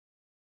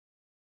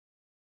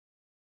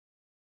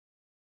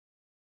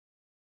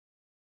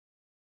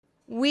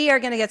We are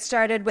going to get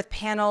started with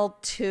panel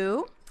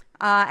 2.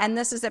 And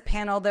this is a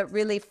panel that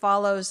really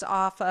follows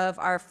off of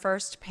our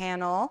first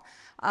panel,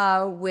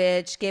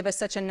 which gave us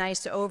such a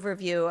nice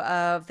overview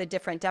of the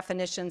different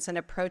definitions and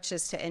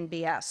approaches to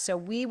NbS. So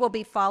we will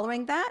be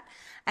following that.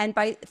 And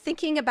by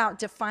thinking about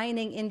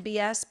defining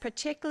NbS,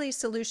 particularly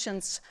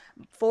solutions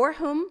for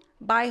whom,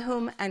 by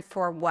whom, and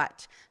for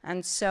what.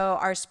 And so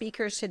our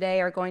speakers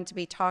today are going to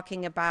be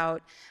talking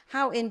about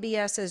how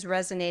NbS is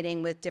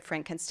resonating with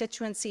different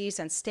constituencies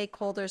and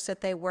stakeholders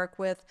that they work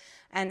with,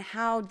 and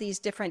how these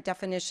different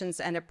definitions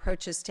and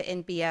approaches to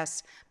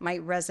NbS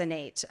might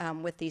resonate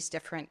with these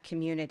different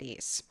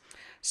communities.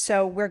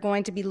 So we're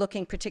going to be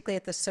looking particularly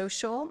at the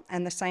social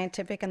and the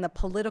scientific and the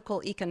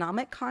political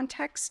economic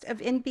context of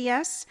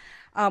NbS.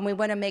 We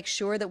want to make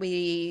sure that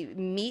we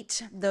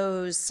meet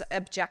those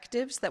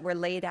objectives that were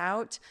laid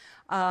out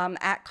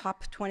at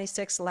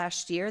COP26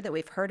 last year that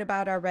we've heard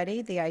about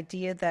already, the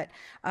idea that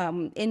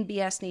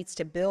NbS needs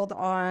to build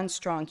on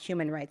strong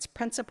human rights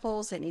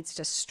principles, it needs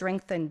to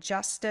strengthen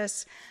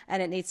justice,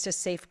 and it needs to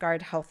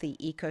safeguard healthy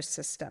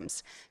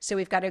ecosystems. So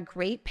we've got a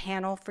great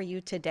panel for you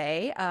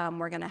today.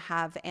 We're going to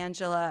have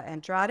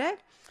Andrade.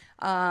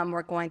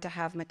 We're going to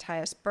have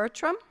Mathias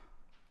Bertram.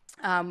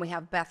 We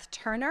have Beth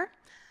Turner.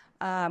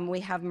 We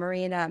have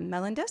Marina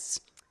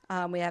Melanidis.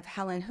 We have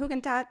Helen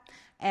Tugendhat,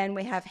 and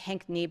we have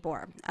Henk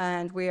Nieboer.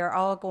 And we are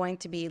all going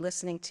to be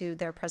listening to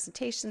their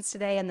presentations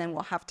today, and then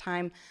we'll have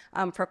time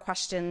for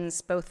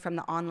questions both from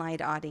the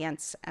online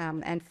audience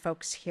and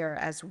folks here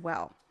as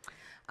well.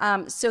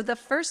 So the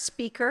first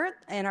speaker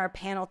in our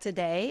panel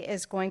today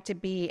is going to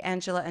be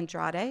Angela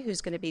Andrade,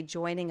 who's going to be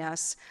joining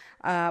us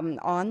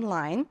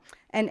online.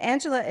 And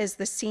Angela is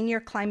the Senior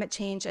Climate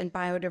Change and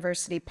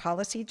Biodiversity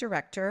Policy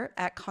Director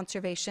at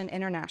Conservation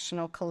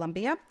International,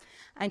 Colombia.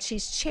 And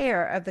she's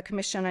chair of the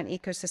Commission on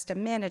Ecosystem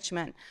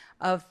Management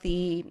of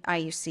the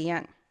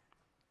IUCN.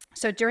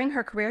 So during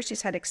her career,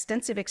 she's had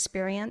extensive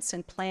experience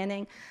in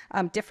planning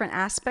different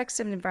aspects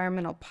of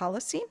environmental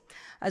policy,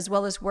 as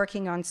well as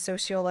working on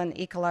social and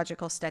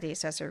ecological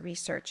studies as a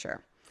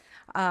researcher.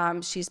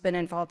 She's been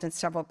involved in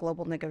several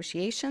global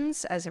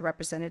negotiations as a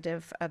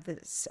representative of the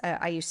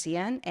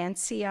IUCN and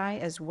CI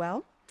as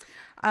well.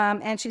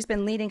 And she's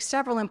been leading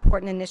several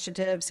important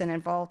initiatives and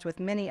involved with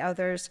many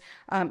others,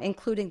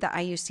 including the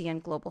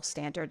IUCN Global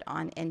Standard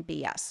on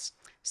NbS.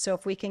 So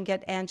if we can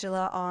get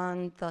Angela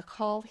on the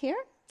call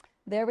here.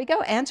 There we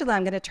go. Angela,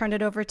 I'm going to turn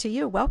it over to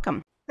you.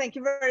 Welcome. Thank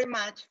you very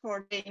much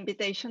for the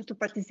invitation to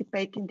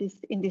participate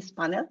in this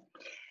panel.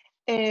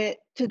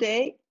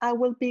 Today, I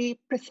will be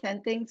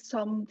presenting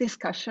some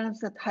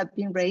discussions that have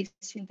been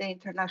raised in the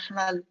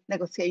international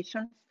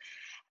negotiations.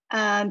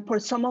 And for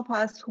some of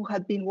us who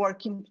have been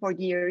working for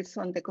years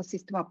on the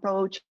ecosystem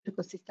approach,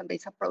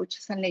 ecosystem-based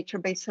approaches, and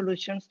nature-based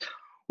solutions,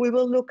 we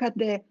will look at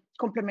the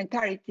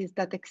complementarities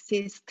that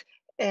exist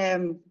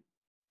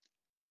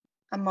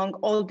among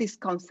all these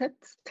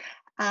concepts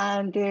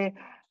and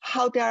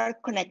how they are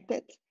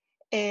connected,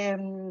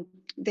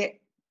 the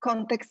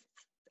context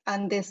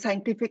and the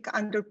scientific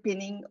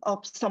underpinning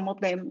of some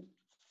of them,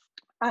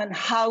 and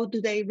how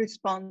do they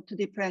respond to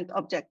different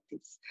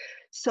objectives.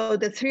 So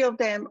the three of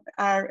them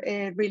are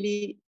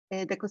really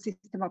the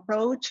ecosystem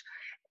approach,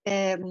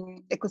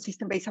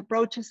 ecosystem-based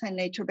approaches, and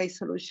nature-based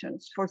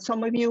solutions. For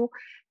some of you,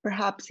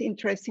 perhaps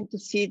interesting to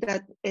see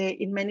that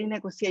in many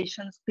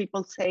negotiations,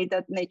 people say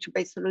that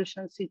nature-based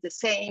solutions is the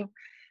same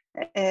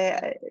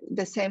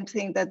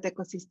thing that the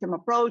ecosystem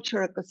approach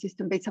or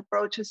ecosystem-based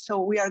approaches. So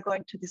we are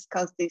going to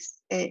discuss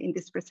this in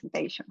this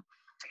presentation.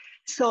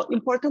 So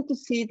important to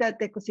see that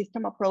the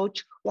ecosystem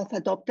approach was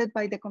adopted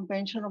by the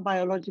Convention on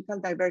Biological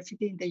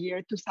Diversity in the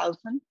year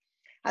 2000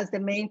 as the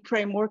main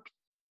framework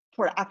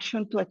for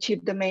action to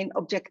achieve the main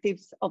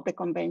objectives of the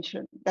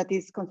convention, that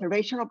is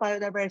conservation of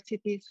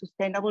biodiversity,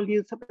 sustainable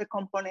use of the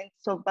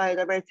components of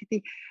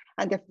biodiversity,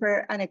 and the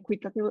fair and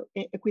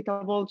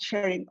equitable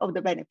sharing of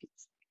the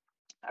benefits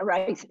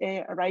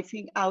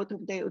arising out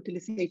of the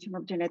utilization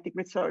of genetic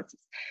resources.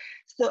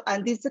 So,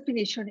 and this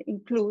definition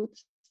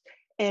includes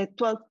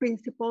 12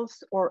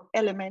 principles or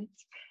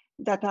elements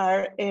that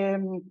are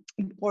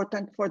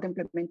important for the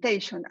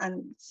implementation.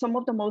 And some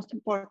of the most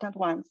important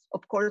ones,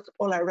 of course,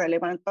 all are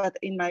relevant, but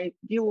in my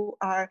view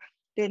are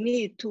the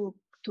need to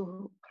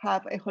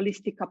have a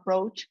holistic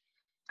approach,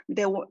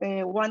 the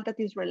one that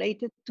is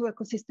related to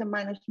ecosystem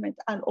management,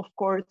 and of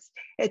course,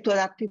 to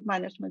adaptive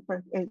management,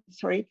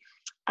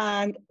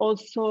 and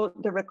also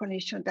the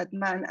recognition that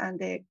man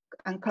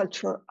and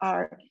culture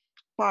are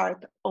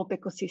part of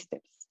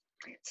ecosystems.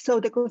 So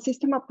the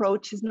ecosystem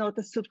approach is not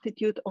a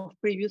substitute of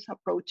previous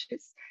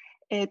approaches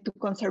to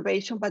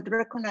conservation, but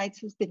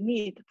recognizes the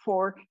need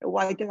for a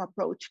wider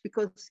approach,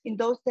 because in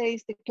those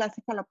days, the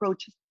classical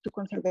approaches to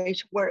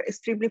conservation were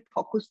extremely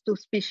focused to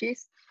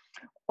species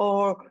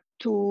or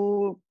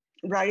to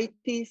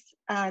rarities,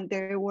 and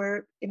they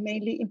were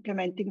mainly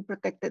implementing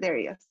protected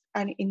areas.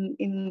 And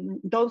in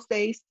those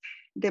days,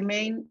 the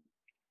main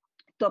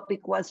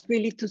topic was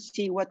really to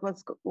see what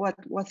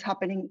was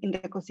happening in the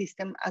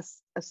ecosystem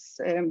as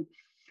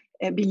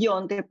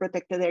beyond the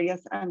protected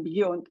areas and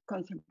beyond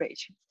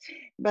conservation.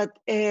 But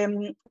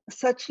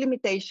such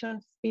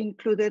limitations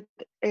included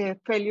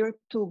failure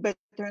to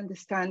better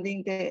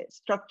understanding the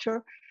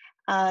structure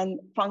and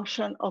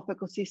function of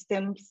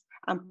ecosystems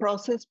and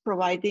process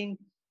providing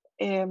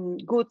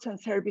goods and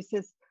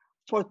services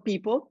for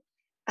people.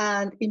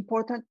 And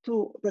important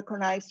to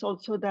recognize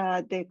also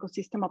that the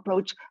ecosystem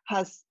approach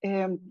has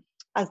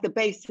as the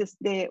basis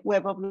the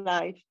web of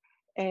life,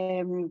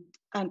 and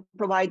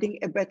providing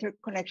a better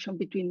connection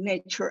between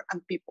nature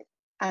and people,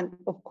 and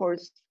of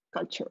course,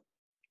 culture.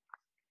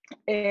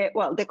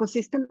 Well, the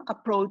ecosystem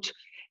approach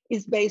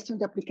is based on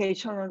the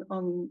application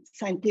on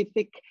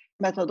scientific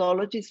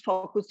methodologies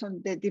focused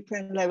on the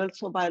different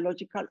levels of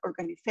biological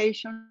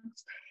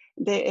organizations,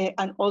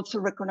 and also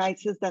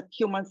recognizes that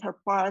humans are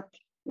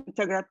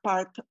integral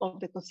part of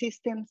the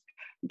ecosystems,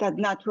 that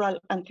natural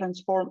and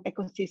transformed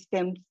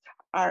ecosystems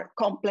are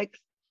complex,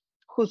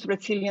 whose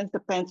resilience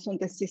depends on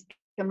the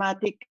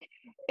systematic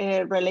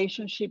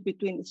relationship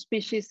between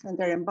species and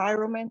their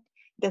environment,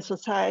 the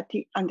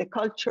society and the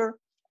culture,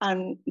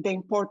 and the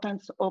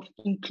importance of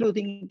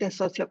including the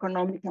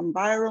socioeconomic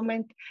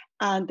environment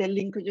and the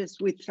linkages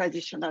with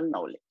traditional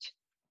knowledge.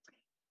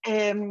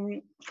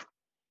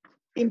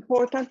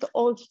 Important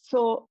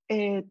also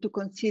to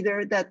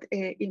consider that,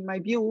 in my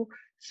view,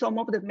 some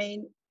of the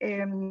main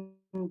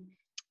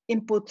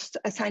inputs,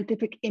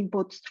 scientific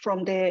inputs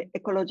from the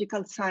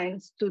ecological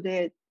science to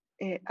the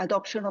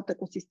adoption of the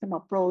ecosystem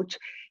approach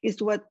is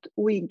what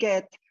we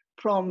get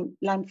from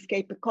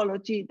landscape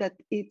ecology, that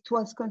it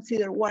was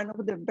considered one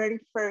of the very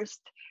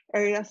first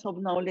areas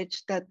of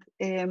knowledge that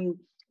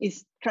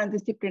is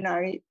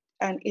transdisciplinary,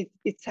 and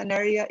it's an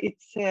area,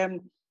 it's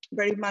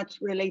very much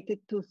related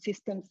to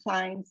system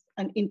science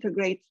and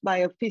integrates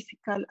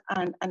biophysical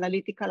and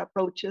analytical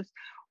approaches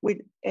with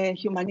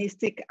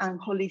humanistic and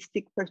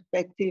holistic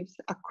perspectives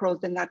across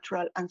the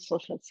natural and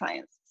social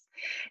sciences.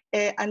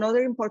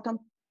 Another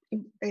important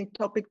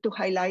topic to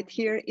highlight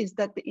here is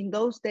that in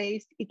those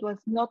days, it was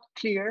not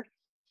clear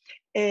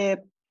the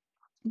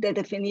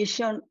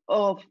definition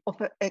of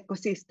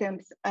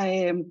ecosystems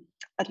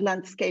at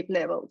landscape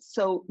level.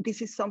 So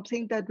this is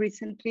something that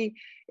recently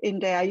in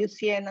the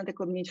IUCN and the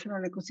Commission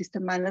on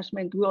Ecosystem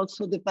Management, we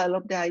also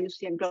developed the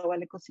IUCN Global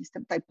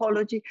Ecosystem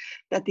Typology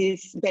that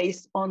is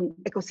based on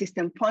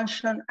ecosystem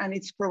function, and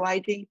it's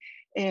providing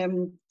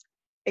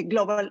a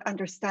global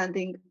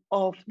understanding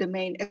of the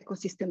main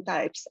ecosystem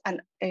types.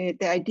 And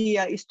the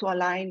idea is to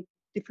align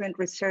different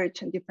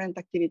research and different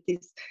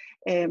activities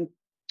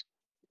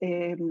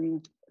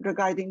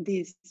regarding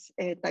this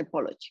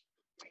typology.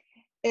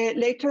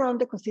 Later on,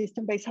 the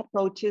ecosystem-based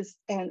approaches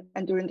and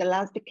during the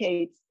last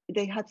decades,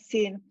 we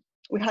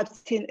have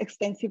seen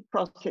extensive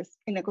process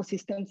in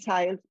ecosystem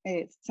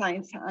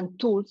science and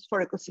tools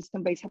for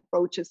ecosystem-based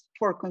approaches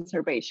for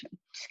conservation.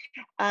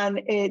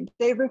 And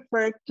they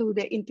refer to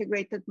the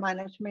integrated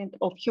management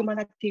of human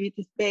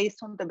activities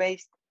based on the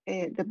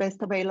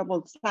best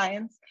available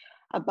science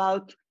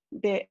about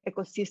the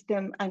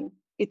ecosystem and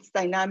its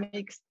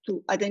dynamics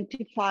to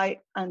identify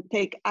and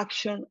take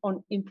action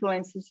on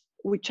influences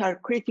which are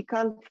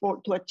critical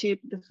to achieve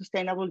the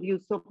sustainable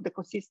use of the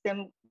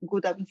ecosystem,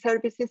 goods and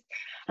services,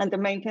 and the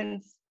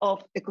maintenance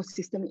of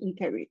ecosystem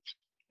integrity.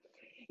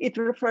 It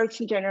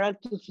refers in general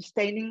to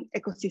sustaining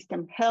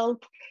ecosystem health,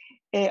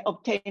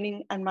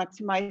 obtaining and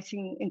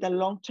maximizing in the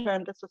long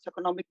term the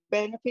socioeconomic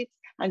benefits,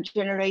 and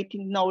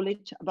generating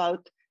knowledge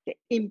about the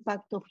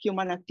impact of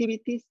human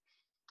activities.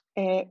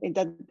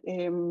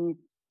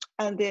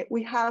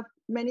 We have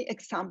many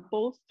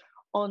examples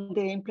on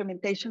the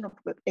implementation of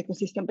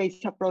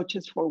ecosystem-based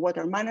approaches for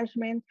water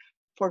management,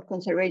 for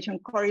conservation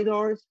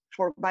corridors,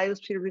 for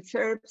biosphere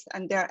reserves,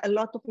 and there are a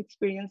lot of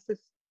experiences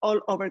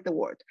all over the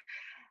world.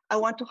 I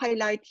want to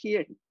highlight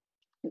here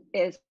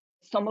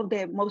some of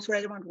the most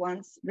relevant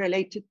ones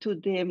related to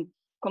the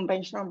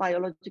Convention on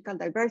Biological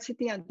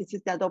Diversity, and this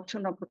is the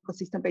adoption of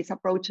ecosystem-based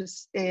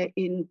approaches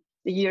in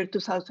the year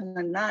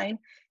 2009,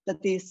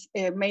 that is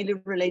mainly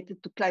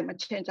related to climate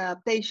change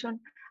adaptation,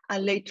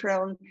 and later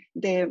on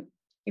the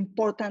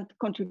important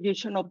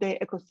contribution of the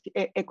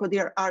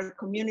EcoDRR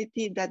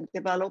community that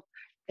developed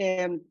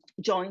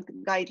joint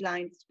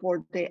guidelines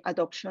for the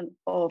adoption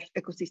of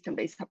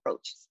ecosystem-based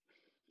approaches.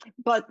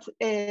 But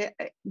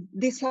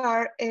these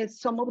are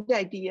some of the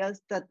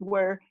ideas that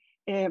were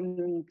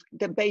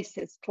the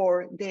basis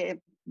for the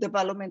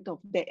development of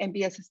the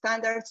NbS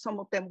standards. Some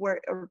of them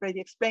were already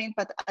explained,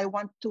 but I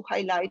want to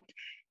highlight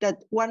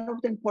that one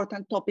of the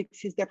important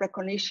topics is the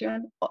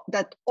recognition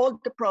that all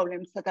the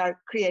problems that are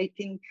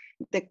creating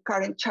the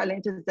current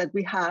challenges that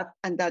we have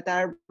and that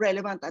are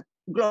relevant at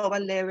global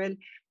level,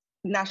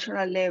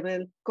 national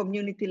level,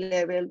 community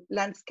level,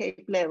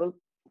 landscape level,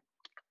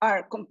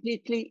 are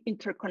completely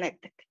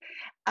interconnected.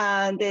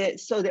 And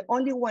so the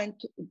only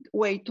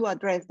way to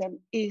address them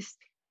is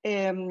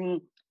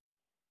in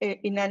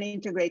an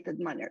integrated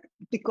manner,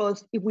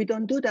 because if we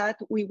don't do that,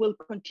 we will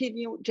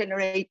continue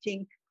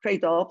generating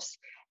trade-offs,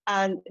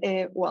 and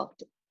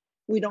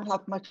we don't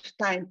have much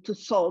time to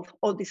solve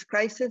all these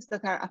crises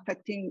that are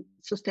affecting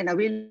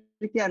sustainability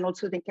and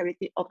also the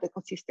integrity of the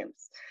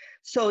ecosystems.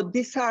 So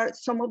these are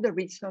some of the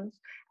reasons,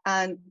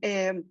 and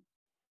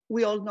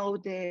we all know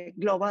the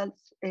global,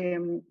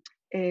 the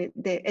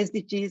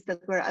SDGs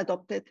that were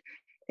adopted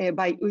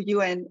by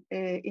UN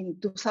in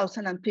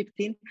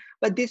 2015,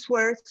 but these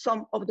were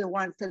some of the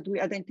ones that we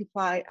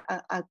identify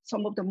as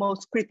some of the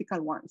most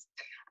critical ones.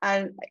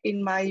 And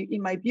in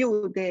my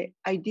view, the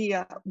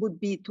idea would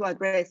be to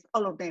address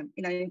all of them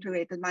in an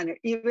integrated manner,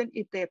 even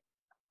if the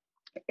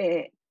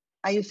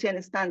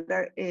IUCN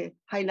standard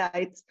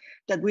highlights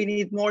that we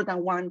need more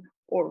than one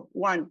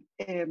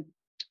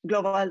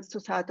global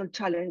societal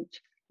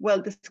challenge well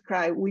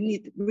described. We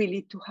need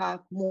really to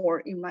have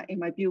more, in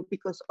my view,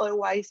 because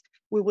otherwise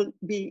we will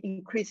be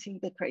increasing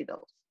the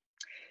trade-offs.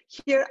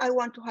 Here I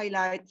want to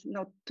highlight,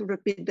 not to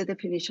repeat the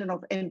definition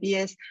of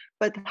NbS,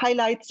 but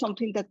highlight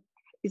something that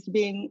is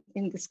being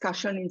in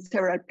discussion in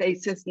several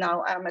places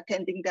now. I'm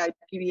attending the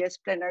IPBS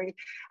plenary,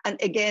 and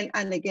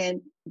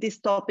again, this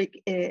topic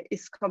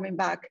is coming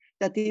back,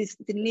 that is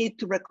the need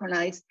to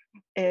recognize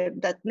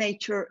that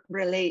nature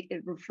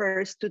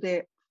refers to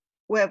the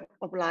web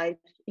of life,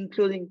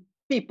 including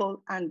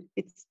people and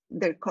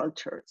their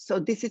culture. So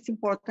this is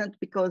important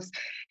because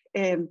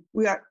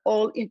we are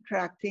all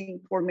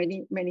interacting for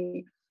many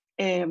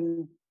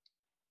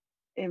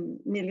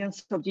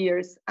millions of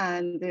years,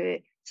 and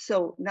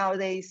so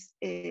nowadays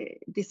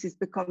this is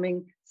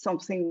becoming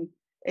something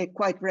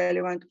quite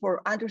relevant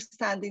for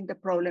understanding the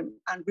problem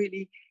and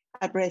really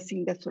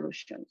addressing the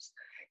solutions.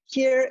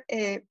 Here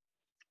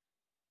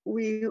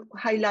we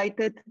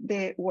highlighted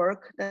the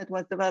work that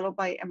was developed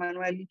by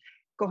Emmanuel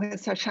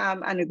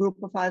and a group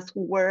of us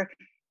who were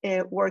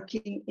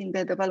working in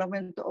the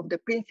development of the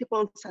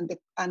principles and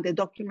the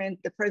document,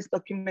 the first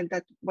document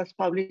that was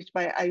published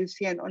by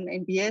IUCN on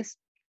NbS.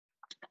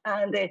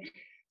 And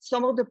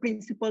some of the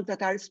principles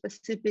that are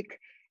specific,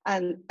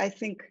 and I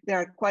think they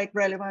are quite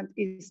relevant,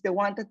 is the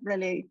one that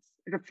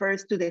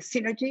refers to the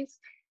synergies,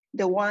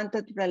 the one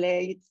that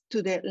relates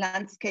to the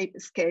landscape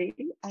scale,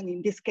 and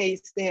in this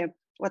case,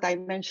 what I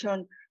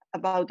mentioned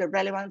about the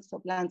relevance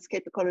of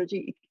landscape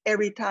ecology,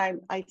 every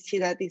time I see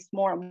that it's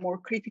more and more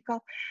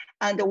critical,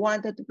 and the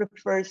one that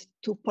refers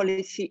to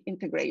policy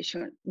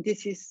integration.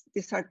 These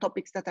are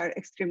topics that are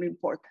extremely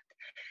important.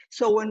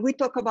 So when we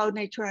talk about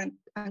nature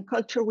and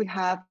culture, we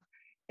have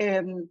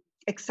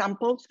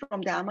examples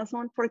from the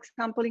Amazon, for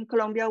example, in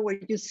Colombia, where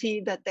you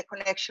see that the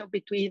connection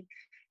between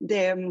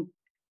the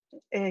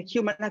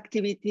human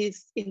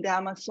activities in the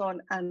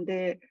Amazon and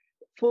the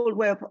full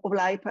web of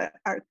life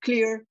are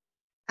clear,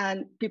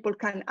 and people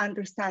can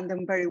understand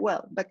them very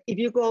well. But if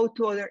you go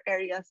to other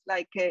areas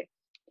like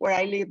where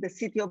I live, the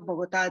city of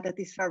Bogota, that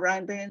is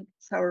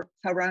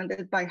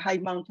surrounded by high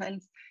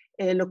mountains,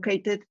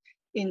 located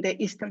in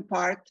the eastern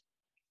part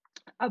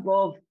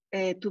above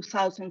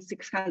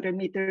 2,600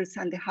 meters,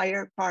 and the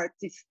higher part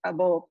is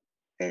above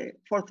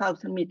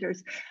 4,000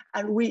 meters.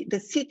 And the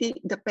city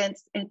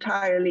depends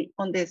entirely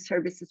on the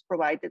services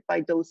provided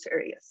by those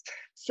areas.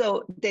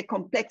 So the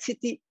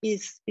complexity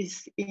is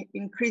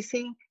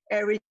increasing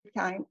every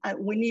time, and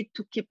we need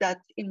to keep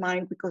that in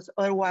mind, because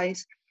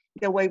otherwise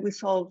the way we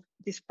solve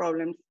these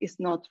problems is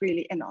not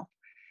really enough.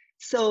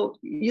 So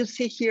you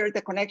see here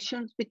the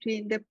connections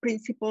between the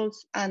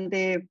principles and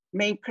the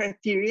main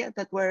criteria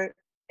that were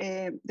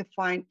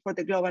defined for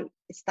the global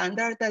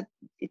standard that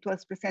it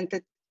was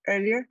presented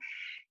earlier.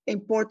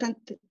 Important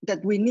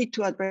that we need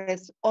to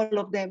address all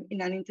of them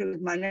in an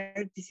integrated manner.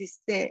 This is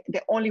the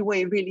only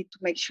way really to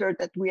make sure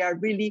that we are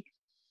really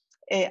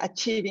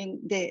achieving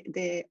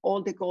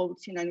all the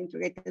goals in an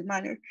integrated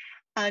manner.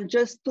 And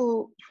just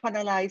to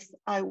finalize,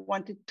 I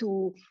wanted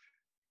to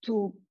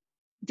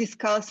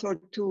discuss or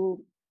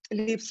to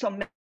leave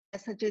some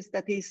messages,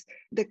 that is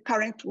the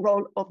current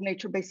role of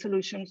nature-based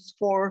solutions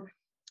for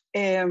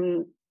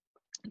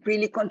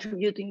really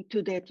contributing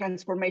to the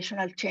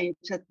transformational change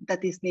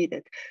that is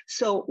needed.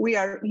 So we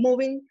are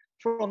moving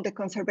from the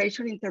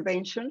conservation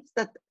interventions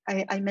that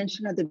I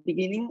mentioned at the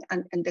beginning,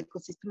 and the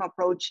ecosystem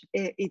approach,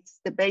 it's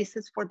the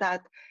basis for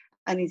that,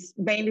 and it's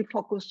mainly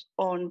focused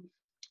on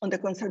the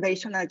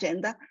conservation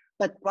agenda,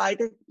 but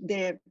provided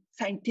the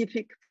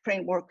scientific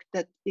framework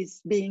that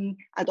is being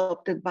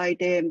adopted by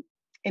the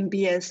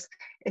NbS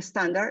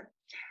standard,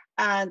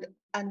 and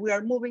we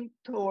are moving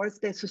towards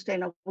the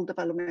sustainable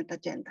development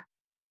agenda.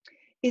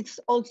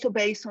 It's also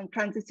based on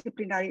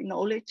transdisciplinary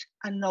knowledge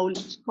and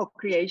knowledge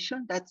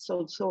co-creation. That's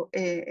also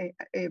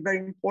very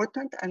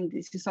important, and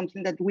this is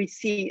something that we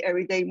see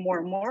every day more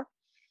and more.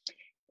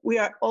 We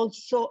are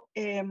also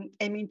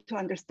aiming to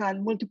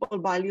understand multiple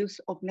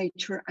values of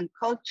nature and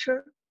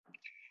culture,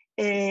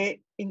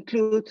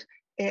 include,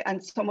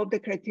 and some of the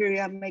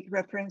criteria make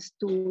reference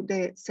to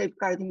the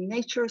safeguarding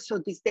nature. So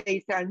these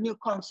days there are new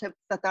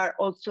concepts that are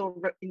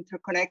also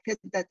interconnected,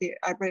 that they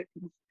are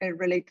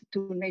related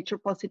to nature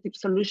positive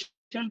solutions,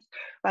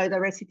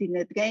 biodiversity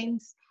net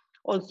gains,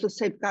 also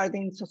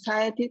safeguarding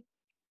society,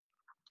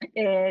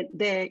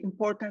 the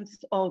importance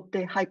of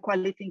the high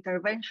quality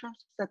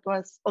interventions that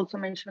was also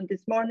mentioned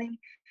this morning,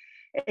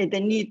 the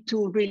need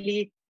to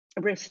really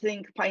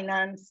rethink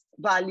finance,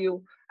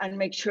 value, and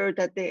make sure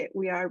that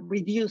we are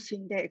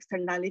reducing the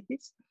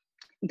externalities,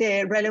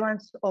 the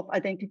relevance of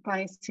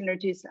identifying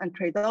synergies and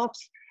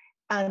trade-offs,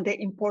 and the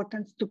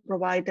importance to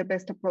provide the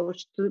best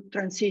approach to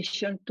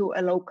transition to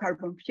a low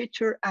carbon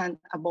future and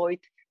avoid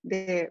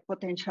the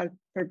potential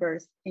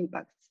perverse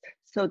impacts.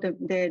 So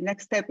the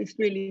next step is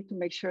really to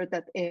make sure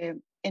that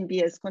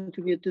NbS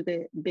contribute to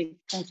the big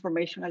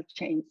transformational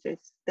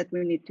changes that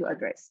we need to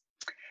address.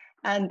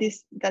 And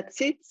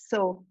that's it.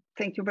 So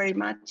thank you very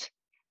much.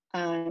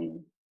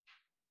 And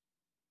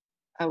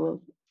I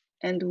will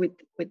end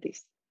with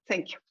this.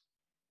 Thank you.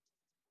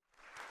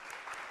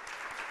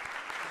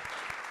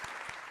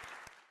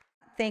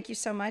 Thank you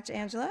so much,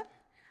 Angela.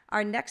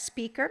 Our next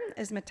speaker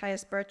is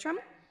Mathias Bertram.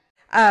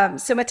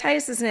 So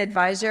Mathias is an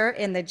advisor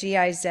in the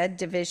GIZ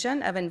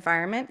Division of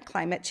Environment,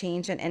 Climate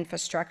Change, and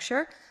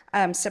Infrastructure,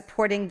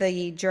 supporting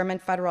the German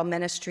Federal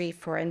Ministry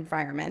for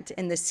Environment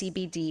in the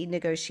CBD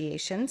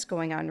negotiations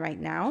going on right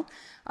now,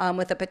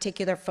 with a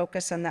particular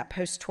focus on that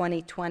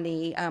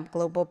post-2020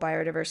 global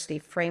biodiversity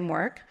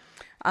framework.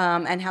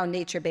 And how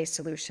nature-based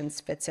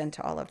solutions fits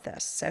into all of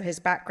this. So his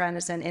background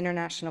is in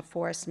international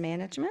forest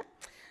management.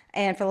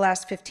 And for the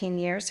last 15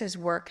 years, his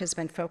work has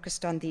been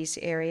focused on these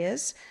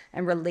areas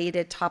and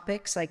related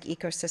topics like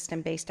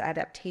ecosystem-based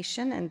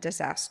adaptation and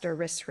disaster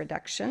risk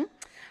reduction,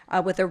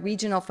 with a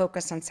regional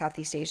focus on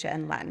Southeast Asia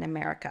and Latin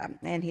America.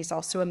 And he's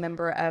also a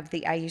member of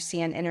the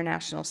IUCN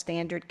International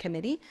Standard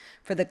Committee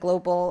for the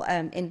global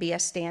NbS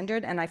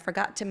standard. And I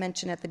forgot to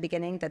mention at the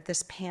beginning that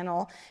this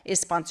panel is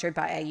sponsored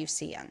by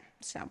IUCN.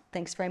 So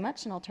thanks very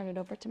much, and I'll turn it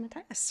over to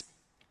Mathias.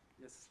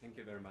 Yes, thank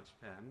you very much,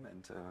 Pam.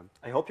 And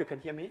I hope you can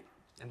hear me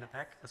in the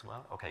back as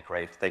well. Okay,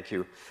 great, thank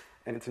you.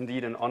 And it's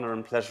indeed an honor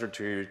and pleasure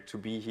to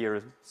be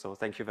here. So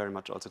thank you very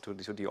much also to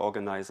the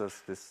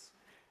organizers. This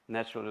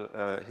Natural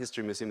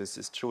History Museum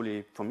is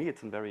truly, for me,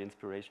 it's a very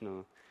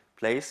inspirational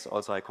place.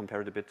 Also, I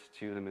compared it a bit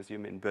to the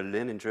museum in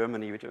Berlin, in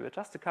Germany, which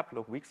just a couple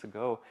of weeks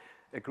ago,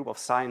 a group of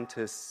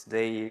scientists,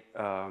 they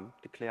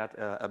declared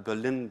a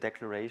Berlin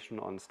Declaration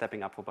on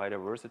stepping up for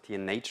biodiversity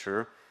in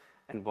nature.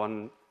 And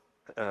one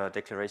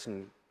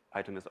declaration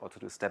item is also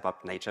to step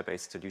up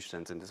nature-based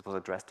solutions. And this was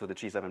addressed to the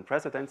G7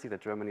 presidency that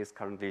Germany is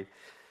currently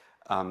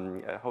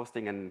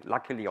hosting. And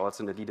luckily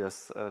also in the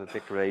leaders'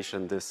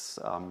 declaration,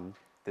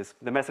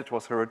 the message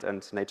was heard,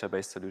 and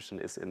nature-based solution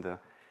is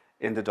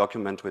in the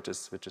document, which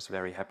is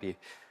very happy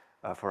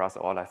for us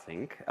all, I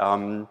think.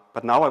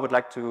 But now I would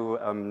like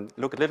to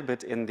look a little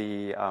bit in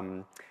the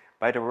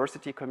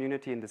biodiversity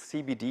community in the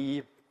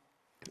CBD,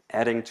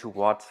 adding to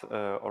what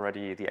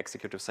already the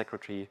Executive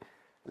Secretary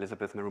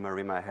Elizabeth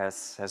Maruma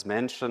has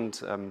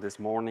mentioned this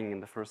morning in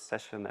the first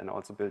session, and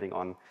also building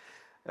on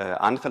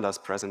Angela's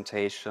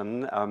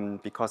presentation,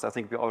 because I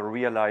think we all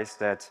realize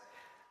that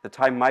the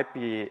time might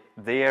be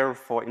there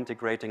for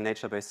integrating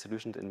nature-based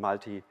solutions in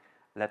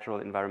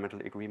multilateral environmental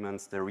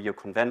agreements. The Rio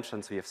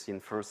Conventions, we have seen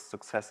first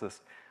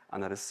successes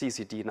under the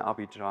CCD in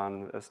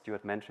Abidjan.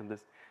 Stuart mentioned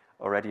this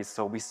already.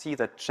 So we see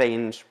that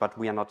change, but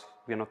we are not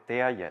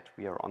there yet.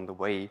 We are on the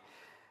way,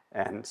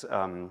 and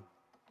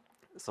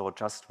so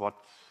just what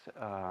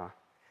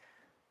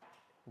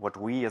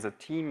we as a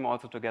team,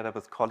 also together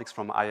with colleagues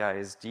from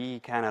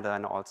IISD Canada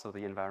and also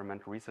the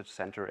Environmental Research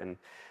Center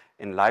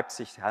in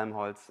Leipzig,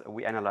 Helmholtz,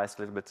 we analyzed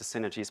a little bit the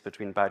synergies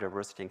between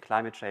biodiversity and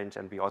climate change,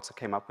 and we also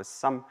came up with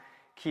some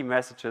key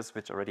messages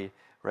which already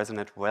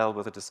resonate well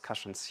with the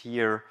discussions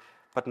here.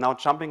 But now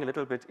jumping a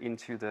little bit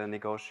into the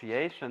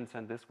negotiations,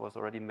 and this was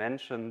already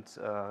mentioned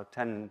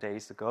 10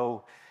 days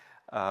ago,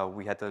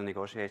 we had the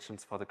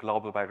negotiations for the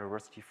Global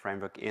Biodiversity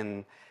Framework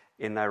in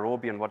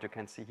Nairobi, and what you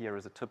can see here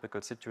is a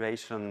typical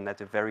situation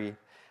at a very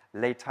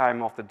late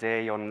time of the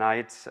day or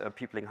night,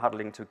 people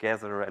huddling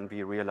together, and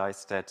we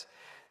realized that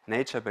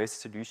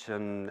nature-based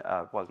solution,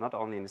 well, not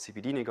only in the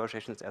CBD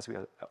negotiations, as we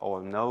all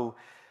know,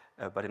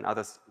 but in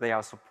others, they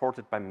are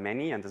supported by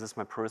many, and this is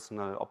my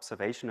personal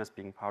observation as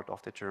being part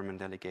of the German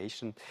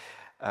delegation,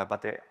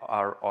 but they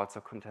are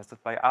also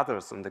contested by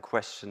others, and the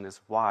question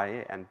is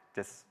why, and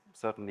there's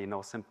certainly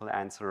no simple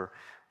answer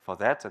for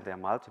that, and there are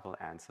multiple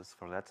answers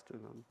for that,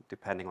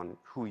 depending on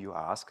who you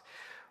ask.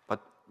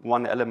 But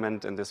one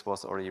element, and this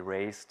was already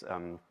raised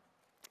a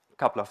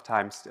couple of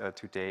times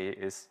today,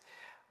 is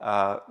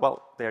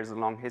well, there's a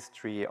long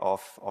history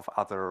of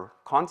other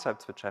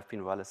concepts which have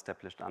been well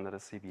established under the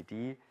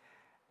CBD.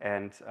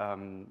 And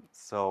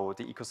so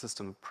the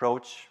ecosystem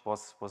approach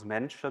was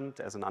mentioned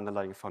as an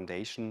underlying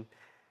foundation.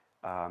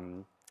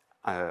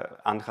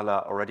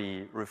 Angela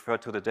already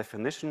referred to the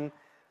definition.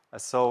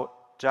 So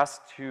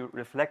just to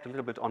reflect a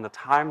little bit on the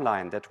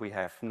timeline that we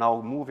have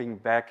now, moving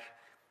back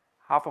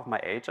half of my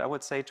age, I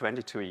would say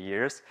 22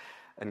 years,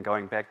 and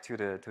going back to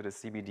the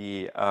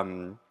CBD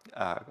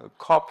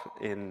COP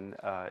in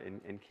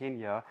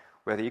Kenya,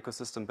 where the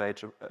ecosystem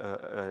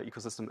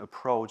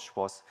approach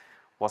was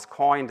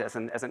coined as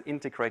an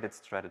integrated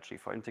strategy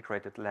for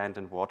integrated land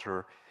and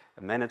water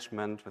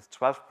management with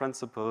 12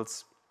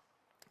 principles.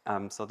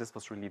 So this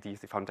was really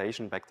the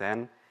foundation back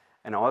then.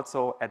 And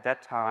also at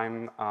that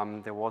time,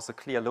 there was a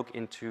clear look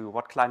into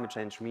what climate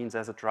change means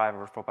as a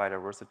driver for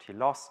biodiversity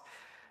loss.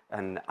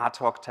 An ad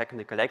hoc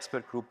technical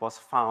expert group was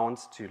found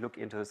to look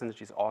into the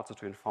synergies also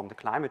to inform the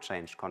Climate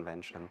Change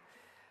Convention.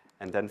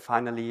 And then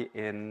finally,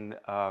 in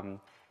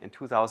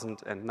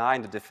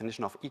 2009, the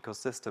definition of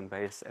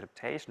ecosystem-based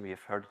adaptation, we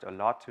have heard it a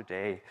lot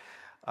today,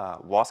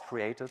 was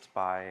created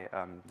by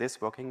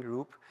this working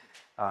group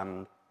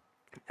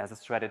as a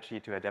strategy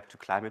to adapt to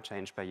climate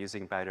change by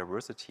using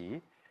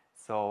biodiversity.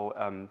 So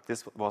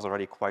this was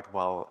already quite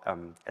well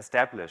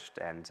established,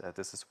 and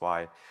this is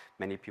why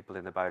many people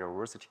in the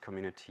biodiversity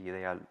community,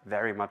 they are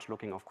very much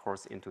looking, of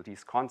course, into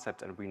these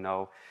concepts, and we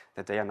know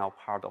that they are now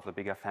part of the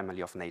bigger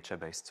family of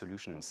nature-based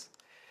solutions.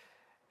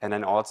 And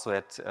then also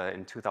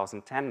in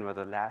 2010, where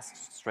the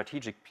last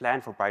strategic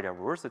plan for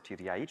biodiversity,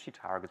 the Aichi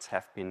targets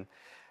have been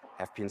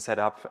set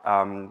up,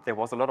 there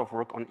was a lot of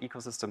work on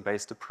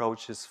ecosystem-based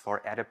approaches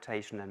for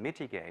adaptation and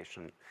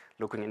mitigation,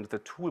 looking into the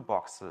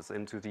toolboxes,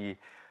 into the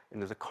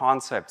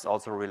concepts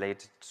also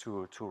related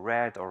to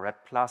REDD or REDD+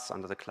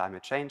 under the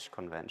Climate Change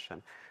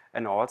Convention.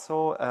 And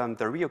also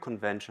the Rio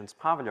Convention's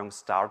pavilion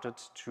started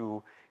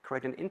to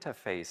create an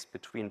interface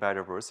between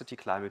biodiversity,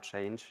 climate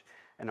change,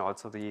 and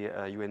also the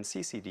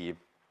UNCCD.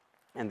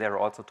 And there are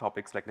also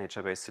topics like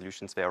nature-based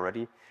solutions were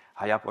already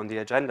high up on the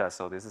agenda.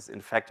 So this is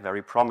in fact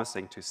very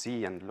promising to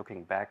see, and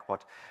looking back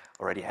what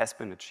already has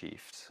been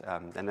achieved.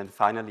 And then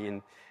finally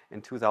in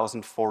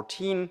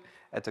 2014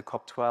 at the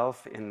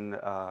COP12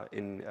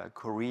 in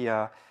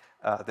Korea,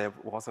 there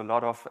was a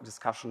lot of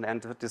discussion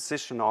and a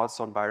decision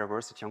also on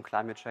biodiversity, on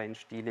climate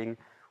change, dealing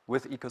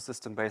with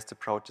ecosystem-based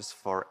approaches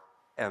for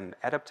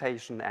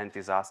adaptation and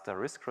disaster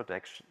risk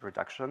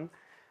reduction,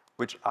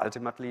 which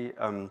ultimately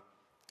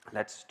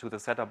led to the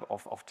setup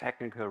of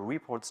technical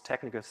reports,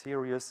 technical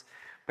series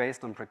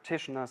based on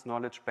practitioners'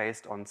 knowledge,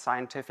 based on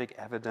scientific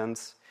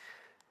evidence,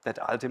 that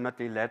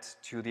ultimately led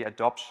to the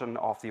adoption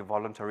of the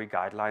voluntary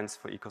guidelines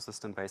for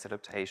ecosystem-based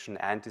adaptation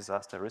and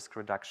disaster risk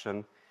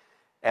reduction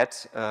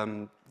at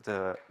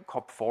the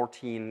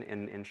COP14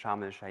 in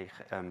Sharm el-Sheikh,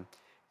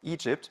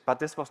 Egypt. But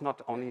this was not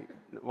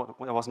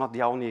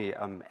the only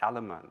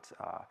element.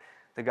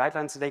 The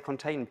guidelines, they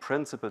contain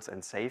principles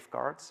and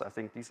safeguards. I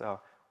think these are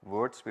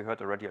words we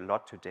heard already a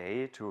lot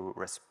today, to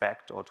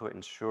respect or to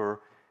ensure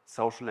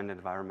social and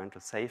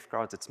environmental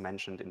safeguards. It's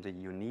mentioned in the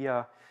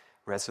UNEA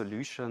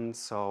resolution.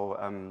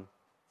 So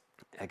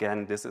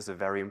again, this is a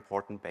very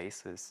important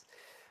basis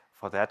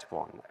for that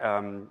one.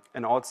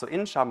 And also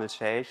in Sharm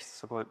el-Sheikh,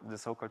 the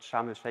so-called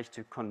Sharm el-Sheikh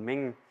to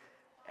Kunming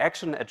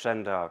action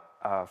agenda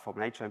for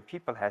nature and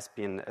people has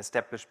been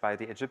established by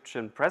the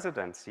Egyptian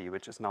presidency,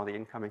 which is now the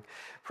incoming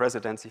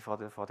presidency for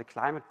the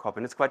climate COP.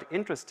 And it's quite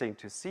interesting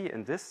to see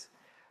in this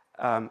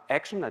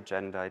action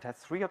agenda, it has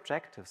 3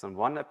 objectives, and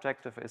one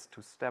objective is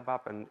to step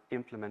up and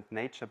implement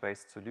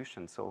nature-based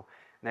solutions. So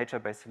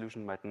nature-based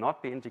solution might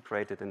not be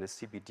integrated in the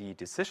CBD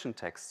decision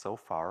text so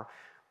far,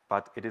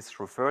 but it is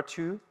referred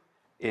to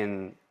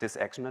in this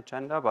action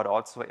agenda, but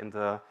also in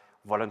the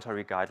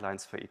voluntary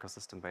guidelines for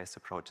ecosystem-based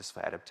approaches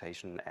for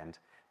adaptation and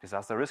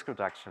disaster risk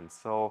reduction.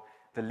 So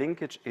the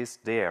linkage is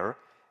there,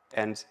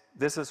 and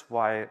this is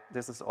why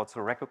this is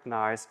also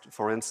recognized,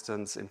 for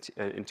instance,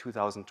 in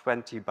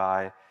 2020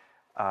 by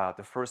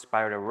the first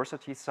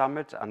Biodiversity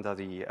Summit under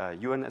the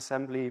UN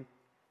Assembly,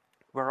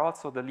 where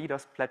also the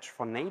Leaders' Pledge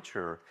for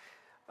Nature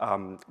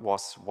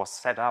was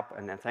set up,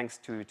 and thanks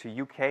to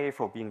UK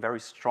for being very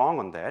strong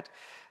on that.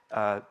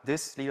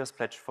 This Leaders'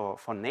 Pledge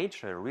for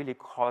Nature really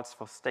calls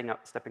for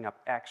stepping up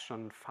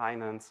action,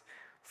 finance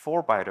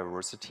for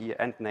biodiversity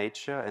and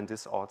nature, and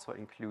this also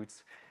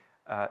includes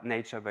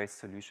nature-based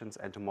solutions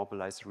and to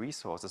mobilize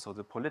resources. So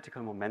the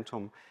political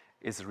momentum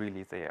is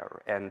really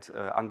there. And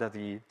under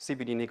the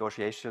CBD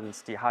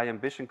negotiations, the High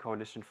Ambition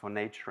Coalition for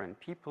Nature and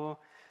People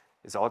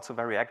is also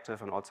very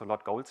active, and also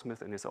Lord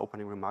Goldsmith in his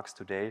opening remarks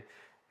today,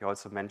 he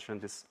also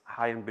mentioned this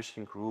High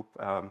Ambition group,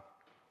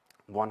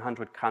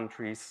 100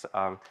 countries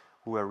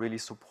who are really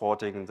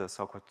supporting the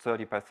so-called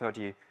 30 by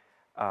 30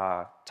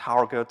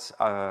 target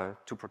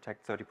to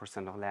protect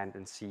 30% of land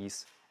and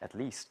seas at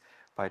least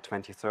by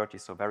 2030,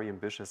 so very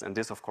ambitious. And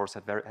this, of course,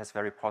 has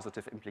very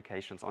positive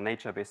implications on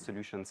nature-based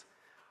solutions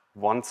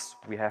once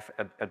we have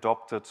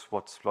adopted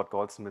what Lord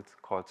Goldsmith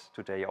called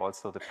today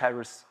also the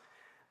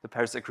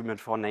Paris Agreement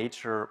for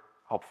Nature,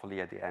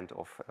 hopefully at the end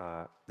of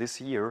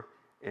this year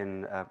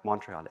in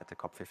Montreal at the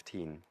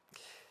COP15.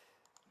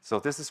 So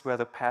this is where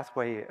the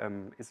pathway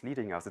is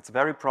leading us. It's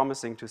very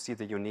promising to see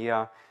the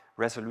UNEA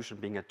resolution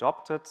being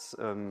adopted.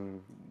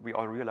 We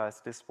all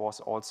realize this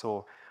was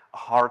also a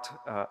hard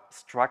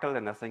struggle,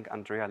 and I think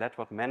Andrea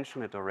Ledward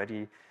mentioned it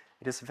already.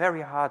 It is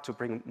very hard to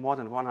bring more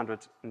than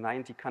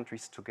 190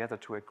 countries together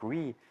to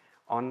agree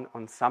on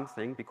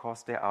something,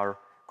 because there are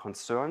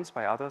concerns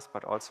by others,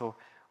 but also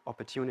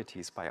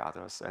opportunities by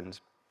others. And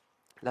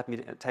let me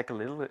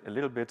tackle a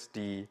little bit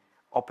the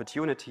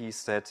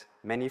opportunities that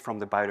many from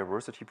the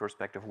biodiversity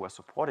perspective who are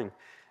supporting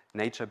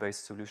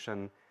nature-based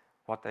solution,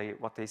 what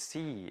they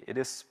see. It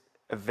is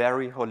a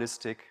very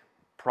holistic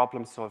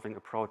problem-solving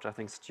approach. I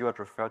think Stuart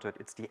referred to it.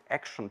 It's the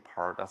action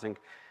part. I think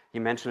he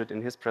mentioned it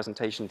in his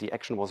presentation, the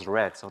action was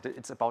red. So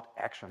it's about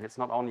action. It's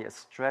not only a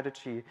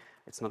strategy,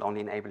 it's not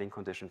only enabling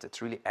conditions,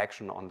 it's really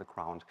action on the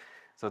ground.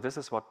 So this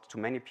is what, to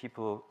many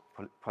people,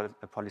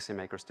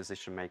 policymakers,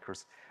 decision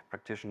makers,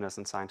 practitioners,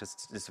 and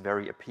scientists, is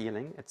very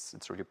appealing.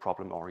 It's really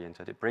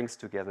problem-oriented. It brings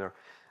together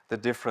the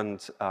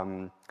different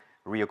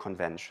Rio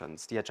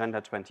conventions, the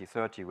Agenda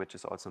 2030, which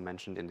is also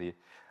mentioned in the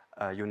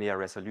UNEA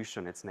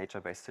resolution. It's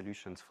nature-based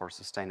solutions for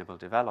sustainable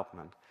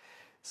development.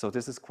 So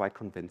this is quite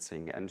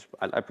convincing. And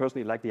I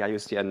personally like the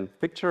IUCN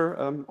picture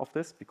of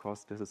this,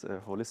 because this is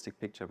a holistic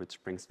picture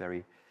which brings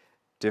very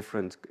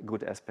different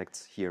good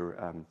aspects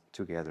here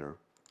together.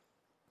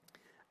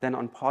 Then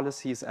on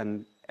policies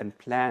and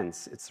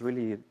plans, it's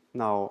really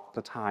now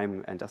the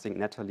time, and I think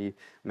Natalie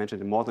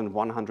mentioned more than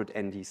 100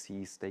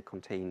 NDCs, they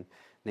contain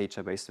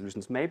nature-based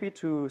solutions, maybe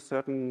to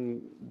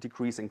certain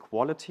degrees in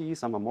quality.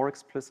 Some are more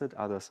explicit,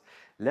 others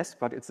less,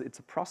 but it's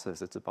a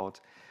process. It's about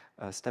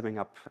stepping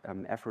up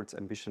efforts,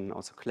 ambition,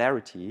 also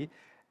clarity.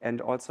 And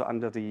also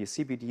under the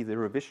CBD, the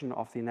revision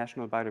of the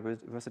National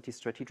Biodiversity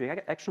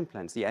Strategic Action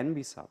Plans, the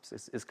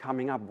NbSubs, is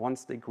coming up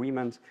once the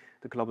agreement,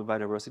 the Global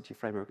Biodiversity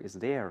Framework, is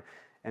there.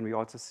 And we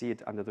also see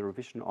it under the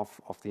revision of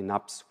the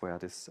NUBs, where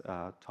this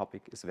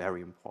topic is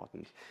very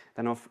important.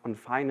 Then on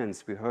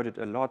finance, we heard it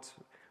a lot.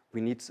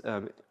 We need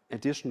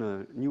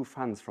additional new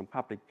funds from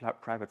public,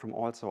 private, from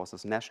all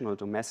sources, national,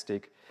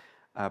 domestic,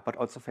 but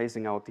also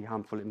phasing out the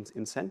harmful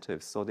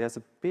incentives. So there's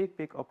a big,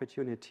 big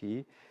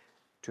opportunity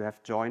to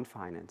have joint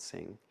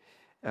financing.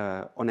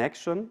 On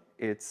action,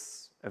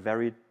 it's a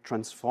very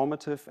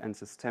transformative and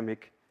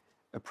systemic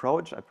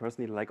approach. I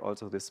personally like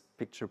also this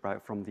picture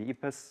from the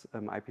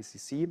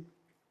IPCC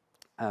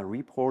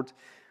report,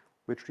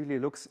 which really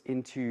looks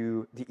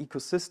into the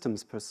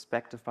ecosystems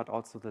perspective, but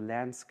also the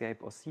landscape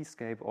or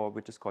seascape, or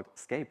which is called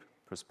scape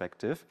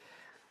perspective.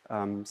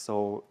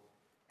 So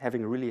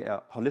having really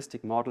a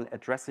holistic model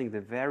addressing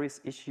the various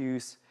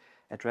issues,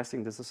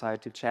 addressing the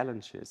societal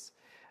challenges,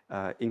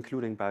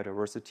 including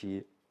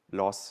biodiversity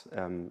loss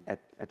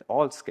at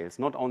all scales,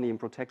 not only in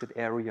protected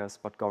areas,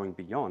 but going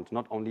beyond,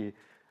 not only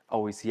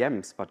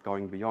OECMs, but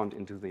going beyond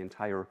into the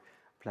entire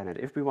planet.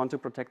 If we want to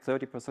protect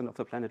 30% of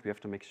the planet, we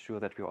have to make sure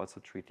that we also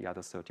treat the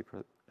other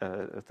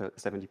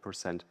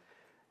 70%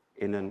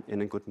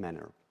 in a good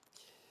manner.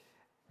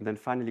 And then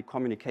finally,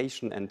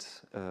 communication and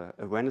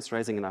awareness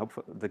raising, and I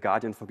hope The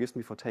Guardian forgives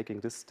me for taking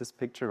this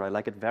picture. I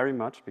like it very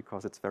much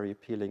because it's very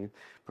appealing.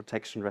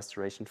 Protection,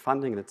 restoration,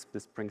 funding, and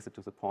this brings it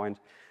to the point.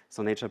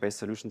 So nature-based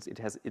solutions, it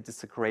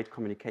is a great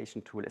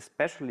communication tool,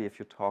 especially if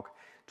you talk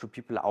to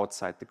people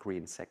outside the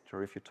green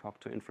sector, if you talk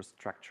to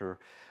infrastructure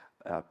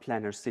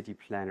planners, city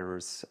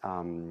planners,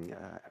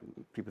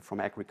 people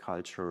from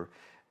agriculture,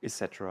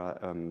 etc.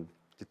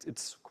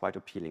 It's quite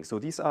appealing. So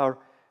these are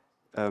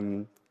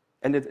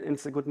and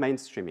it's a good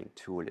mainstreaming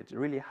tool. It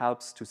really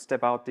helps to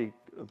step out the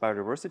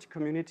biodiversity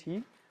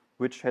community,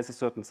 which has a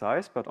certain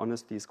size, but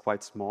honestly is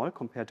quite small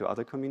compared to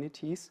other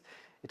communities.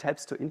 It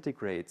helps to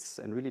integrate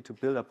and really to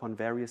build upon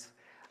various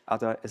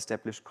other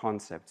established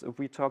concepts. If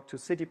we talk to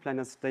city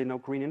planners, they know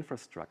green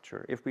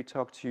infrastructure. If we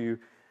talk to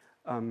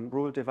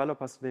rural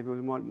developers, they will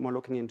be more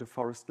looking into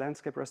forest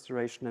landscape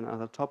restoration and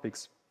other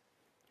topics.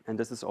 And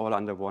this is all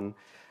under one,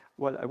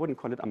 well, I wouldn't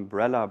call it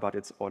umbrella, but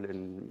it's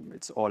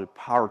all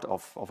part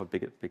of a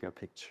bigger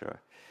picture.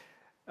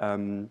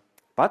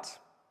 But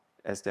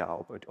as there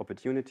are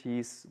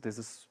opportunities, this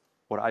is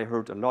what I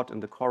heard a lot in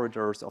the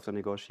corridors of the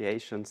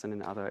negotiations and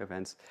in other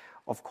events.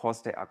 Of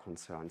course, there are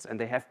concerns, and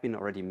they have been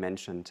already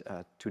mentioned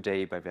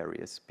today by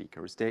various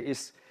speakers. There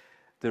is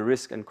the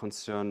risk and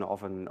concern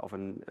of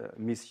an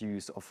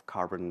misuse of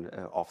carbon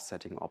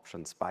offsetting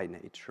options by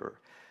nature,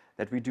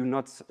 that we do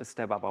not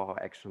step up our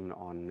action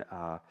on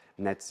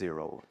net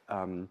zero,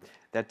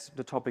 that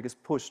the topic is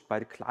pushed by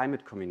the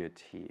climate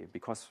community,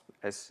 because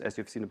as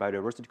you've seen, the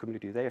biodiversity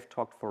community, they have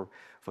talked for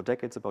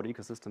decades about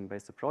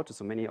ecosystem-based approaches,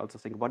 so many also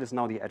think, what is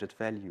now the added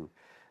value?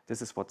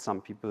 This is what some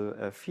people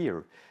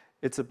fear.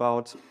 It's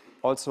about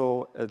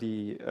also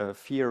the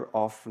fear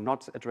of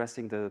not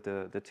addressing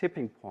the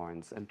tipping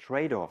points and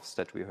trade-offs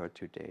that we heard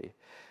today.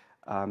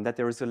 That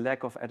there is a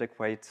lack of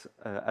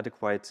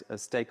adequate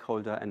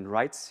stakeholder and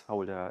rights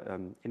holder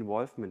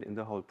involvement in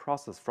the whole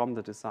process, from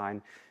the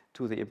design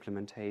to the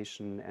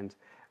implementation and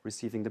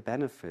receiving the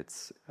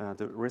benefits,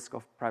 the risk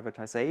of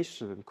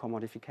privatization and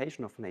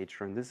commodification of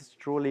nature. And this is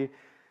truly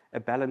a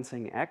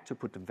balancing act to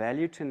put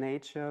value to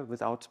nature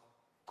without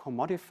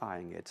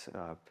commodifying it.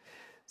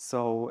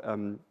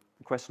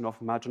 The question of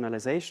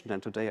marginalization,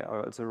 and today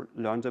I also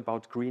learned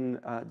about green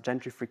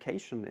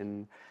gentrification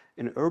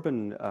in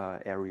urban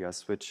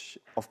areas, which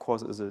of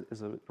course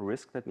is a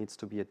risk that needs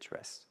to be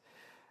addressed.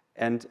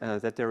 And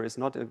that there is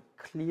not a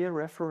clear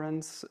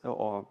reference,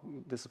 or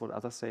this is what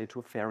others say, to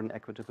a fair and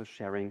equitable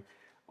sharing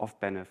of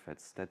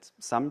benefits, that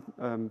some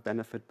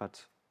benefit,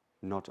 but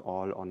not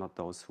all, or not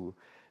those who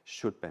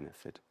should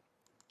benefit.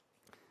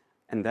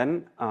 And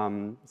then,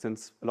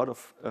 since a lot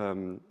of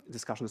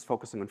discussion is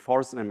focusing on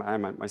forests, and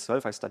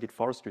myself, I studied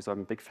forestry, so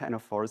I'm a big fan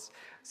of forests,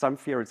 some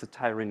fear it's a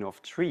tyranny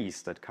of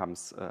trees that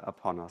comes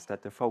upon us,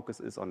 that the focus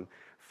is on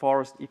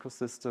forest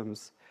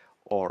ecosystems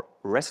or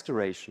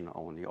restoration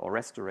only, or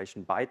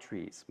restoration by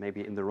trees,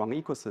 maybe in the wrong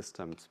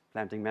ecosystems,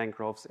 planting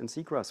mangroves in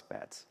seagrass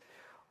beds,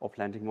 or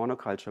planting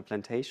monoculture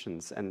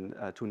plantations, and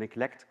to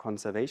neglect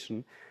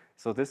conservation.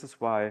 So this is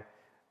why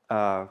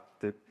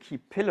the key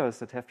pillars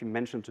that have been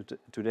mentioned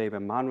today by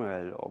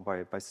Manuel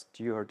or by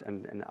Stuart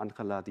and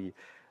Andrade,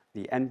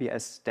 the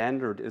NbS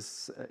standard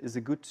is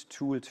a good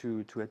tool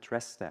to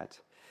address that.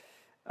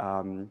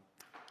 And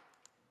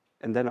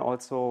then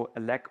also a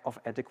lack of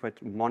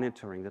adequate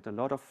monitoring, that a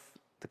lot of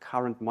the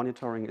current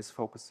monitoring is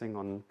focusing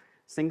on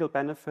single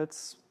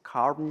benefits,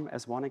 carbon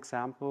as one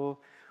example.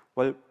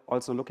 Well,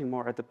 also looking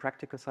more at the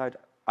practical side,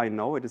 I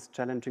know it is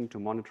challenging to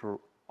monitor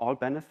all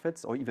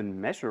benefits or even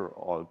measure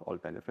all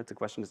benefits. The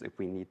question is if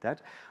we need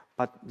that.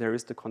 But there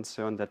is the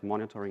concern that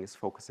monitoring is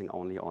focusing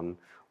only on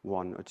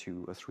 1 or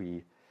 2 or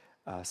 3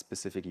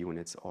 specific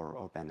units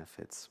or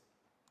benefits.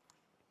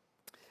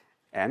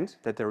 And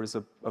that there is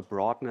a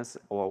broadness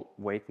or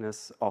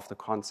vagueness of the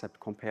concept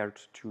compared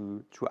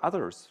to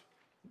others.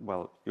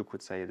 Well, you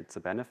could say it's a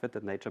benefit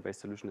that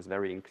nature-based solution is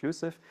very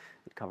inclusive.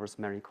 It covers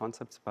many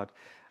concepts, but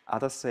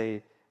others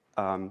say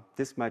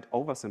this might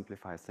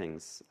oversimplify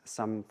things.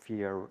 Some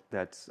fear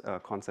that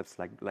concepts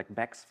like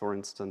BECS, for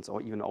instance,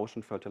 or even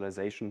ocean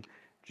fertilization,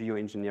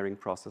 geoengineering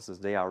processes,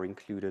 they are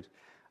included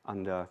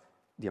under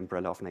the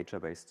umbrella of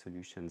nature-based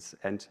solutions,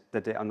 and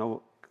that there are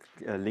no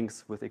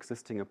links with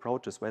existing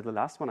approaches. Well, the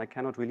last one I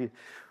cannot really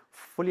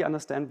fully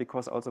understand,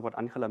 because also what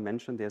Angela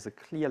mentioned, there's a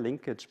clear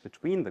linkage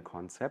between the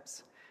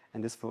concepts,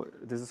 and this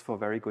is for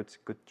very good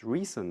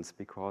reasons,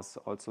 because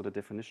also the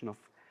definition of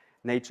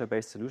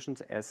nature-based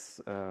solutions as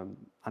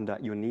under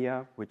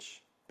UNEA,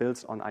 which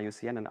builds on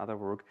IUCN and other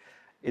work,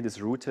 it is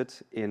rooted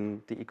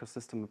in the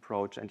ecosystem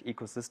approach and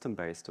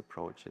ecosystem-based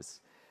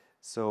approaches.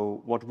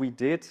 So what we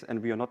did,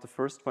 and we are not the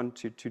first one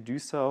to do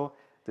so,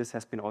 this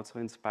has been also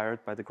inspired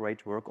by the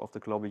great work of the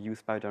Global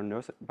Youth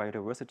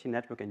Biodiversity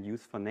Network and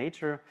Youth for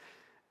Nature.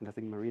 And I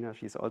think Marina,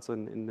 she's also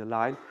in the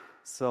line.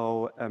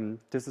 So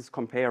this is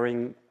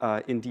comparing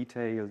in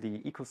detail the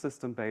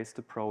ecosystem-based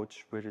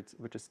approach,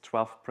 which is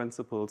 12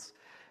 principles,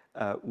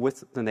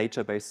 with the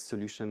nature-based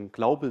solution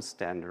global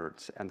standard.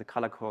 And the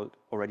color code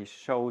already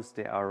shows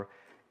there are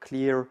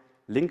clear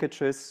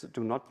linkages.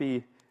 Do not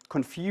be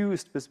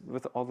confused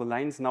with all the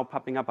lines now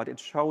popping up, but it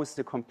shows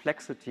the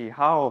complexity,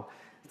 how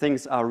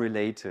things are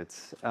related.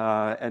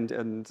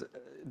 And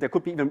there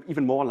could be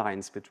even more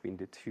lines between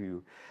the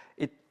two.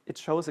 It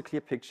shows a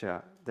clear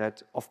picture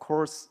that, of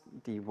course,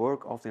 the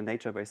work of the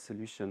nature-based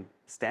solution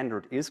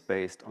standard is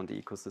based on the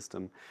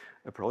ecosystem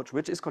approach,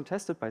 which is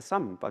contested by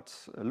some, but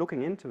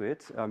looking into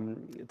it,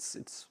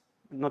 it's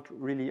not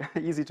really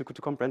easy to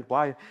comprehend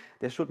why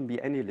there shouldn't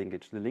be any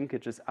linkage. The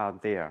linkages are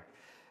there.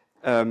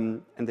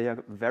 And they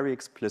are very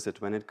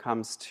explicit when it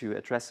comes to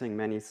addressing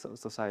many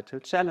societal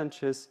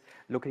challenges,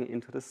 looking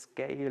into the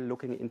scale,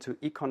 looking into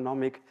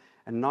economic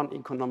and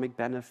non-economic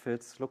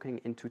benefits,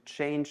 looking into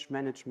change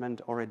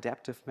management or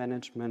adaptive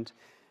management,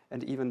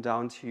 and even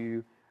down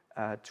to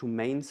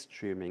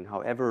mainstreaming.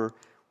 However,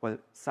 well,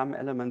 some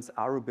elements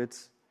are a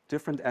bit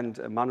different, and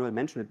Manuel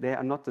mentioned it, they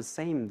are not the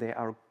same, they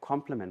are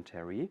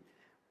complementary,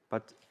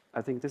 but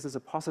I think this is a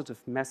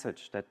positive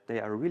message that they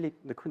are really,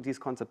 these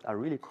concepts are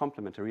really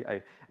complementary.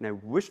 And I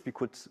wish we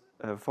could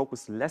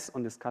focus less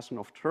on discussion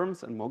of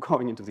terms and more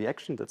going into the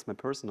action. That's my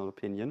personal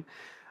opinion.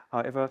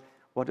 However,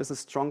 what is a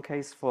strong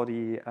case for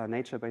the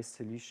nature-based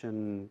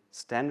solution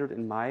standard,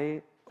 in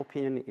my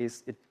opinion,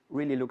 is it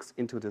really looks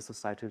into the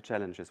societal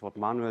challenges, what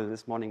Manuel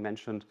this morning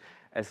mentioned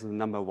as the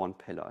 #1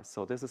 pillar.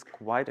 So this is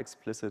quite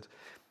explicit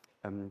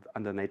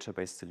under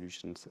nature-based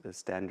solutions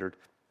standard.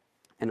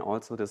 And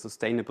also the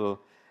sustainable,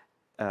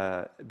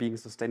 being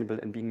sustainable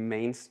and being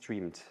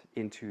mainstreamed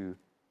into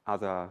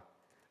other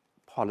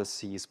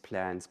policies,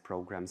 plans,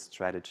 programs,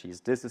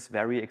 strategies. This is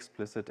very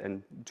explicit,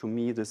 and to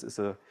me this is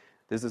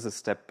a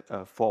step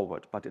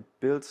forward, but it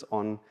builds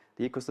on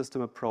the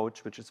ecosystem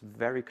approach, which is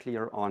very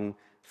clear on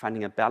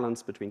finding a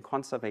balance between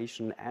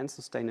conservation and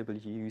sustainable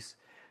use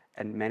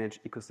and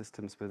manage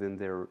ecosystems within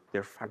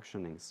their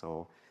functioning.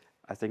 So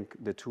I think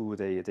the two,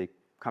 they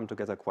come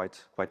together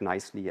quite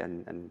nicely,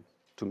 and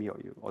to me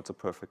also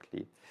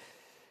perfectly.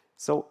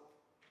 So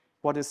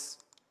what is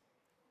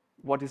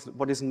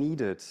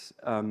needed?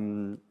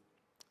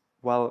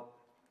 Well,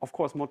 of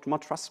course, more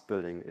trust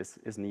building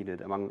is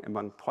needed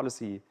among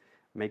policy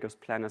makers,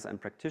 planners, and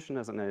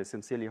practitioners, and I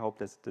sincerely hope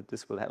that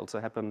this will also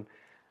happen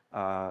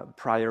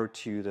prior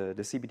to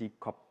the CBD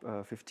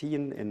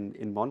COP15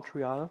 in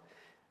Montreal.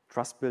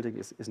 Trust building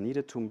is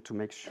needed to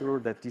make sure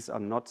that these are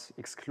not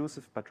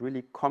exclusive but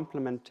really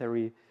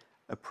complementary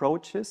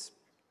approaches.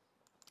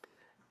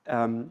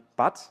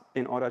 But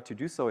in order to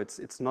do so,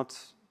 it's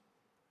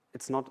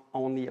not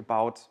only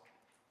about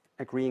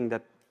agreeing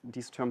that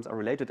these terms are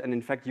related. And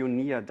in fact,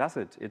 UNEA does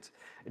it.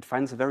 It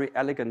finds a very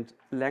elegant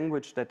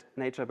language that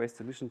nature-based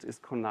solutions is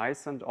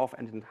cognizant of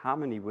and in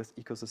harmony with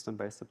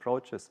ecosystem-based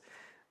approaches.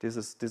 This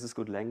is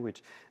good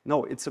language.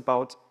 No, it's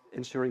about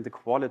ensuring the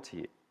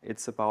quality.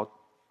 It's about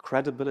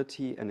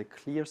credibility and a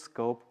clear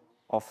scope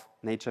of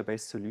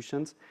nature-based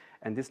solutions.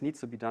 And this needs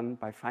to be done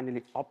by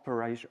finally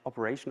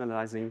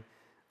operationalizing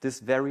this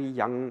very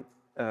young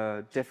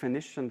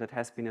definition that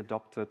has been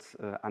adopted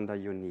under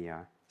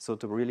UNEA. So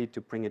to really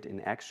bring it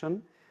in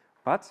action,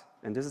 but,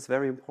 and this is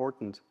very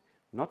important,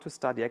 not to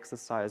start the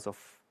exercise of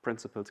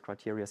principles,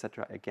 criteria,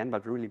 etc. again,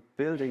 but really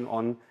building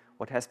on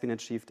what has been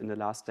achieved in the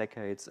last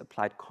decades,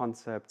 applied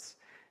concepts,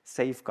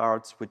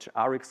 safeguards which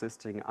are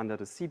existing under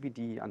the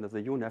CBD, under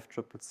the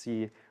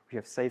UNFCCC. We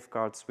have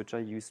safeguards which are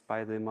used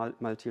by the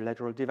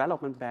multilateral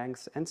development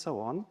banks and so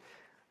on,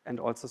 and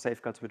also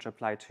safeguards which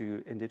apply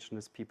to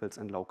indigenous peoples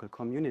and local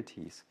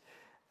communities.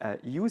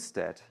 Use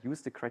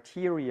the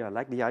criteria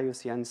like the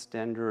IUCN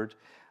standard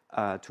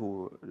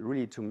to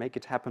make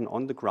it happen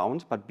on the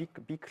ground, but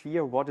be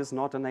clear what is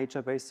not a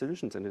nature-based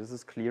solution. And this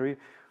is clearly,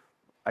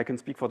 I can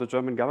speak for the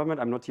German government,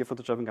 I'm not here for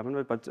the German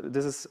government, but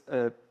this is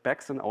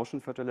BECCS and ocean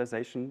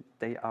fertilization,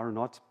 they are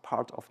not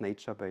part of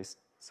nature-based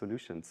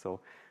solutions. So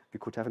we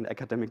could have an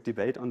academic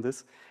debate on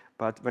this,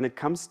 but when it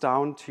comes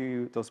down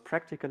to those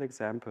practical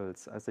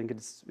examples, I think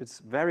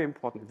it's very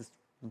important, it's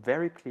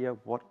very clear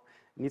what,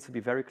 it needs to be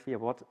very clear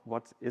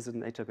what is a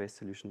nature-based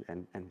solution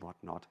and what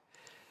not.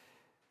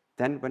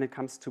 Then when it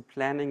comes to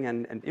planning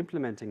and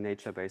implementing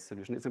nature-based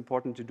solutions, it's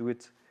important to do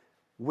it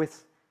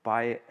with,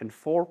 by, and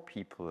for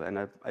people.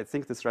 And I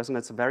think this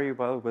resonates very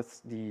well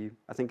with the,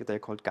 I think they're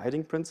called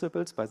guiding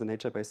principles by the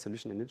Nature-Based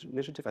Solution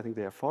Initiative. I think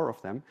there are 4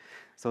 of them.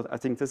 So I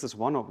think this is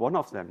one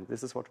of them.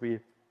 This is what we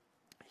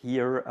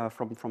hear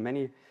from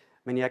many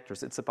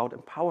actors. It's about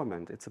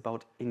empowerment. It's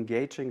about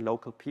engaging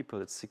local people.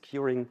 It's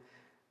securing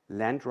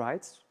land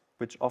rights,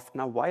 which often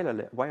are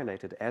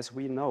violated, as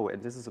we know.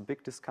 And this is a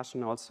big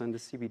discussion also in the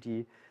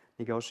CBD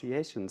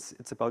negotiations.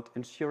 It's about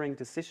ensuring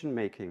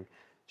decision-making,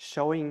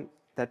 showing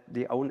that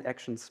their own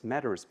actions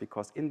matters,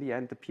 because in the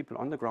end, the people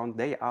on the ground,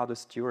 they are the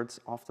stewards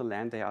of the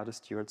land, they are the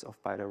stewards of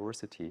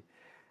biodiversity.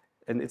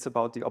 And it's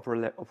about the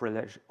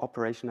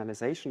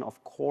operationalization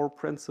of core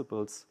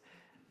principles,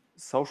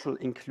 social,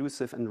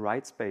 inclusive, and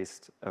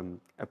rights-based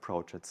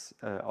approaches,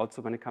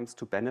 also when it comes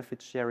to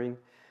benefit sharing,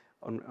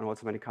 and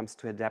also when it comes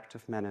to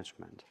adaptive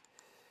management.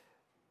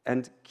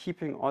 And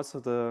keeping also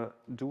the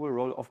dual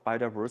role of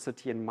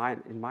biodiversity in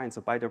mind. So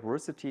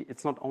biodiversity,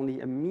 it's not only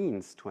a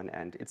means to an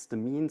end, it's the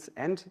means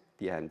and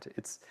the end.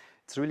 It's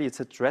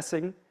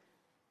addressing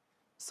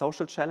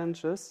social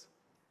challenges.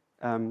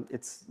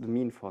 It's the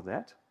mean for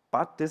that,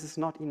 but this is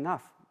not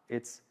enough.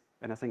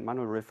 And I think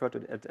Manuel referred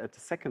to it at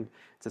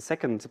the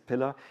second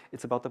pillar.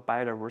 It's about the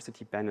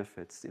biodiversity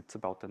benefits. It's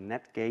about the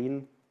net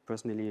gain.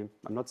 Personally,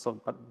 I'm not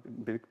so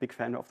big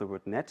fan of the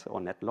word net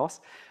or net loss,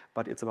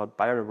 but it's about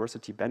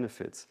biodiversity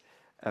benefits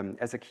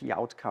as a key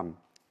outcome,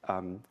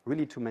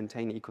 really to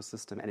maintain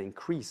ecosystem and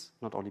increase,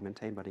 not only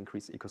maintain, but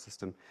increase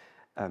ecosystem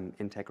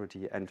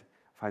integrity and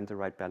find the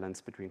right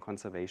balance between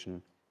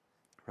conservation,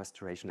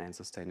 restoration, and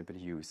sustainable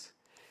use.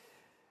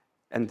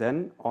 And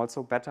then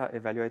also better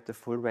evaluate the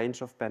full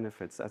range of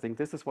benefits. I think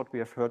this is what we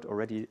have heard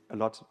already a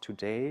lot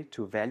today,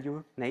 to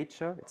value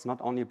nature. It's not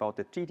only about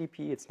the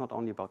GDP, it's not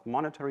only about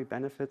monetary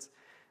benefits.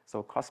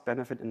 So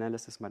cost-benefit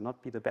analysis might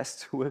not be the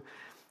best tool,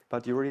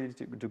 but you really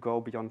need to go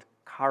beyond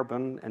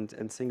carbon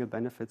and single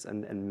benefits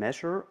and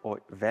measure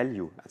or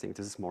value. I think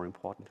this is more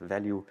important,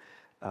 value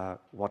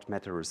what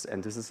matters.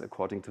 And this is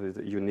according to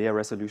the UNEA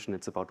resolution.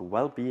 It's about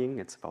well-being,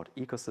 it's about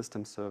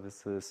ecosystem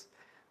services,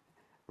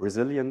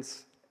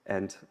 resilience,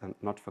 and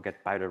not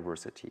forget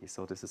biodiversity.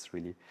 So this is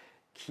really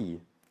key.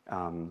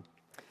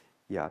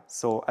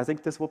 So I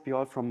think this would be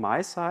all from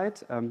my side.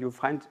 You'll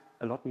find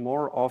a lot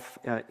more of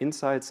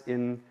insights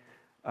in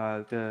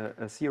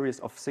the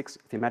series of 6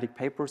 thematic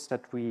papers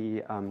that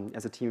we,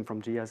 as a team from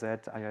GIZ,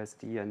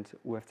 IISD, and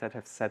UFZ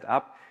have set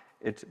up.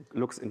 It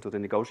looks into the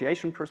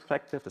negotiation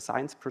perspective, the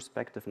science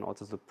perspective, and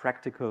also the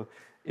practical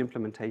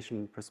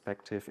implementation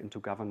perspective into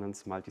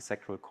governance,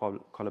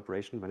 multi-sectoral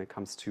collaboration when it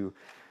comes to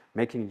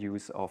making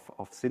use of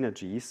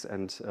synergies.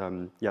 And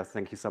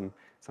thank you. Some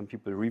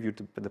people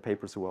reviewed the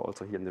papers who are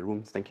also here in the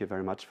room. Thank you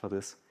very much for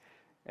this.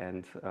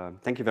 And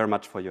thank you very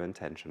much for your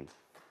attention.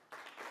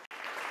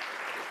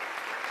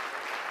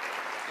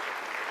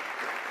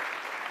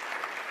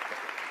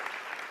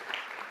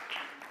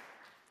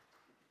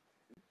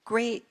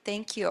 Great,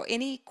 thank you.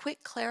 Any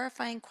quick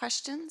clarifying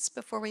questions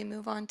before we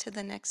move on to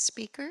the next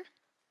speaker?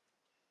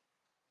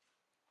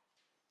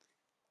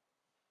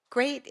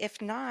 Great,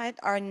 if not,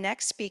 our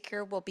next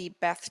speaker will be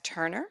Beth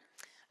Turner.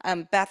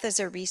 Beth is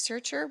a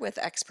researcher with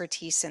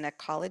expertise in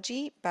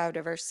ecology,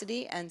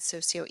 biodiversity, and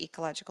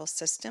socio-ecological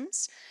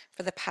systems.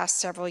 For the past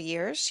several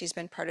years, she's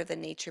been part of the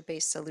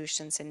Nature-Based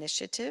Solutions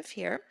Initiative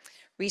here,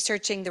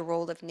 researching the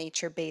role of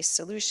nature-based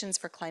solutions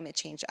for climate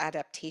change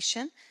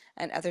adaptation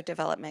and other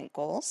development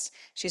goals.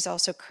 She's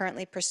also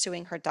currently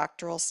pursuing her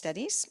doctoral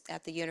studies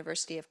at the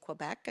University of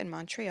Quebec in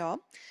Montreal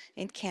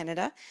in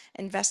Canada,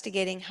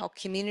 investigating how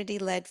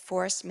community-led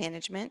forest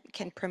management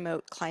can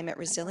promote climate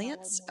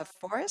resilience of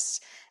forests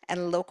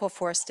and local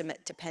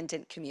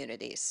forest-dependent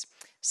communities.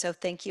 So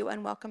thank you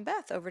and welcome,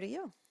 Beth. Over to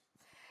you.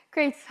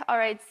 Great. All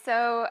right.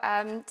 So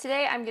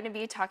today I'm going to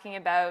be talking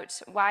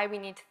about why we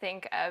need to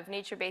think of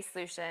nature-based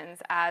solutions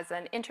as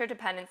an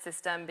interdependent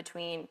system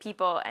between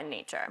people and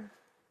nature.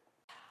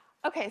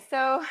 Okay,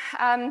 so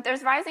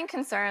there's rising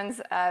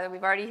concerns that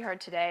we've already heard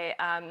today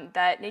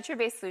that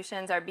nature-based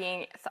solutions are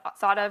being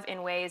thought of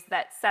in ways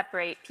that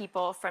separate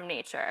people from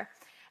nature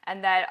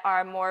and that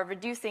are more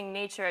reducing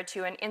nature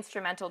to an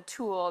instrumental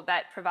tool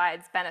that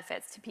provides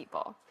benefits to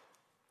people.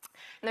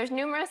 And there's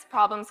numerous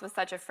problems with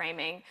such a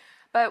framing.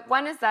 But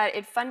one is that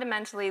it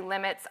fundamentally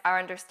limits our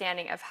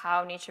understanding of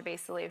how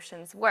nature-based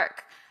solutions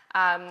work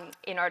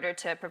in order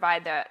to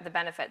provide the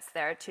benefits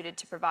they're suited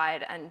to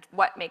provide and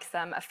what makes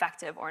them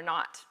effective or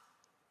not.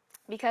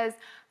 Because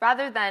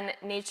rather than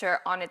nature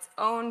on its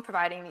own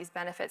providing these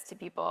benefits to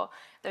people,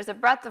 there's a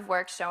breadth of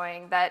work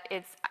showing that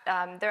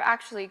they're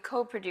actually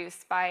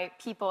co-produced by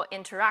people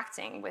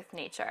interacting with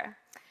nature.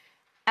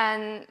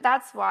 And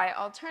that's why,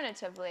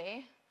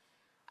 alternatively,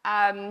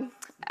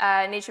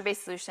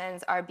 nature-based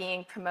solutions are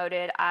being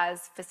promoted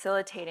as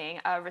facilitating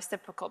a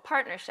reciprocal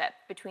partnership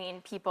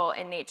between people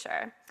and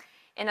nature.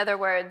 In other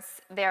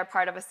words, they are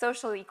part of a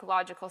social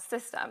ecological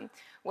system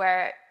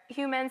where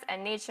humans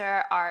and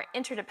nature are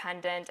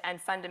interdependent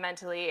and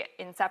fundamentally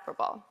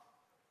inseparable.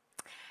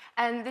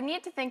 And the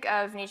need to think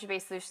of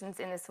nature-based solutions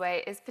in this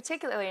way is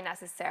particularly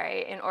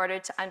necessary in order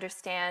to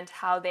understand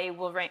how they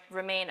will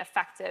remain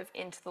effective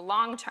into the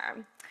long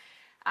term.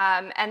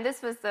 And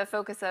this was the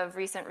focus of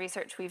recent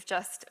research we've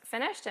just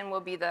finished and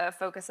will be the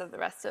focus of the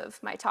rest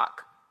of my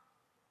talk.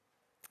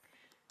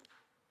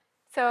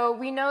 So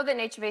we know that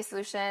nature-based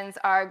solutions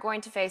are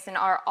going to face and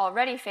are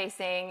already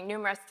facing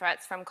numerous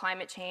threats from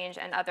climate change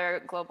and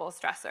other global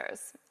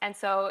stressors. And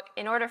so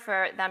in order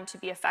for them to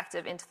be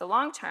effective into the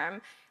long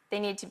term, they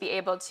need to be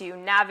able to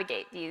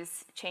navigate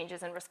these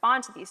changes and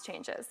respond to these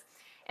changes.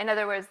 In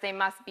other words, they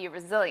must be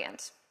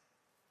resilient.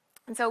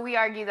 And so we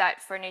argue that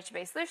for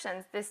nature-based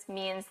solutions, this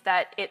means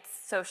that its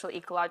social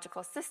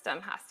ecological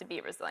system has to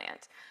be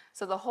resilient.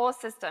 So the whole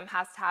system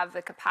has to have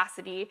the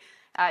capacity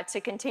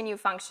to continue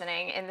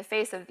functioning in the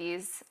face of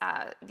these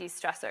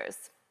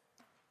stressors.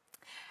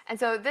 And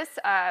so this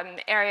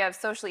area of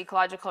social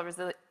ecological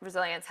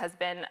resilience has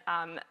been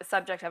the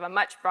subject of a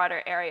much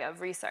broader area of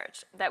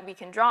research that we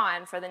can draw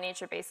on for the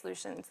nature-based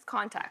solutions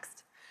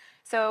context.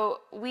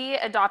 So we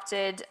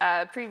adopted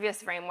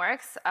previous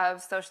frameworks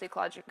of social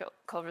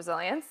ecological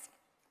resilience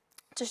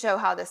to show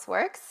how this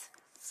works,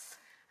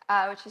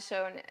 which is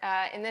shown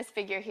in this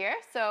figure here.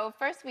 So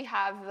first we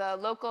have the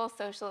local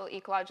social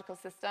ecological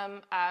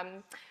system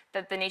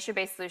that the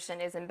nature-based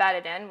solution is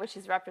embedded in, which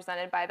is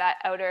represented by that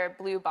outer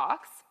blue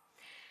box.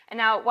 And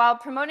now, while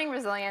promoting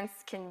resilience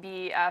can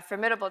be a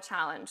formidable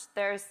challenge,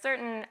 there are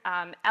certain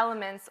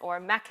elements or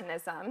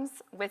mechanisms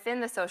within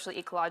the social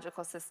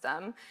ecological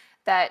system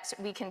that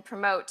we can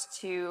promote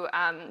to,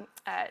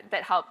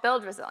 that help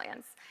build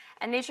resilience.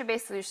 And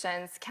nature-based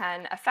solutions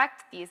can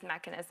affect these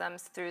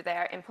mechanisms through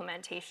their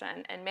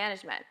implementation and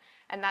management.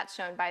 And that's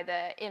shown by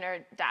the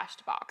inner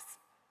dashed box.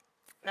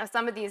 Now,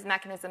 some of these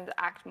mechanisms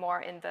act more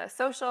in the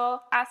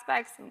social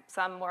aspects,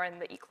 some more in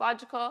the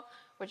ecological,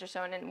 which are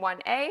shown in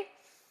 1A.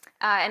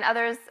 And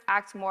others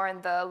act more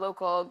in the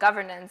local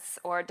governance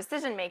or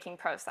decision-making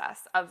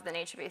process of the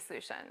nature-based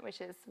solution,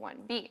 which is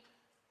 1B.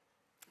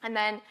 And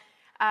then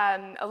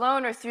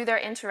alone or through their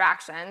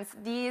interactions,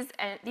 these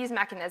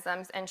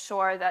mechanisms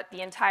ensure that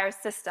the entire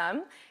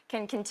system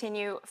can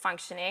continue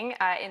functioning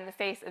in the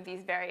face of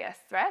these various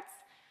threats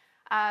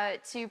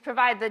to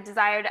provide the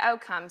desired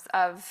outcomes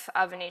of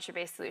a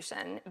nature-based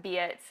solution, be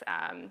it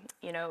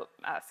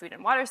food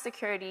and water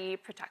security,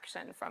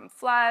 protection from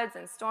floods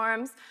and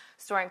storms,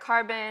 storing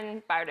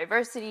carbon,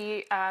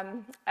 biodiversity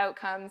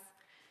outcomes.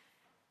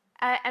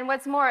 And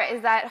what's more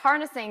is that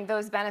harnessing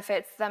those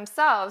benefits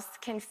themselves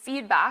can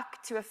feed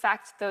back to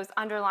affect those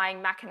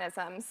underlying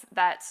mechanisms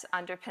that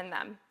underpin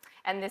them.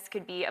 And this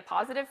could be a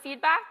positive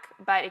feedback,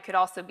 but it could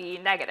also be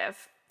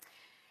negative.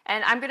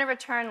 And I'm going to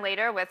return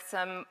later with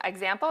some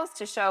examples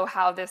to show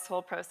how this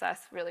whole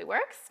process really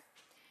works.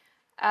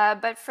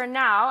 But for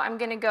now, I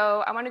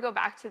want to go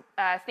back to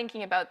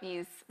thinking about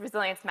these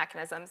resilience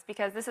mechanisms,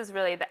 because this is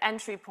really the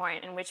entry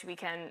point in which we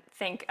can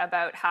think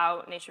about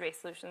how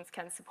nature-based solutions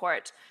can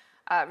support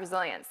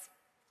resilience.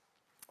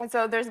 And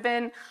so there's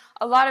been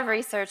a lot of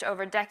research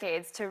over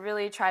decades to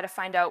really try to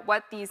find out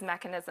what these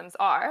mechanisms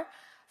are,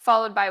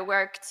 followed by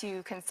work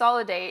to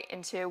consolidate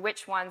into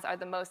which ones are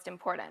the most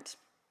important.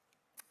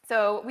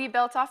 So we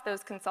built off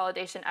those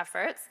consolidation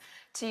efforts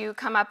to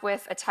come up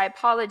with a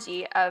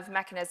typology of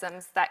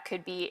mechanisms that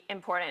could be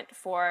important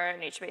for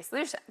nature-based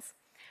solutions.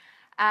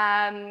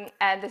 And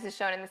this is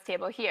shown in this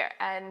table here.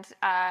 And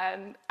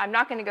I'm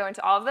not going to go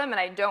into all of them, and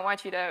I don't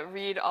want you to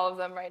read all of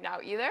them right now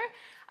either.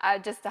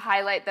 just to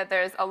highlight that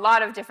there's a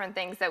lot of different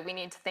things that we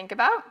need to think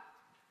about.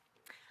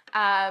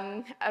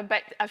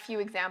 But a few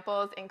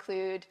examples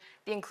include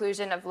the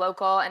inclusion of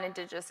local and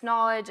indigenous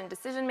knowledge and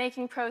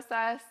decision-making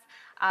process,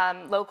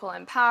 local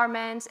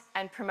empowerment,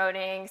 and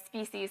promoting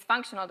species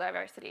functional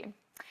diversity.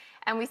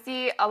 And we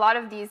see a lot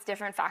of these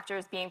different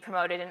factors being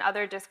promoted in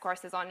other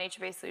discourses on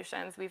nature-based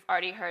solutions. We've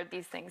already heard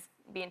these things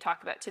being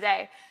talked about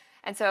today.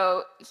 And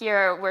so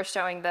here we're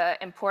showing the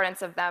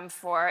importance of them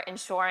for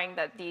ensuring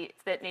that,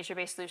 that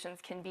nature-based solutions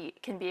can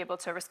be able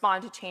to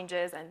respond to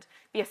changes and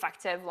be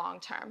effective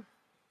long-term.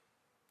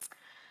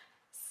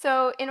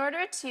 So in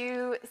order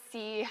to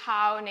see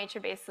how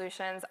nature-based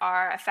solutions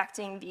are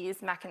affecting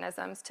these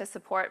mechanisms to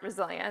support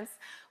resilience,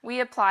 we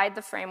applied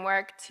the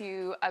framework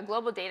to a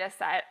global data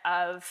set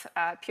of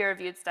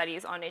peer-reviewed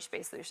studies on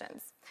nature-based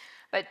solutions.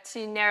 But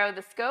to narrow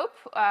the scope,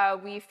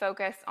 we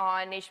focus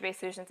on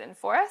nature-based solutions in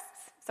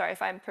forests. Sorry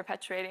if I'm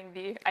perpetuating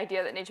the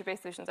idea that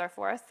nature-based solutions are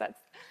forests. That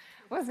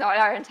was not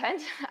our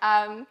intent.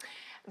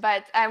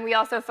 And we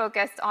also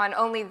focused on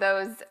only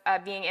those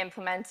being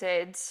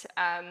implemented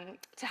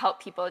to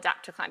help people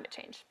adapt to climate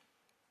change.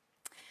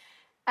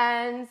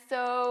 And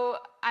so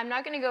I'm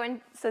not going to go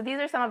in, so these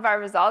are some of our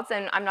results,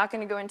 and I'm not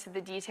going to go into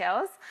the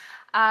details.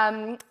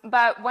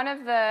 But one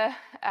of the,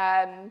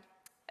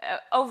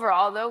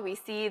 overall though, we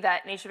see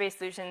that nature-based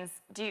solutions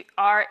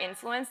are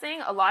influencing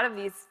a lot of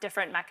these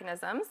different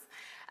mechanisms.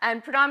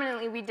 And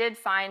predominantly, we did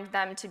find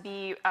them to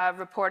be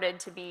reported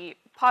to be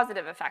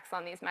positive effects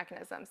on these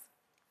mechanisms.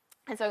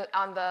 And so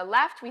on the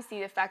left, we see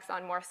effects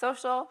on more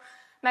social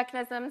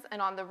mechanisms,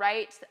 and on the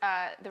right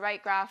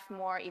graph,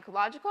 more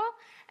ecological.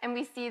 And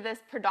we see this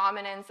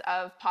predominance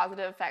of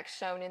positive effects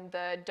shown in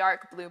the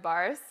dark blue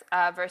bars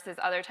versus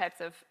other types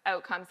of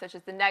outcomes, such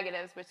as the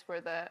negatives, which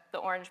were the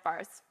orange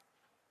bars.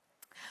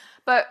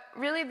 But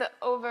really, the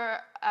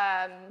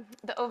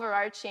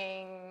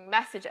overarching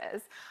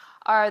messages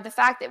are the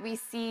fact that we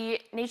see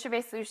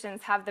nature-based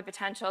solutions have the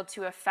potential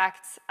to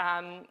affect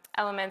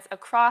elements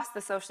across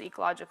the social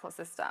ecological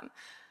system.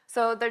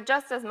 So they're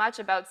just as much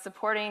about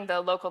supporting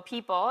the local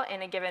people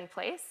in a given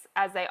place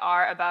as they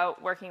are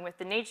about working with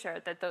the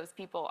nature that those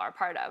people are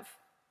part of.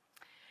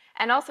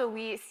 And also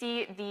we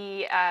see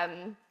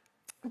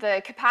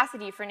the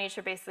capacity for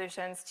nature-based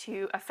solutions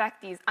to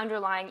affect these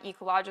underlying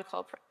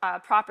ecological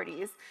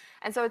properties.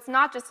 And so it's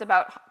not just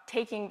about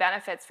taking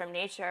benefits from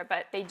nature,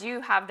 but they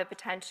do have the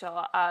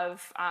potential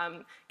of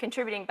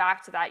contributing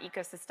back to that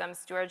ecosystem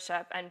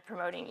stewardship and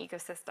promoting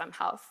ecosystem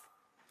health.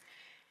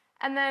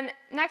 And then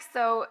next,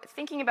 though,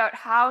 thinking about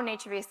how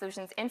nature-based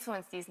solutions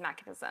influence these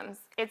mechanisms,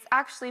 it's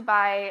actually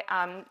by,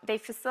 they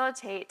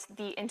facilitate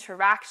the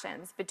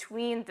interactions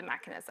between the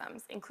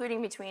mechanisms,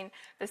 including between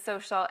the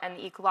social and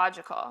the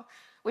ecological,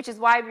 which is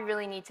why we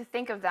really need to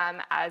think of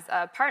them as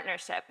a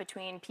partnership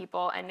between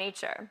people and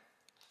nature.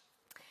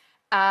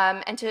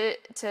 And to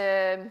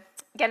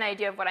get an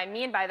idea of what I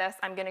mean by this,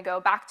 I'm going to go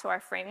back to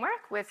our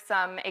framework with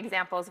some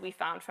examples we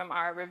found from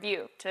our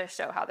review to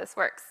show how this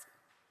works.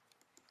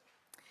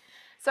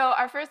 So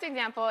our first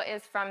example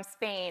is from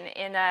Spain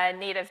in a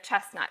native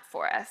chestnut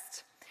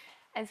forest.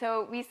 And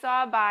so we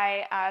saw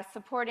by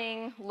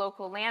supporting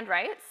local land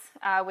rights,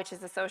 which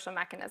is a social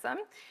mechanism,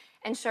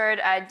 ensured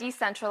a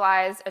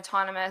decentralized,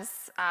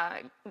 autonomous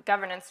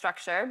governance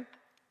structure,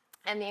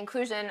 and the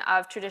inclusion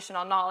of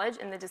traditional knowledge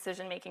in the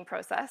decision-making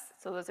process.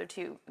 So those are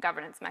two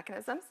governance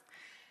mechanisms.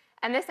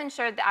 And this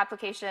ensured the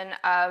application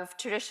of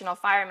traditional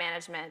fire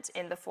management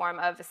in the form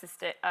of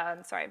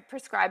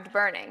prescribed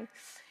burning.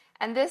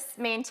 And this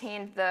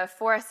maintained the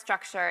forest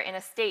structure in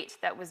a state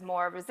that was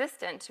more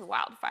resistant to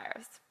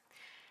wildfires.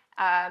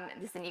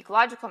 This is an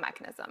ecological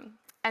mechanism.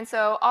 And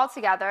so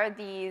altogether,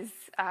 these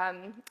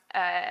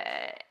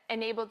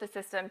enabled the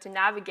system to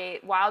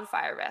navigate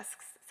wildfire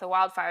risks. So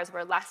wildfires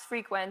were less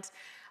frequent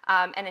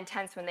and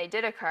intense when they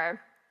did occur.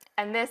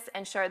 And this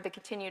ensured the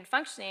continued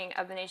functioning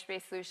of the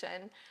nature-based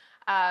solution.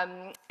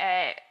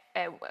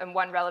 And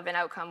one relevant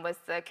outcome was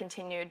the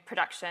continued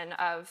production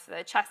of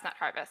the chestnut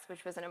harvest,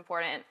 which was an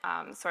important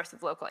source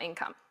of local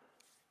income.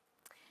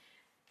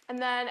 And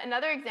then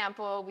another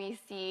example we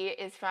see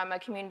is from a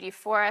community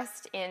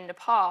forest in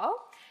Nepal.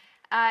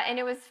 And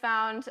it was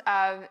found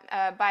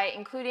by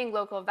including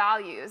local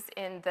values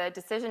in the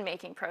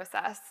decision-making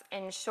process,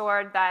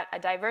 ensured that a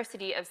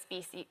diversity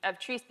of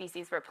tree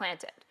species were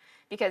planted,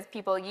 because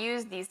people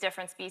use these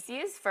different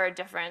species for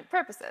different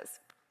purposes.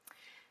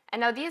 And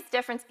now these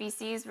different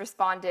species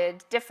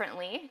responded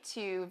differently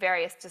to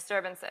various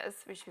disturbances,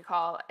 which we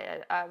call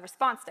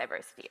response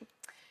diversity.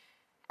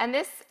 And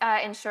this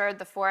ensured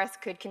the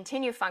forest could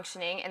continue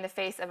functioning in the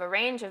face of a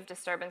range of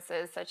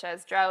disturbances such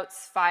as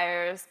droughts,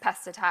 fires,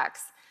 pest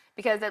attacks,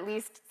 because at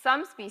least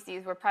some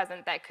species were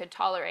present that could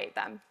tolerate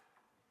them.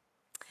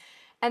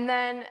 And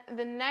then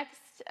the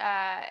next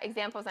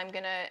examples I'm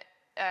going to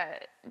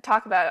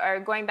talk about are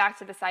going back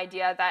to this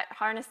idea that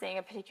harnessing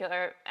a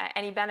particular,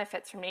 any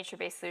benefits from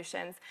nature-based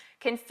solutions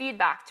can feed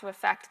back to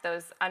affect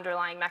those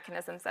underlying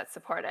mechanisms that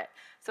support it.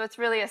 So it's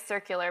really a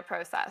circular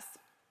process.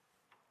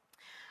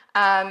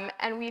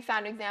 And we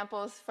found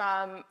examples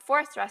from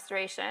forest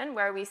restoration,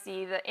 where we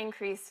see the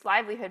increased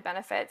livelihood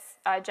benefits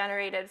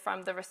generated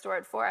from the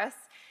restored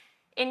forests,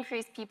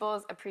 increase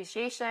people's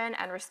appreciation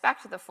and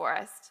respect for the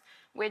forest,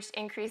 which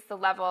increased the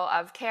level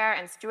of care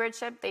and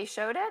stewardship they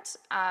showed it,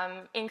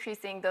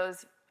 increasing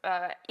those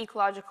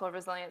ecological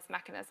resilience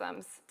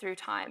mechanisms through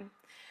time.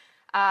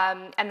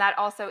 And that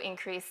also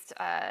increased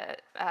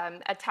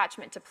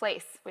attachment to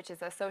place, which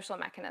is a social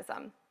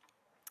mechanism.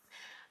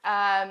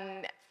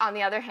 On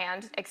the other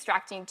hand,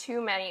 extracting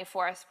too many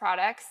forest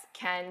products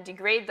can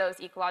degrade those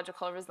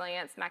ecological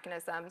resilience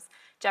mechanisms,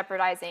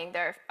 jeopardizing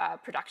their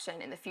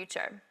production in the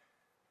future.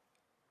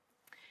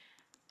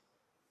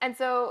 And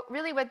so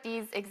really what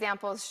these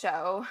examples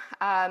show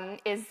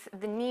is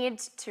the need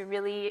to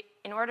really,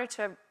 in order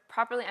to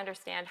properly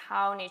understand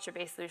how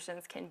nature-based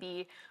solutions can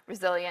be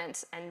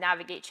resilient and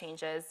navigate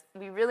changes,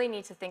 we really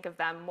need to think of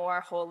them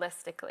more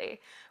holistically.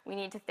 We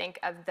need to think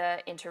of the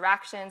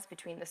interactions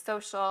between the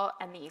social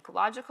and the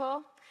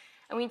ecological,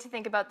 and we need to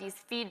think about these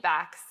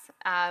feedbacks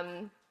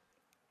and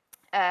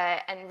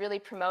really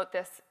promote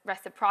this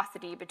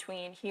reciprocity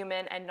between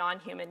human and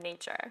non-human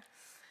nature.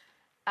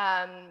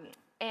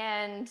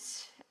 And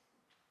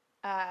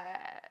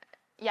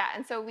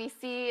so we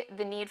see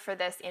the need for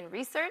this in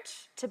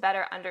research to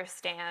better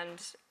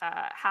understand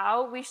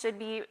how we should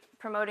be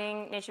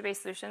promoting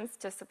nature-based solutions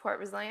to support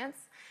resilience.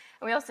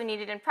 And we also need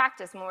it in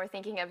practice when we're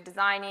thinking of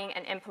designing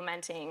and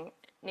implementing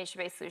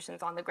nature-based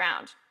solutions on the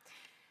ground.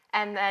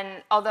 And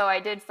then, although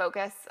I did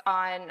focus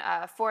on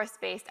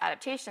forest-based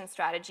adaptation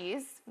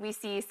strategies, we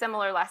see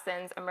similar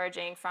lessons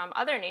emerging from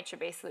other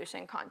nature-based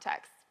solution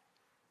contexts.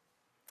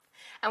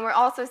 And we're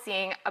also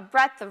seeing a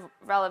breadth of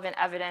relevant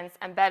evidence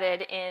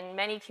embedded in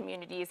many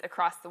communities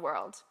across the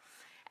world.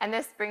 And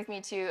this brings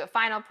me to a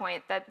final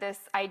point, that this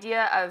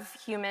idea of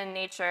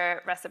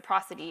human-nature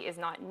reciprocity is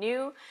not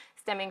new,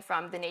 stemming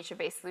from the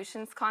nature-based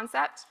solutions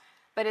concept,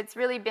 but it's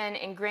really been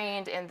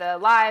ingrained in the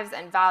lives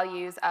and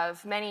values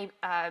of many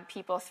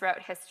people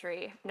throughout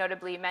history,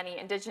 notably many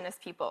indigenous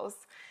peoples.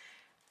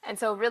 And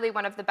so really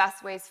one of the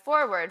best ways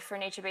forward for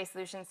nature-based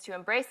solutions to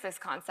embrace this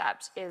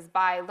concept is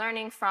by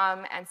learning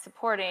from and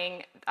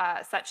supporting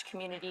such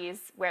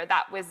communities where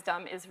that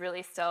wisdom is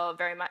really still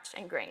very much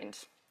ingrained.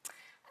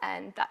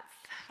 And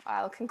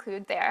I'll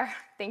conclude there.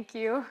 Thank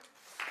you.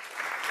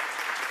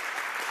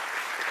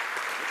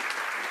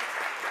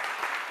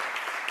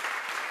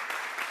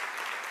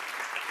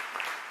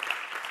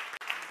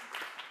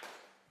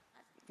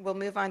 We'll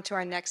move on to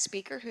our next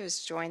speaker,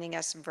 who's joining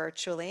us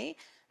virtually,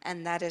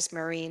 and that is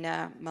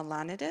Marina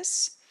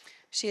Melanidis.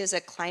 She is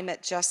a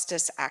climate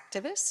justice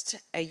activist,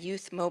 a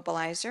youth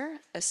mobilizer,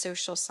 a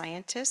social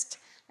scientist,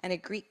 and a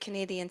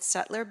Greek-Canadian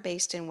settler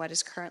based in what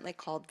is currently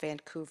called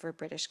Vancouver,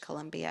 British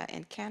Columbia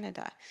in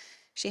Canada.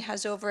 She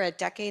has over a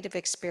decade of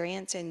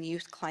experience in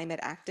youth climate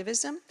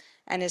activism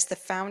and is the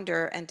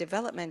founder and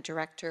development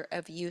director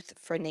of Youth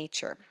for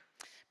Nature.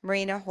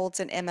 Marina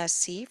holds an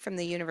MSc from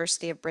the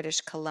University of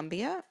British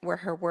Columbia, where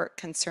her work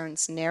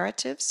concerns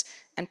narratives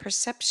and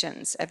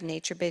perceptions of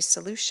nature-based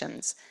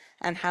solutions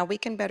and how we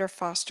can better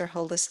foster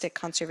holistic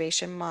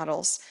conservation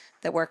models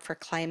that work for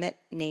climate,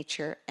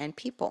 nature, and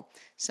people.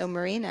 So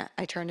Marina,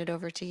 I turn it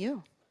over to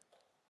you.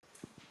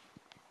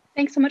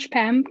 Thanks so much,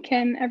 Pam.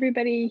 Can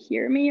everybody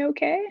hear me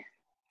okay?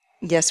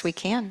 Yes, we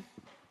can.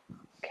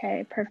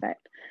 Okay,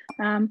 perfect.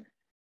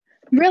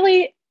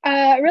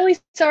 Really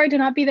sorry to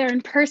not be there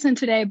in person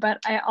today, but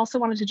I also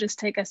wanted to just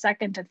take a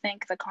second to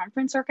thank the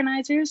conference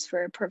organizers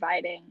for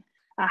providing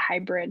a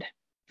hybrid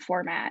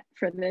format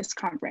for this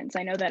conference.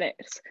 I know that it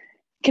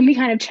can be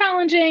kind of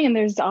challenging and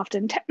there's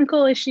often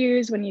technical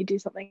issues when you do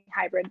something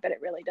hybrid, but it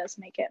really does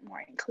make it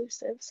more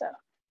inclusive. So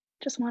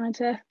just wanted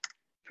to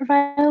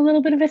provide a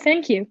little bit of a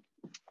thank you.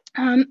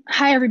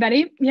 Hi,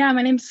 everybody. Yeah,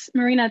 my name's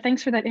Marina.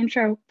 Thanks for that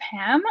intro,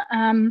 Pam.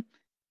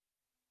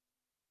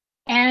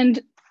 And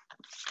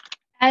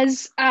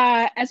as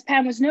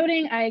Pam was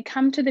noting, I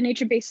come to the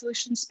nature-based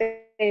solution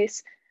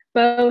space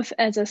both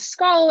as a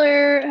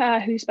scholar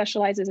who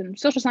specializes in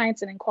social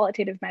science and in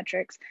qualitative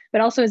metrics,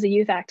 but also as a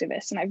youth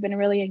activist. And I've been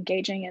really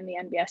engaging in the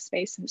NbS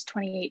space since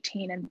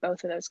 2018 in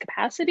both of those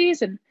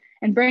capacities and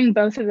bring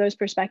both of those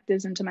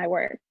perspectives into my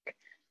work.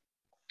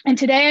 And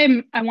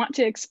today I want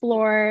to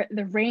explore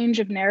the range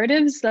of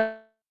narratives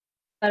that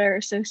are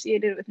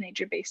associated with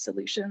nature-based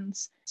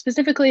solutions,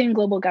 specifically in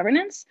global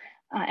governance,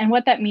 and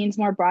what that means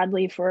more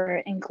broadly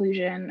for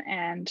inclusion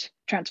and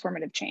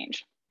transformative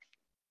change.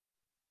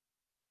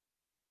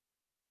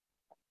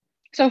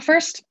 So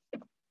first,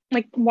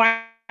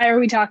 why are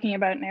we talking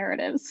about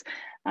narratives?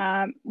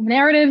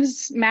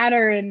 Narratives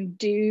matter and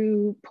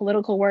do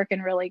political work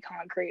in really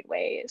concrete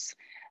ways.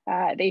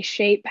 They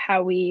shape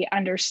how we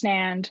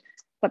understand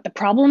what the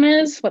problem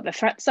is, what the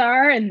threats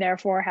are, and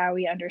therefore how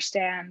we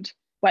understand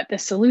what the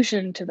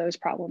solution to those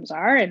problems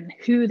are and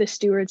who the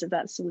stewards of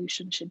that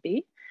solution should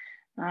be.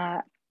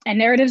 And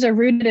narratives are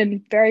rooted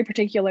in very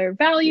particular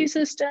value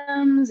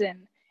systems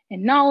and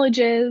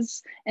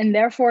knowledges, and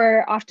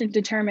therefore often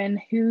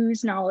determine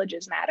whose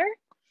knowledges matter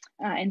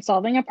in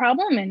solving a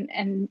problem,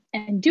 and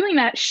doing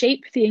that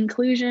shape the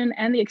inclusion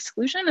and the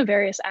exclusion of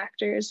various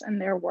actors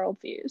and their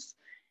worldviews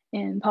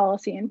in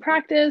policy and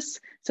practice.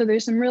 So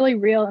there's some really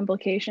real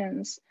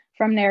implications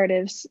from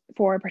narratives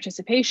for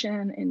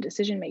participation in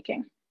decision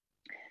making.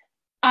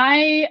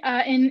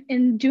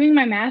 In doing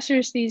my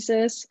master's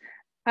thesis,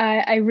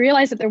 I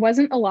realized that there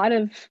wasn't a lot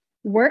of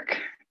work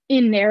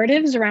in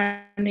narratives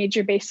around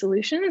nature-based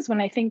solutions, when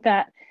I think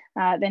that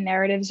the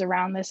narratives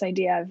around this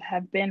idea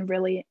have been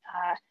really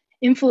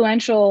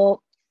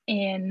influential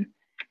in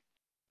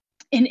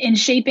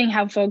shaping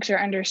how folks are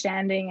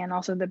understanding, and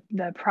also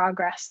the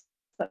progress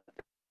that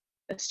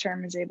this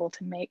term is able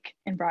to make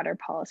in broader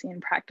policy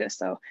and practice.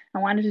 So I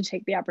wanted to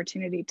take the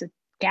opportunity to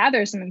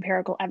gather some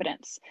empirical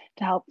evidence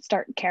to help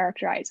start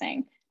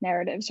characterizing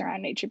narratives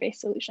around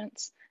nature-based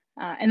solutions.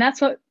 And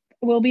that's what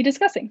we'll be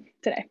discussing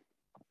today.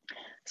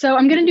 So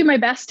I'm going to do my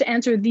best to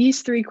answer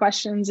these 3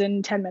 questions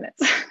in 10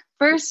 minutes.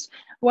 First,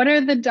 what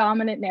are the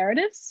dominant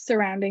narratives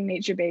surrounding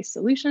nature-based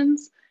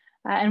solutions?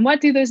 And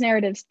what do those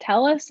narratives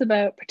tell us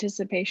about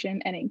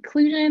participation and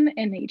inclusion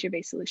in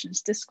nature-based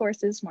solutions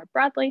discourses more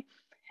broadly?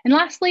 And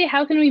lastly,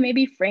 how can we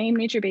maybe frame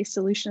nature-based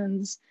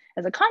solutions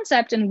as a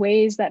concept in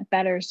ways that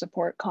better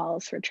support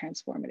calls for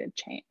transformative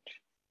change?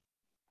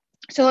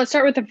 So let's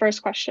start with the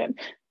first question.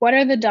 What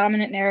are the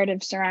dominant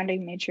narratives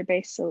surrounding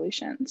nature-based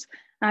solutions?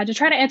 To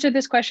try to answer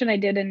this question, I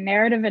did a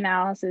narrative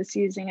analysis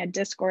using a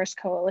discourse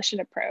coalition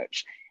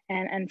approach,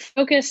 and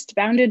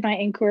bounded my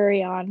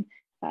inquiry on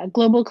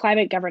global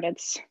climate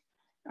governance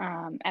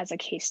as a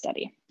case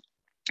study.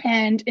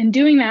 And in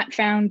doing that,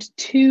 found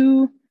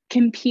 2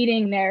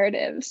 competing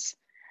narratives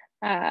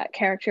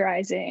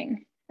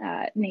characterizing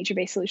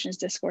nature-based solutions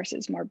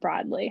discourses more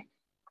broadly.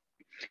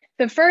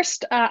 The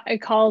first I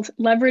called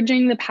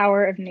leveraging the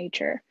power of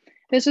nature.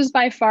 This was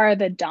by far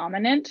the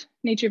dominant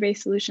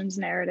nature-based solutions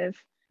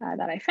narrative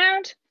that I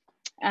found.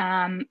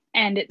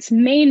 And its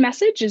main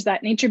message is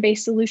that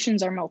nature-based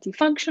solutions are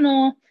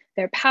multifunctional,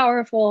 they're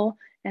powerful,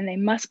 and they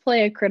must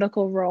play a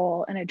critical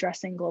role in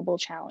addressing global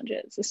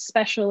challenges,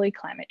 especially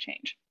climate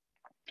change.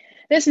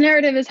 This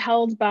narrative is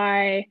held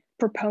by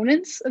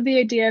proponents of the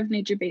idea of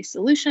nature-based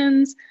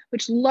solutions,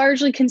 which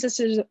largely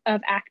consists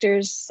of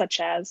actors such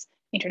as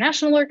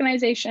international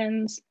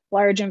organizations,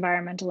 large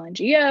environmental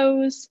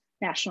NGOs,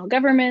 national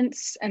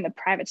governments, and the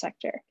private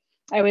sector.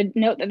 I would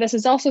note that this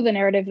is also the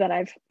narrative that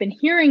I've been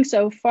hearing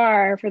so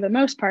far, for the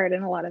most part,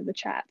 in a lot of the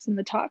chats and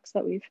the talks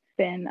that we've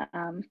been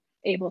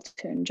able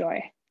to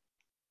enjoy.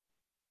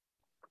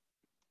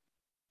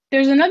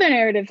 There's another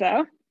narrative,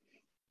 though,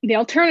 the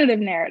alternative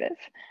narrative.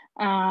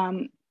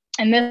 And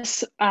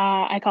this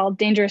I call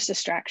dangerous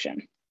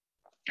distraction.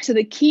 So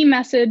the key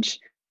message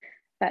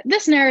that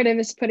this narrative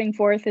is putting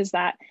forth is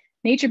that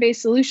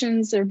nature-based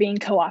solutions are being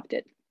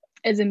co-opted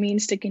as a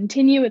means to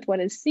continue with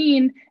what is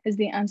seen as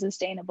the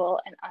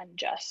unsustainable and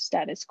unjust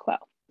status quo.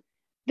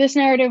 This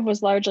narrative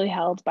was largely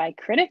held by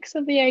critics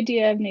of the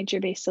idea of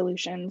nature-based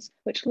solutions,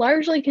 which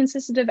largely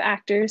consisted of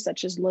actors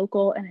such as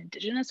local and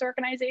indigenous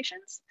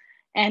organizations,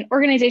 and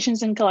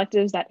organizations and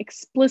collectives that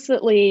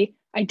explicitly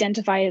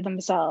identify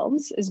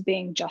themselves as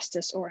being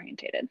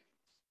justice-oriented.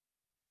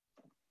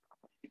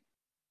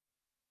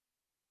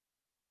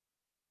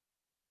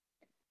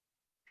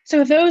 So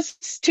with those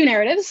 2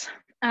 narratives,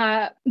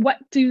 what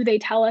do they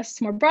tell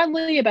us more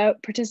broadly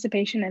about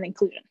participation and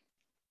inclusion?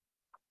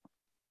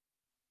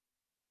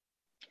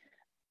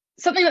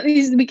 Something that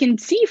we can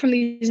see from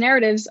these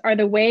narratives are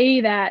the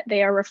way that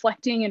they are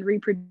reflecting and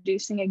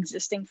reproducing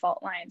existing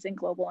fault lines in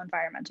global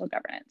environmental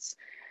governance,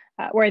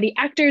 where the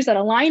actors that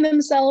align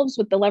themselves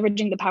with the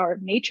leveraging the power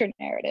of nature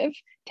narrative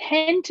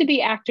tend to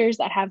be actors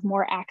that have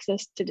more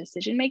access to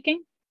decision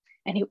making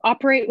and who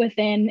operate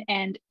within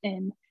and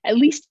in at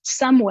least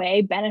some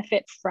way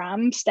benefit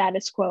from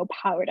status quo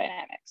power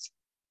dynamics.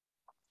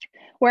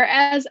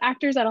 Whereas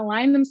actors that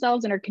align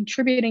themselves and are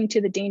contributing to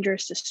the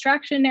dangerous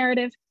distraction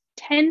narrative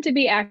tend to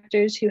be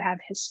actors who have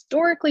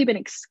historically been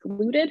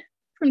excluded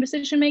from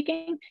decision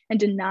making and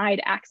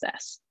denied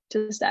access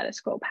to the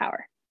status quo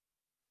power.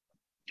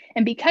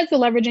 And because the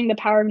leveraging the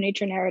power of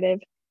nature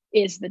narrative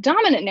is the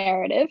dominant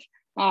narrative,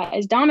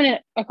 is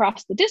dominant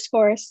across the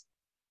discourse,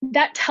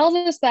 that tells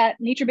us that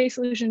nature-based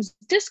solutions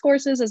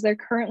discourses, as they're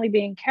currently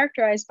being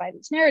characterized by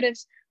these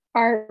narratives,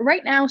 are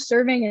right now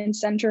serving and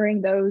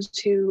centering those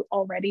who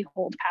already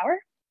hold power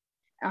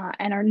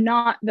and are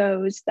not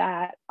those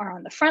that are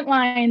on the front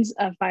lines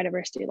of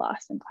biodiversity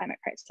loss and climate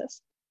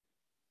crisis.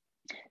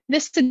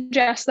 This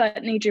suggests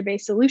that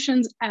nature-based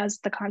solutions, as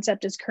the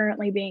concept is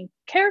currently being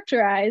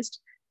characterized,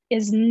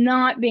 is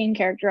not being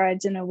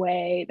characterized in a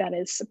way that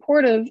is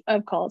supportive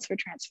of calls for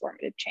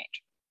transformative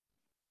change.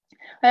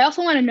 I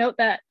also want to note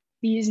that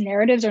these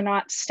narratives are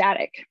not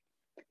static.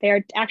 They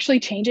are actually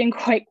changing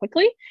quite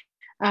quickly.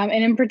 And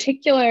in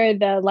particular,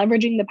 the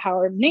leveraging the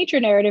power of nature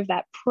narrative,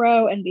 that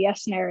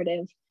pro-NbS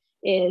narrative,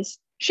 is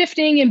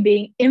shifting and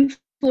being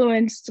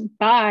influenced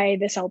by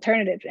this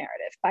alternative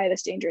narrative, by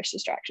this dangerous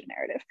distraction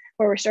narrative,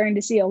 where we're starting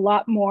to see a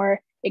lot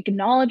more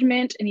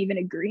acknowledgement and even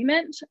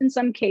agreement in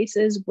some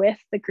cases with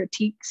the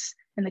critiques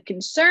and the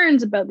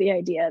concerns about the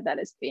idea that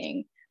is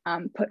being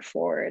put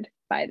forward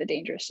by the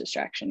dangerous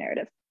distraction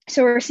narrative.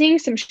 So we're seeing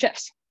some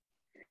shifts.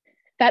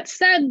 That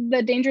said,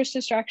 the dangerous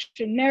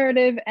distraction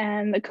narrative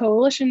and the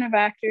coalition of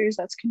actors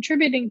that's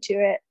contributing to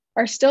it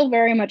are still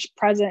very much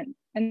present,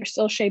 and they're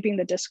still shaping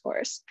the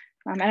discourse.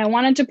 And I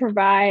wanted to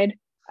provide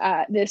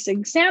this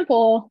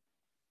example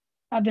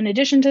of an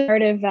addition to the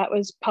narrative that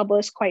was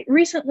published quite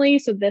recently.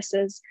 So this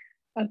is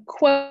a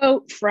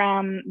quote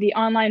from the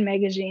online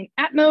magazine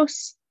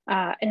Atmos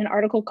in an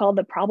article called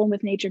 "The Problem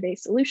with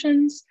Nature-Based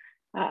Solutions."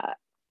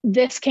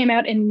 This came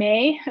out in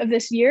May of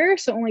this year,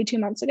 so only 2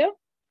 months ago.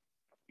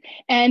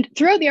 And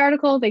throughout the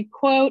article, they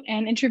quote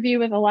and interview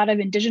with a lot of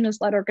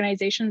Indigenous-led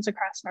organizations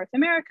across North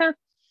America.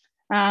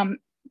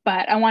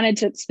 But I wanted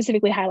to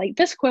specifically highlight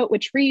this quote,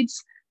 which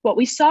reads, "What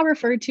we saw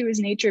referred to as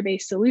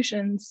nature-based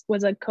solutions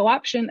was a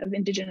co-option of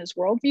Indigenous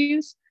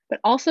worldviews, but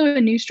also a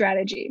new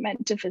strategy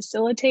meant to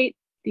facilitate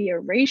the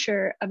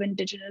erasure of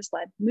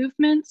Indigenous-led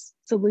movements,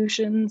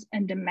 solutions,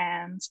 and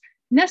demands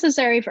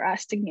necessary for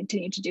us to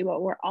continue to do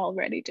what we're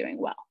already doing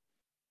well."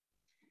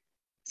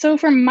 So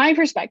from my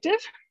perspective,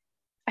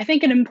 I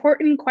think an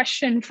important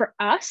question for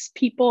us,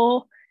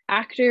 people,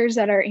 actors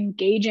that are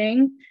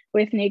engaging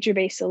with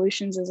nature-based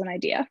solutions as an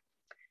idea,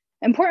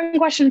 important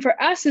question for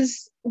us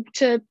is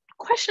to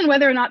question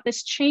whether or not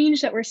this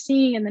change that we're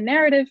seeing in the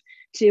narrative,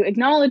 to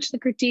acknowledge the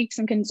critiques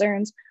and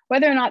concerns,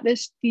 whether or not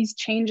these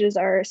changes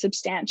are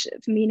substantive,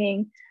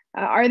 meaning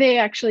are they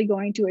actually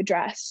going to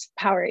address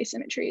power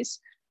asymmetries,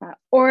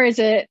 or is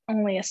it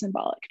only a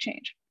symbolic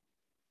change?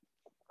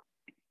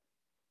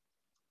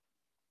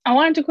 I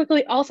wanted to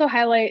quickly also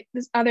highlight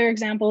this other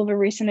example of a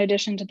recent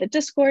addition to the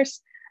discourse.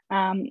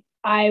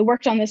 I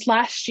worked on this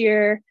last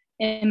year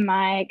in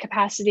my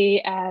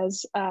capacity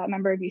as a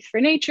member of Youth for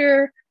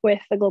Nature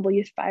with the Global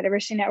Youth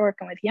Biodiversity Network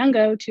and with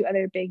Youngo, two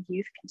other big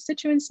youth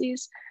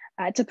constituencies,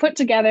 to put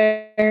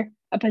together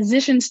a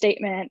position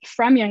statement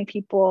from young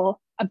people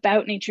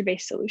about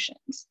nature-based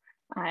solutions.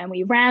 And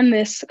we ran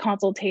this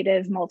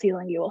consultative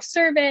multilingual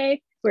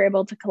survey. We were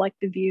able to collect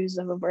the views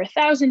of over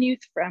 1,000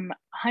 youth from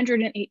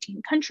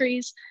 118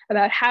 countries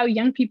about how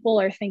young people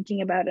are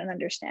thinking about and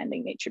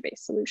understanding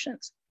nature-based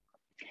solutions.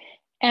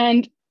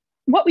 And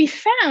what we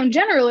found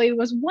generally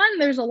was, one,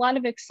 there's a lot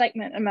of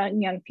excitement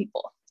among young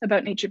people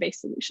about nature-based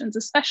solutions,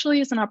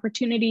 especially as an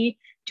opportunity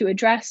to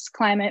address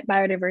climate,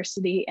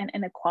 biodiversity, and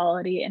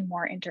inequality in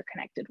more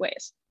interconnected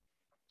ways.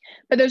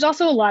 But there's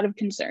also a lot of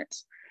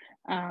concerns.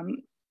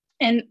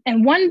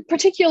 And one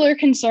particular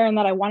concern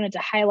that I wanted to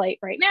highlight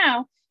right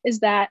now is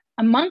that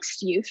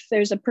amongst youth,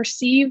 there's a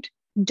perceived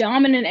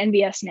dominant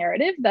NbS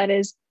narrative that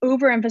is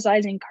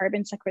overemphasizing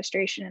carbon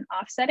sequestration and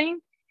offsetting,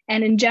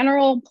 and in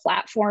general,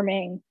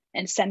 platforming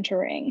and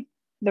centering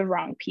the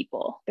wrong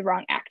people, the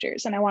wrong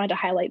actors. And I wanted to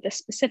highlight this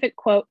specific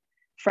quote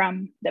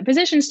from the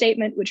position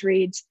statement, which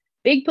reads,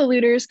 "Big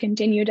polluters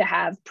continue to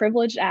have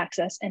privileged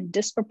access and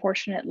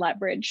disproportionate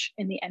leverage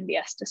in the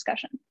NbS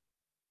discussion."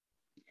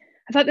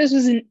 I thought this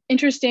was an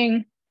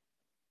interesting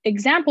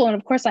example, and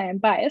of course I am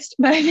biased,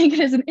 but I think it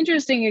is an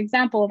interesting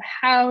example of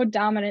how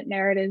dominant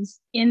narratives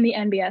in the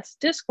NbS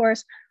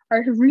discourse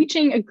are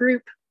reaching a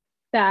group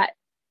that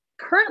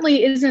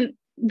currently isn't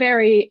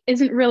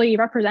really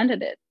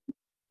represented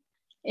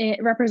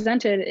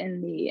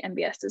in the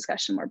NbS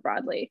discussion more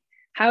broadly,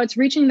 how it's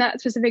reaching that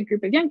specific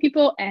group of young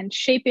people and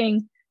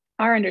shaping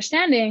our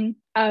understanding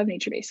of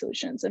nature-based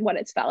solutions and what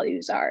its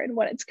values are and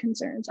what its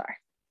concerns are.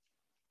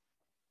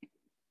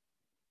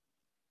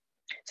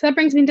 So that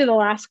brings me to the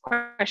last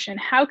question.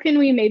 How can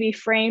we maybe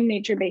frame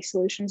nature-based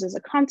solutions as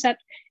a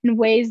concept in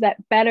ways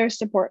that better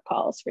support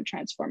calls for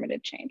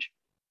transformative change?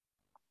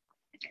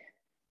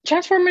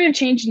 Transformative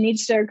change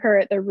needs to occur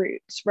at the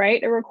roots,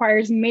 right? It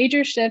requires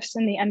major shifts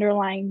in the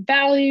underlying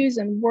values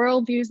and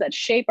worldviews that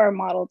shape our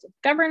models of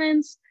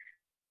governance,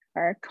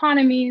 our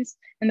economies,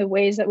 and the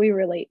ways that we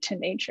relate to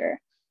nature.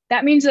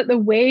 That means that the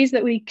ways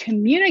that we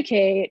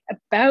communicate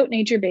about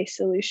nature-based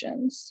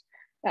solutions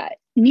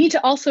need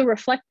to also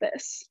reflect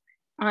this.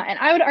 And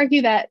I would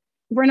argue that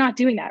we're not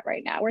doing that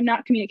right now. We're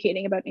not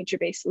communicating about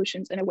nature-based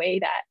solutions in a way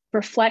that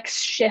reflects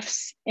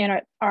shifts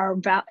in our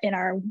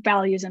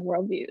values and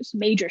worldviews,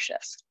 major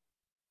shifts.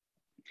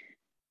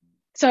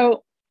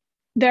 So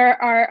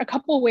there are a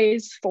couple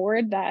ways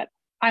forward that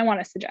I want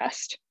to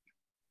suggest.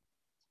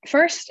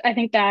 First, I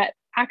think that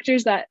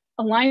actors that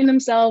align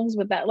themselves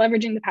with that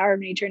leveraging the power of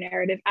nature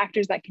narrative,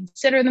 actors that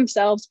consider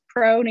themselves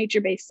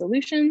pro-nature-based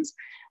solutions,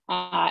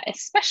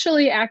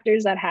 especially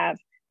actors that have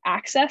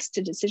access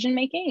to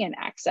decision-making and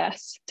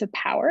access to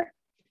power,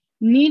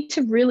 need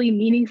to really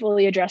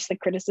meaningfully address the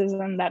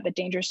criticism that the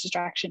dangerous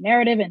distraction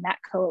narrative and that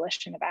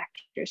coalition of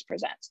actors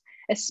presents,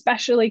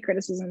 especially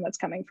criticism that's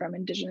coming from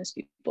Indigenous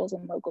peoples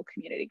and local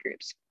community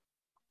groups.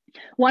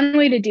 One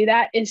way to do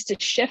that is to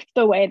shift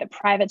the way the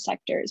private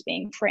sector is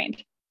being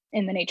framed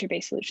in the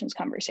nature-based solutions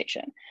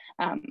conversation.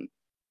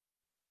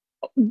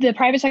 The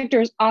private sector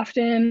is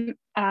often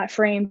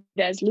framed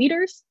as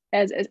leaders,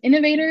 as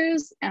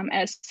innovators,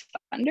 as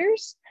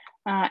funders.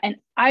 And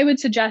I would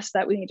suggest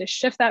that we need to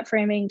shift that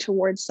framing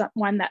towards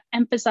one that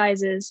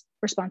emphasizes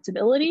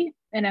responsibility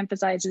and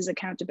emphasizes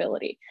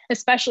accountability,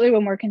 especially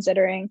when we're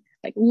considering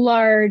like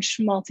large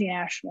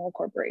multinational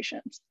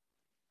corporations.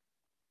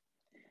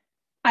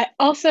 I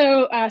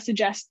also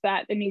suggest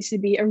that there needs to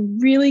be a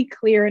really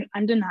clear and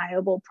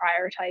undeniable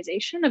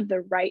prioritization of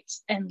the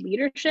rights and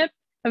leadership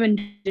of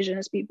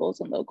Indigenous peoples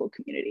and local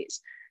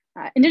communities.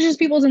 Indigenous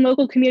peoples and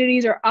local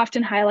communities are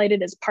often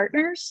highlighted as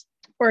partners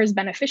or as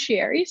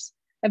beneficiaries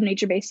of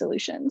nature-based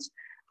solutions.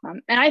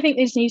 And I think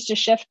this needs to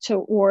shift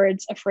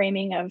towards a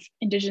framing of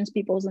Indigenous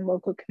peoples and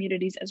local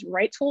communities as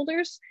rights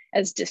holders,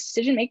 as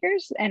decision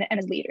makers, and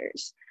as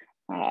leaders.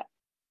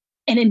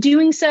 And in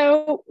doing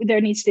so,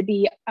 there needs to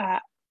be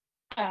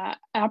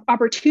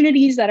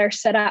opportunities that are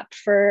set up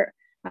for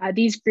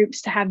these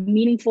groups to have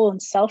meaningful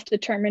and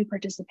self-determined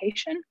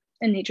participation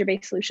in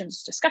nature-based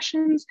solutions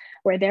discussions,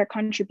 where their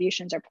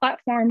contributions are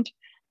platformed.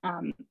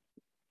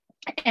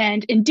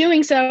 And in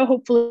doing so,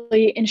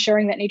 hopefully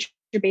ensuring that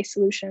nature-based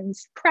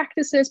solutions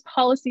practices,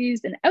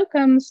 policies, and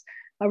outcomes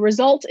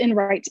result in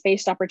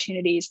rights-based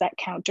opportunities that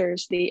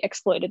counters the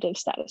exploitative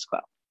status quo.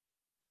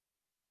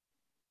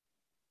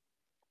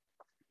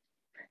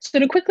 So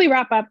to quickly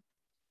wrap up,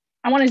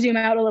 I want to zoom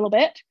out a little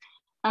bit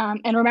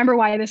and remember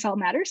why this all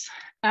matters.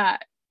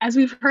 As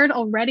we've heard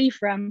already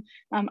from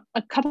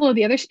a couple of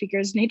the other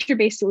speakers,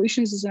 nature-based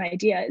solutions as an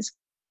idea is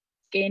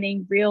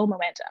gaining real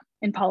momentum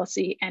in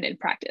policy and in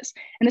practice.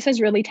 And this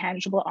has really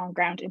tangible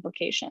on-ground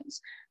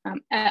implications.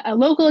 A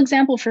local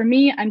example for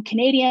me, I'm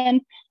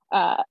Canadian.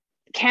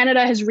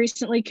 Canada has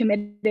recently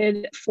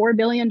committed $4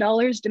 billion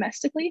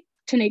domestically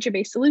to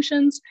nature-based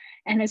solutions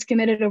and has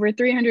committed over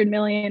 $300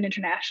 million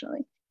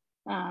internationally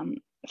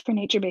for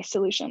nature-based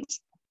solutions.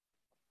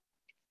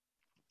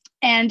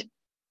 And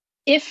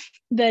if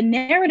the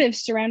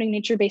narratives surrounding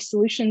nature-based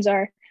solutions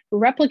are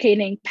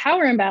replicating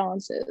power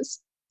imbalances,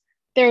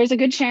 there is a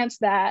good chance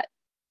that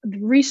the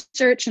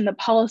research and the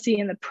policy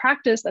and the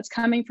practice that's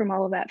coming from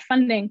all of that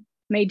funding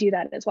may do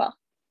that as well.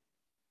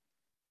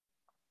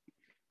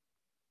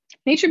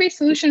 Nature-based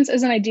solutions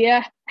as an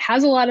idea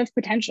has a lot of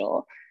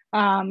potential.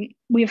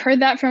 We've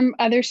heard that from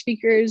other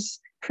speakers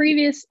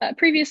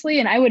previously,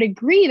 and I would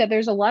agree that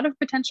there's a lot of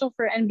potential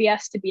for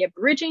NbS to be a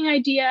bridging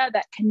idea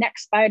that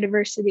connects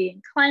biodiversity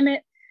and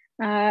climate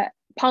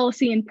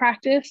policy and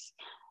practice,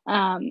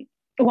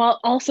 while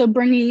also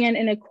bringing in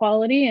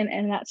inequality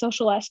and that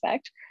social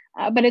aspect.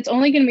 But it's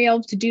only going to be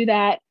able to do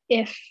that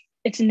if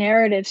its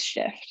narratives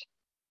shift.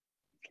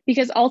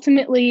 Because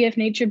ultimately, if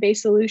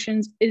nature-based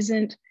solutions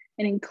isn't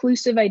an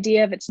inclusive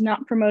idea, if it's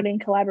not promoting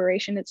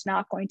collaboration, it's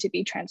not going to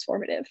be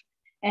transformative.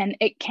 And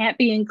it can't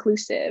be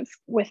inclusive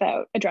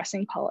without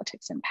addressing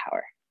politics and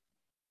power.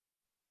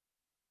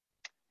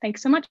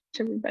 Thanks so much,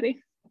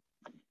 everybody.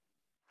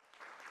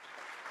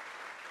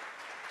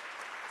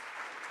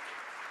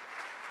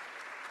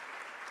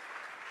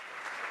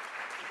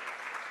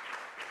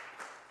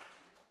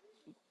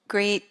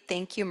 Great,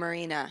 thank you,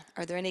 Marina.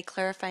 Are there any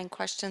clarifying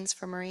questions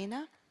for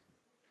Marina?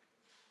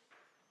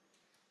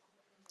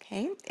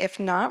 Okay, if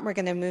not, we're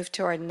going to move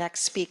to our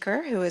next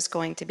speaker, who is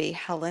going to be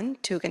Helen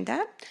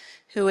Tugendhat,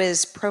 who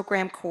is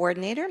Program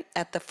Coordinator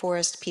at the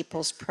Forest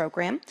Peoples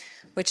Program,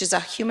 which is a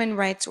human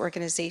rights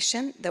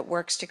organization that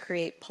works to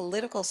create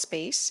political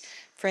space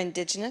for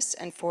Indigenous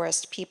and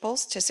forest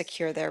peoples to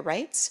secure their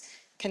rights,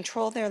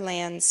 control their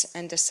lands,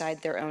 and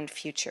decide their own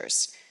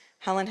futures.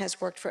 Helen has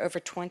worked for over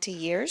 20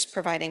 years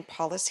providing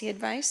policy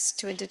advice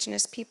to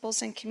Indigenous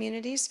peoples and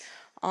communities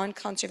on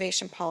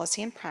conservation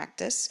policy and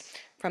practice,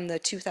 from the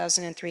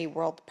 2003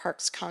 World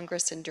Parks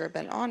Congress in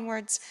Durban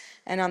onwards,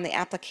 and on the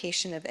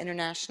application of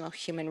international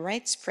human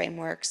rights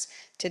frameworks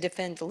to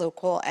defend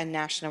local and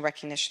national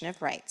recognition of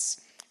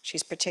rights.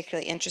 She's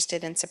particularly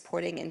interested in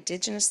supporting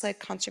Indigenous-led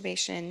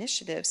conservation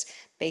initiatives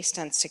based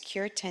on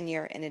secure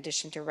tenure in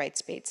addition to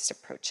rights-based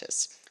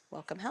approaches.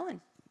 Welcome, Helen.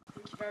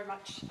 Thank you very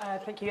much.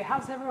 Thank you.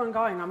 How's everyone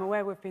going? I'm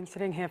aware we've been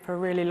sitting here for a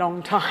really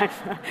long time.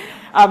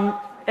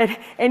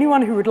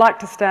 Anyone who would like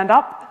to stand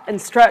up and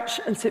stretch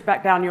and sit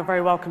back down, you're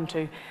very welcome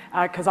to,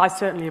 because I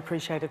certainly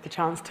appreciated the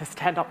chance to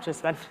stand up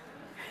just then.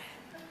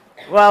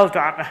 Well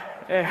done.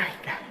 There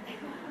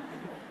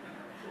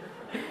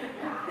we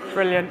go.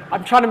 Brilliant.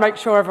 I'm trying to make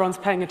sure everyone's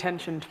paying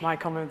attention to my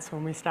comments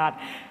when we start.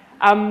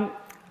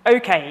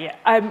 Okay.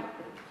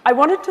 I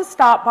wanted to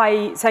start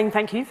by saying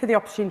thank you for the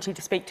opportunity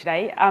to speak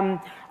today.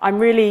 I'm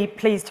really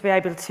pleased to be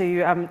able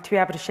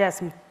to share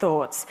some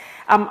thoughts.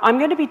 I'm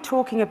going to be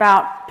talking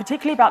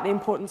particularly about the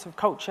importance of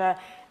culture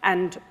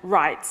and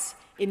rights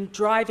in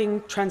driving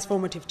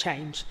transformative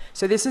change.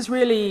 So this is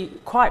really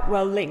quite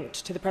well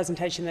linked to the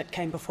presentation that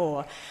came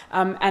before.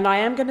 And I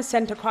am going to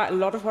center quite a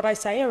lot of what I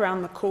say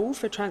around the call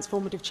for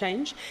transformative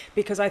change,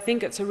 because I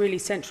think it's a really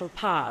central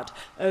part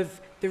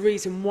of the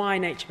reason why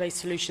nature-based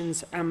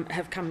solutions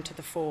have come to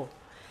the fore.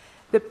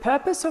 The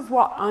purpose of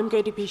what I'm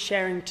going to be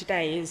sharing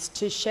today is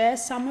to share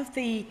some of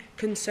the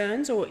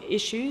concerns or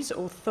issues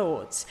or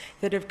thoughts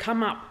that have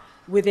come up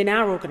within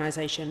our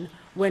organisation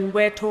when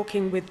we're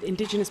talking with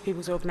Indigenous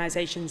peoples'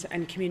 organisations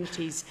and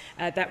communities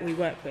that we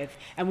work with.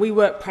 And we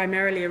work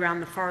primarily around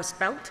the forest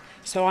belt,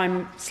 so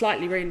I'm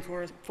slightly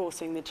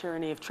reinforcing the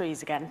tyranny of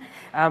trees again,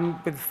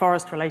 with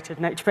forest-related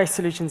nature-based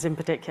solutions in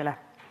particular.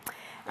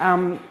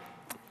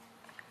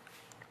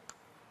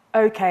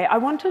 Okay, I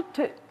wanted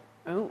to,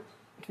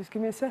 just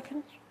give me a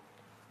second.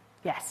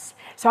 Yes.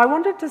 So I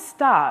wanted to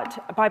start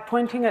by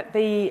pointing at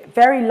the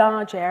very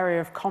large area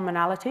of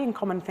commonality and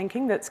common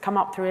thinking that's come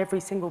up through every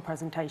single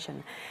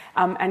presentation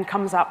and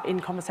comes up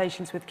in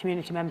conversations with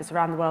community members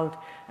around the world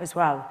as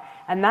well.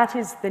 And that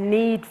is the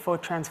need for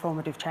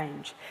transformative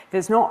change.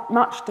 There's not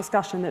much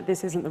discussion that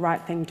this isn't the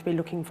right thing to be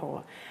looking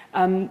for.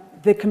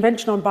 The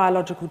Convention on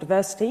Biological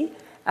Diversity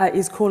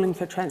is calling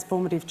for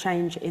transformative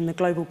change in the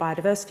global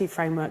biodiversity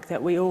framework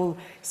that we all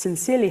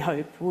sincerely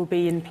hope will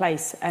be in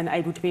place and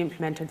able to be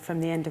implemented from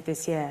the end of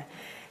this year.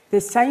 The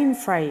same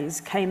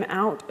phrase came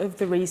out of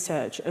the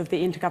research of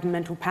the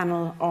Intergovernmental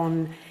Panel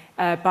on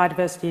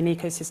Biodiversity and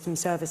Ecosystem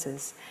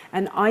Services.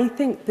 And I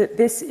think that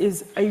this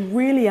is a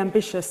really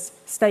ambitious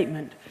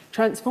statement,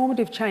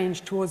 transformative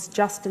change towards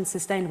just and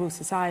sustainable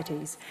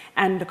societies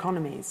and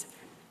economies.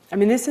 I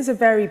mean, this is a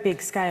very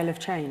big scale of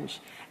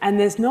change, and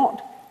there's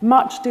not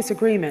much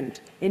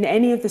disagreement in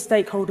any of the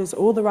stakeholders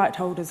or the right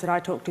holders that I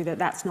talk to that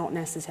that's not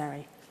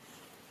necessary.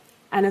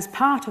 And as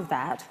part of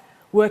that,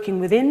 working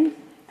within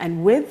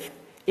and with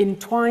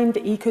entwined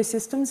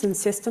ecosystems and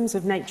systems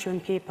of nature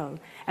and people,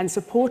 and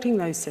supporting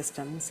those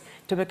systems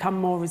to become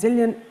more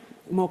resilient,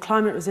 more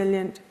climate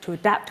resilient, to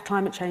adapt to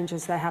climate change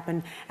as they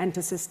happen, and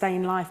to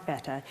sustain life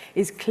better,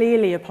 is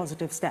clearly a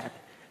positive step.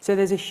 So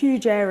there's a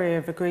huge area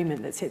of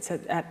agreement that sits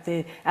at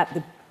the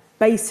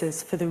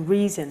basis for the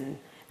reason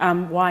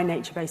why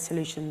nature-based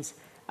solutions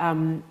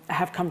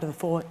have come to the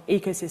fore,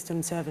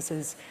 ecosystem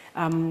services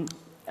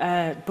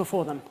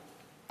before them.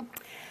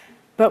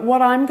 But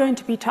what I'm going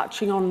to be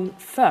touching on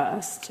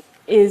first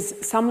is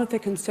some of the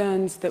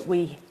concerns that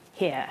we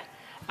hear.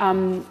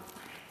 And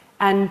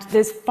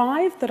there's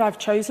 5 that I've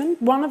chosen.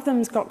 One of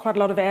them's got quite a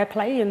lot of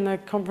airplay in the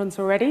conference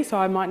already, so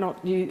I might not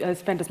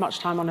spend as much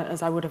time on it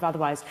as I would have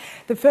otherwise.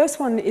 The first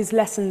one is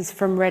lessons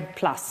from REDD+.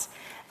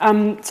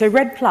 So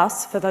REDD+,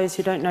 for those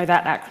who don't know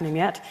that acronym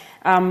yet,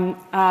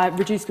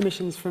 reduced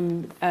emissions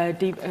from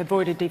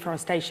avoided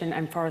deforestation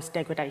and forest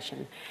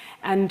degradation.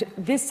 And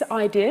this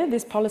idea,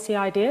 this policy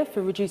idea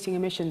for reducing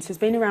emissions has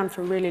been around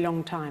for a really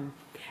long time.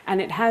 And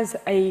it has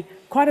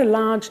quite a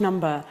large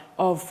number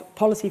of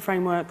policy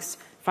frameworks,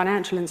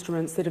 financial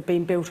instruments that have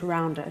been built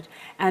around it.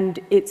 And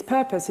its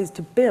purpose is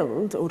to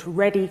build or to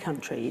ready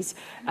countries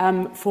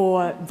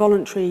for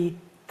voluntary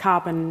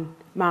carbon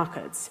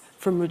markets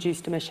from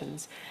reduced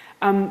emissions.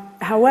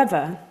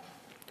 However,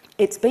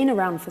 it's been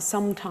around for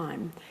some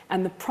time,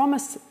 and the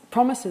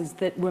promises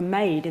that were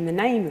made in the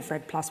name of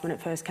REDD+ when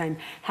it first came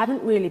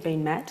haven't really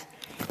been met.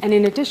 And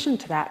in addition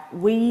to that,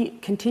 we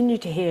continue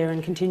to hear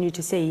and continue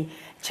to see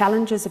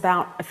challenges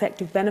about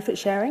effective benefit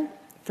sharing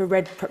for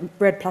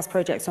REDD+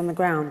 projects on the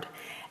ground.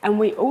 And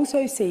we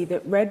also see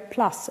that REDD+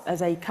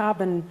 as a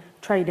carbon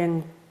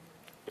trading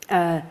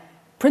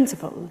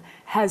principle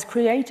has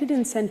created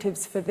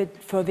incentives for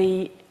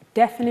the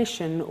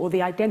definition or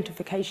the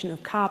identification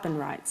of carbon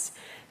rights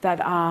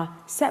that are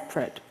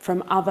separate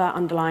from other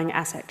underlying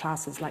asset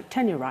classes like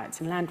tenure rights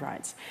and land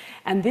rights.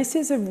 And this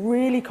is a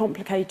really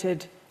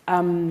complicated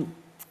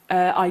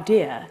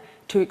idea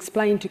to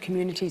explain to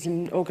communities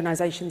and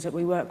organisations that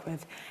we work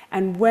with.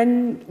 And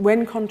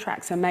when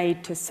contracts are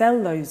made to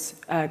sell those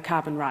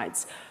carbon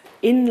rights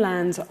in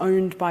lands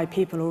owned by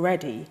people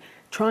already,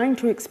 trying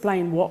to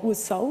explain what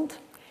was sold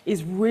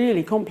is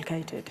really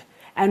complicated.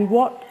 And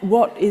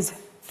what is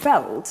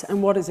felt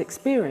and what is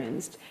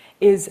experienced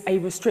is a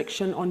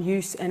restriction on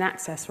use and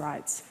access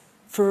rights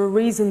for a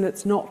reason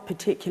that's not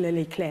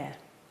particularly clear.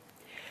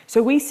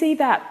 So we saw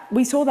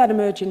that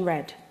emerge in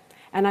REDD,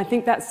 and I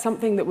think that's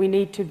something that we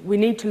need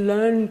to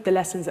learn the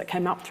lessons that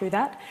came up through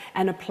that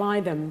and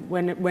apply them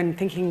when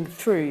thinking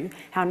through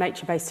how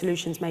nature-based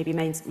solutions may be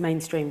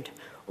mainstreamed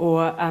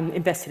or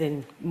invested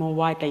in more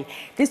widely.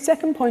 This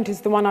second point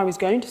is the one I was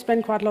going to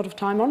spend quite a lot of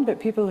time on, but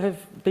people have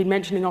been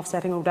mentioning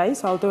offsetting all day,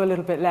 so I'll do a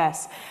little bit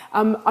less.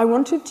 I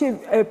wanted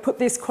to put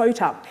this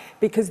quote up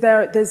because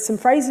there's some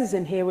phrases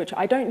in here which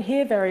I don't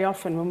hear very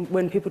often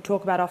when people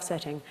talk about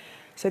offsetting.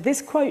 So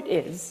this quote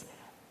is,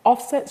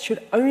 "Offsets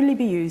should only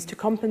be used to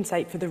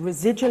compensate for the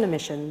residual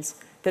emissions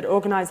that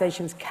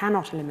organisations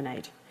cannot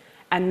eliminate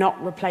and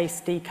not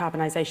replace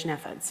decarbonisation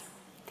efforts."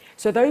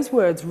 So those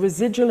words,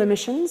 residual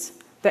emissions,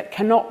 that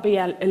cannot be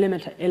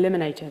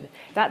eliminated.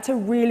 That's a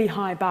really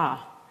high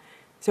bar.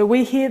 So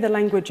we hear the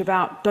language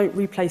about don't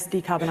replace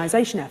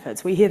decarbonisation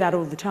efforts. We hear that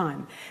all the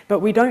time. But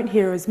we don't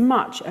hear as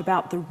much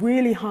about the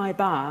really high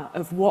bar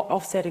of what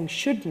offsetting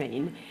should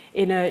mean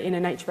in a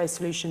nature-based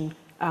solution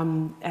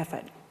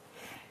effort.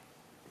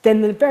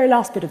 Then the very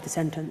last bit of the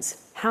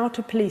sentence, how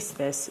to police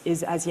this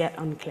is as yet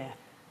unclear.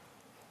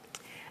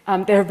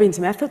 There have been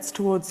some efforts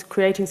towards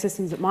creating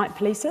systems that might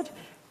police it,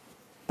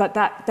 but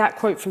that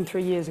quote from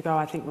 3 years ago,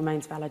 I think,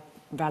 remains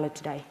valid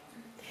today.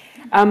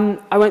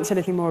 I won't say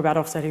anything more about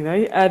offsetting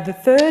though. The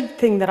third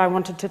thing that I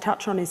wanted to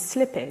touch on is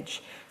slippage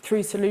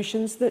through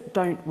solutions that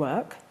don't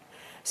work.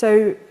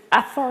 So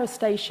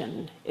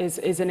afforestation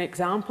is an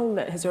example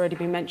that has already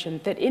been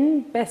mentioned that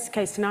in best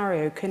case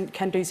scenario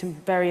can do some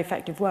very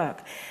effective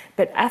work.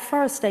 But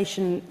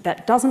afforestation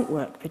that doesn't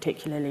work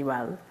particularly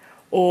well,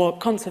 or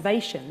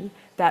conservation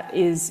that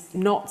is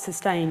not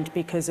sustained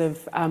because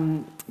of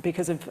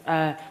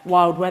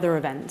wild weather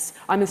events.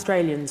 I'm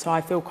Australian, so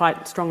I feel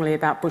quite strongly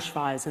about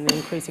bushfires and the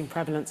increasing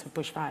prevalence of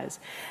bushfires.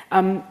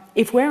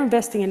 If we're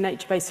investing in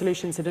nature-based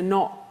solutions that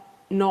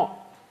are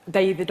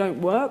they either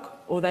don't work,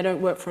 or they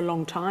don't work for a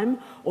long time,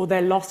 or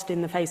they're lost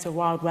in the face of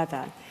wild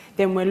weather,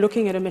 then we're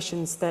looking at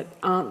emissions that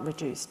aren't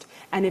reduced.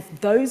 And if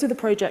those are the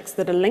projects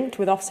that are linked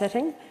with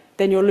offsetting,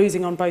 then you're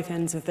losing on both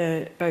ends of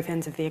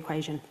the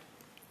equation.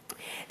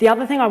 The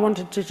other thing I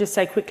wanted to just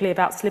say quickly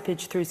about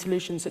slippage through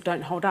solutions that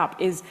don't hold up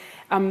is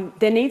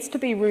there needs to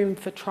be room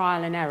for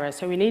trial and error.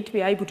 So we need to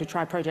be able to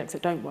try projects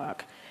that don't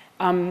work.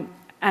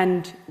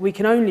 And we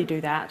can only do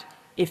that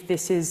if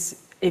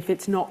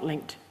it's not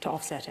linked to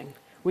offsetting.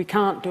 We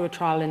can't do a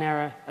trial and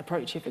error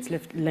approach if it's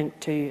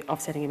linked to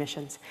offsetting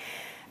emissions.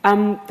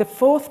 The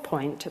fourth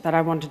point that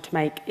I wanted to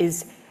make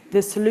is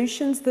the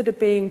solutions that are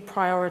being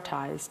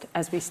prioritised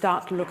as we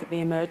start to look at the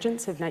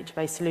emergence of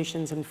nature-based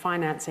solutions and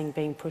financing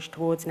being pushed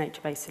towards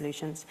nature-based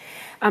solutions.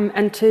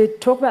 And to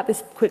talk about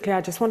this quickly,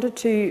 I just wanted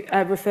to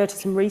refer to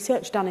some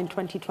research done in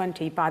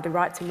 2020 by the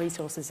Rights and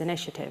Resources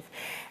Initiative.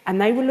 And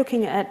they were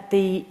looking at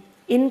the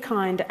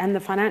in-kind and the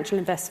financial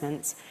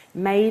investments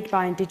made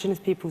by Indigenous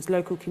peoples,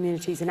 local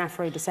communities and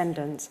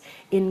Afro-descendants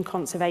in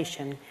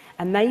conservation.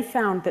 And they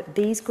found that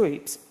these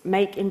groups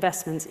make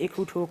investments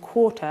equal to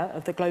 1/4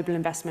 of the global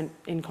investment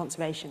in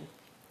conservation.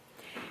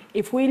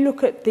 If we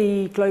look at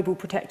the Global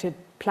Protected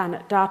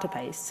Planet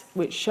database,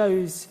 which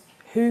shows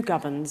who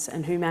governs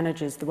and who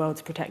manages the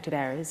world's protected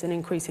areas, and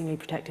increasingly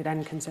protected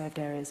and conserved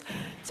areas,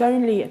 it's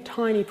only a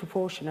tiny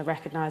proportion are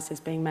recognised as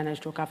being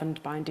managed or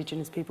governed by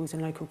Indigenous peoples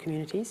and local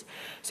communities.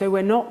 So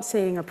we're not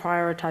seeing a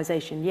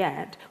prioritisation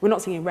yet, we're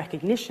not seeing a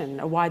recognition,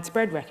 a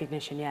widespread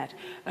recognition yet,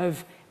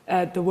 of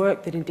the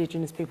work that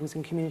Indigenous peoples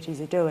and communities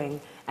are doing,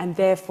 and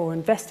therefore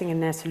investing in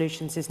their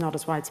solutions is not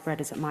as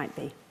widespread as it might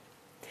be.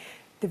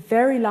 The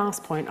very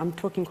last point, I'm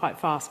talking quite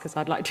fast because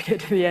I'd like to get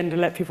to the end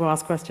and let people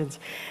ask questions.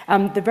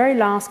 The very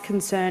last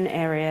concern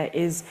area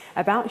is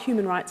about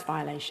human rights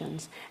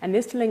violations. And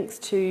this links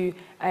to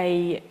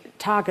a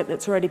target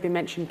that's already been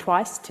mentioned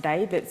twice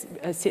today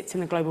that sits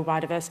in the Global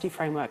Biodiversity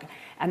Framework.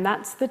 And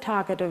that's the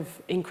target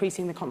of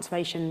increasing the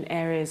conservation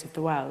areas of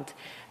the world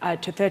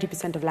to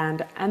 30% of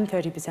land and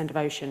 30% of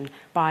ocean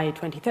by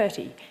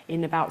 2030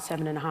 in about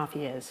 7.5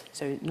 years.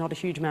 So not a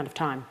huge amount of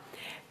time.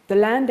 The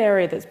land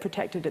area that's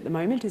protected at the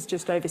moment is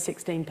just over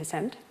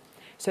 16%.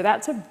 So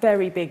that's a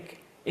very big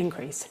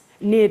increase,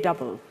 near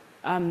double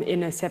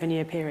in a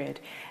 7-year period.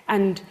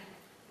 And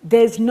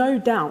there's no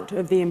doubt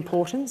of the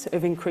importance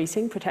of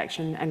increasing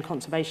protection and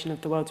conservation of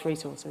the world's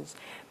resources.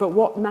 But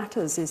what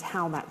matters is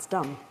how that's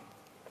done.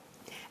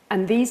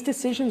 And these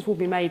decisions will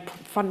be made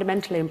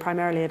fundamentally and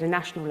primarily at a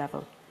national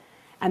level.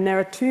 And there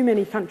are too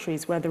many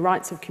countries where the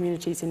rights of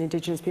communities and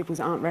Indigenous peoples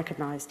aren't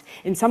recognised.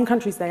 In some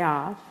countries they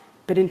are,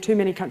 but in too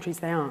many countries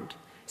they aren't.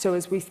 So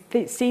as we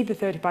see the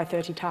 30 by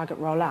 30 target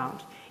roll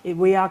out,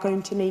 we are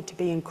going to need to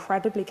be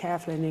incredibly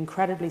careful and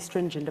incredibly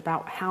stringent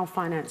about how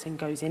financing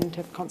goes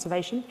into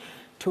conservation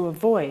to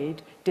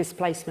avoid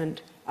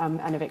displacement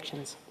and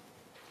evictions.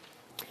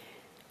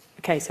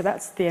 Okay, so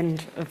that's the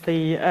end of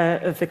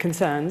the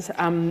concerns,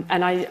 and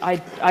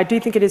I do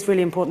think it is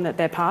really important that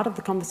they're part of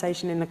the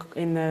conversation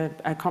in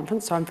the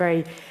conference. So I'm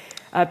very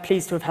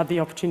pleased to have had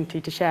the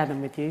opportunity to share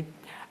them with you.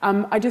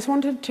 I just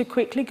wanted to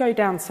quickly go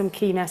down some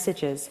key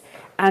messages,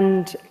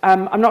 and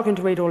I'm not going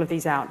to read all of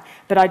these out,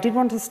 but I did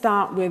want to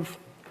start with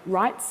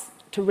rights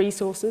to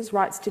resources,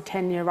 rights to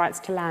tenure, rights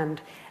to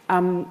land,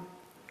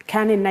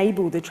 can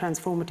enable the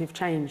transformative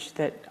change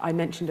that I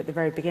mentioned at the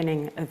very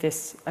beginning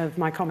of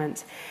my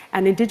comments.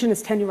 And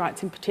Indigenous tenure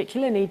rights in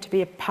particular need to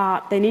be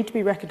they need to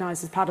be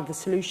recognised as part of the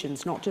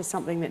solutions, not just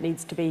something that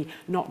needs to be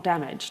not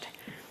damaged.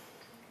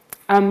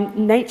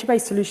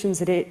 Nature-based solutions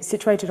that are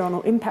situated on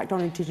or impact on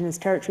Indigenous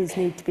territories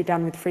need to be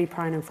done with free,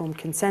 prior and informed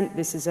consent.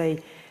 This is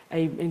an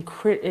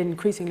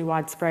increasingly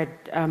widespread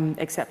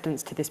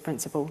acceptance to this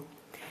principle.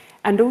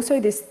 And also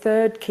this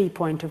third key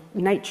point of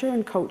nature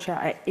and culture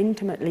are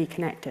intimately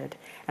connected,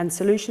 and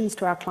solutions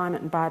to our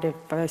climate and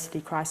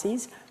biodiversity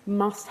crises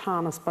must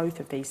harness both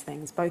of these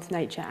things, both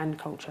nature and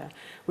culture,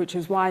 which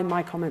is why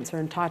my comments are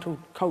entitled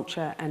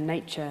Culture and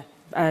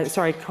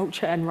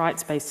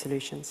Rights-Based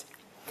Solutions.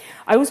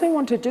 I also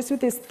wanted, just with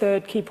this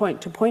third key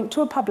point, to point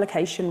to a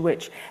publication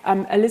which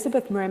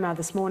Elizabeth Marina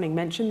this morning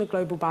mentioned, the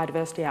Global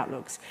Biodiversity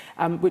Outlooks,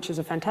 which is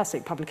a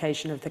fantastic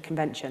publication of the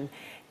convention.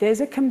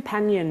 There's a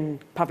companion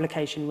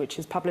publication which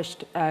is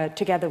published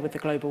together with the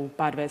Global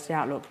Biodiversity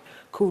Outlook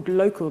called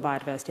Local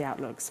Biodiversity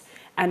Outlooks.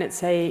 and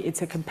it's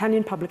a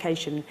companion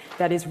publication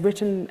that is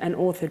written and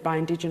authored by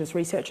Indigenous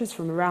researchers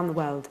from around the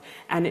world,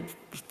 and it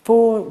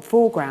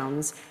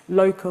foregrounds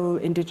local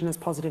Indigenous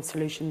positive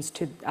solutions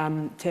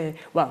to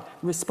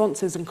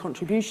responses and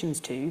contributions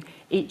to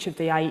each of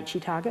the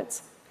Aichi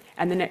targets.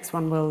 And the next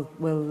one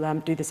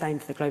will do the same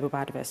for the Global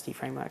Biodiversity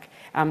Framework.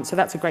 So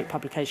that's a great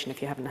publication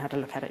if you haven't had a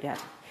look at it yet.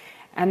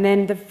 And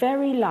then the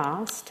very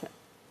last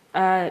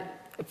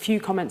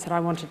few comments that I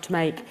wanted to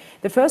make.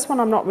 The first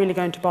one I'm not really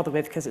going to bother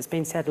with because it's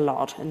been said a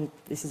lot, and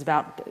this is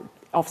about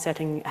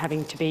offsetting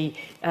having to be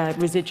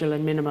residual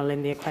and minimal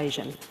in the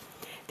equation.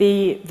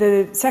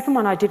 The second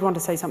one I did want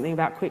to say something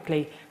about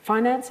quickly.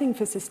 Financing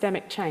for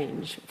systemic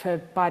change,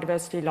 for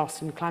biodiversity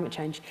loss and climate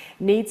change,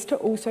 needs to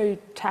also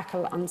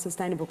tackle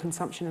unsustainable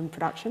consumption and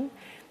production.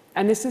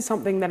 And this is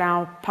something that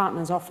our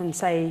partners often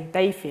say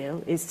they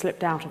feel is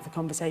slipped out of the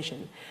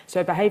conversation.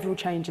 So behavioural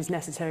change is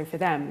necessary for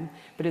them,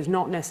 but is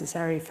not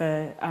necessary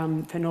for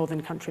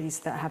northern countries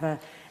that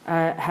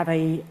have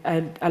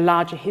a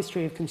larger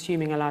history of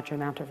consuming a larger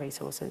amount of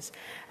resources.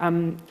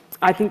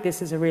 I think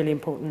this is a really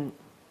important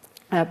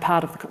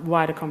part of the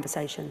wider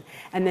conversation.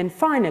 And then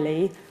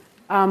finally,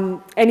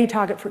 any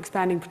target for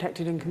expanding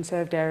protected and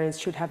conserved areas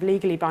should have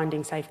legally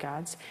binding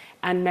safeguards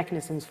and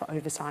mechanisms for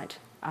oversight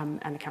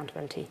and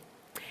accountability.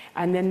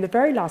 And then the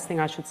very last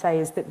thing I should say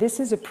is that this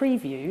is a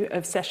preview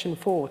of session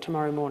 4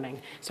 tomorrow morning.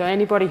 So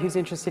anybody who's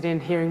interested in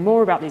hearing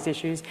more about these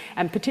issues,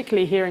 and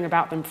particularly hearing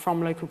about them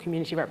from local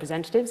community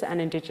representatives and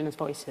Indigenous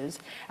voices,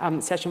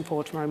 session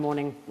 4 tomorrow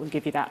morning will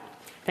give you that.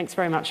 Thanks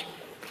very much.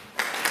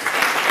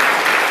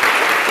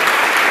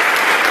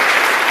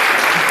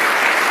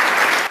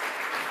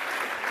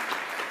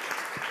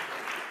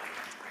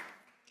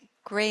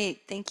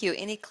 Great, thank you.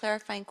 Any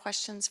clarifying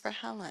questions for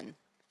Helen?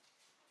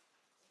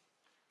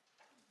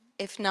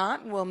 If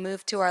not, we'll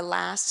move to our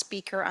last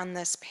speaker on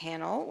this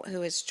panel,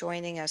 who is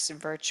joining us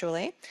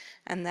virtually,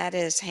 and that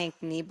is Henk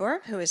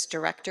Nieboer, who is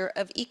Director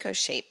of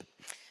EcoShape.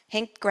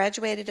 Henk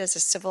graduated as a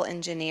civil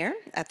engineer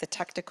at the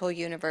Technical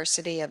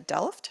University of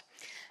Delft,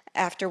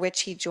 after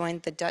which he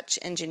joined the Dutch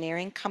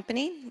engineering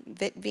company,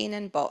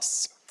 Witteveen &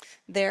 Bos.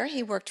 There,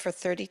 he worked for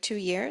 32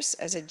 years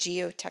as a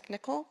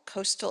geotechnical,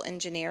 coastal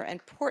engineer,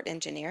 and port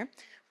engineer,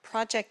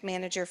 project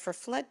manager for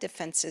flood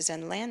defenses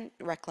and land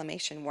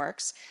reclamation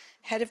works,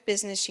 head of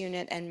business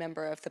unit, and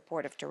member of the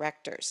board of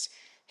directors.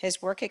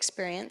 His work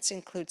experience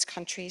includes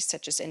countries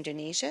such as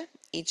Indonesia,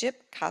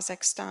 Egypt,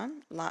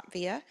 Kazakhstan,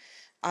 Latvia,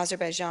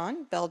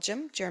 Azerbaijan,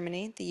 Belgium,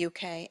 Germany, the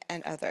UK,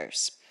 and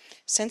others.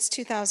 Since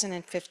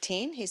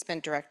 2015, he's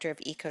been director of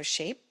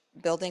EcoShape,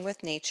 Building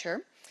with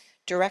Nature,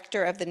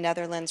 director of the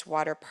Netherlands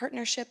Water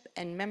Partnership,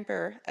 and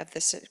member of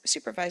the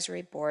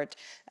supervisory board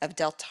of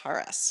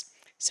Deltares.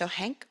 So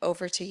Henk,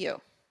 over to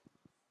you.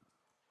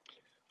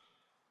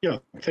 Yeah,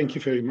 thank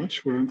you very much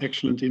for an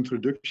excellent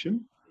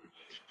introduction.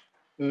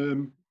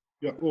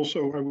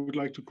 Also, I would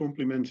like to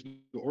compliment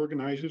the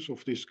organizers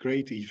of this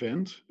great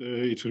event.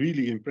 It's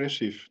really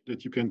impressive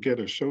that you can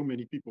gather so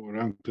many people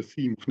around the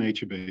theme of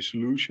nature-based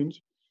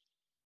solutions,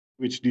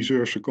 which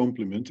deserves a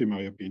compliment, in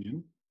my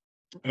opinion.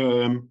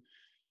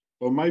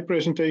 Well, my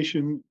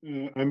presentation,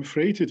 I'm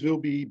afraid it will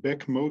be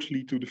back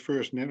mostly to the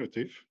first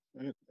narrative,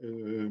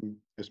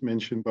 as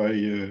mentioned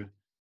by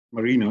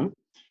Marina.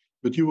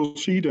 But you will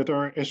see that there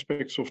are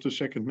aspects of the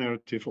second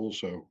narrative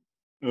also.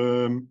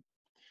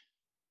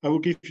 I will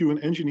give you an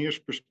engineer's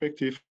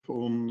perspective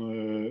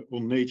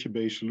on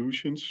nature-based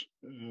solutions,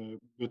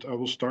 but I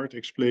will start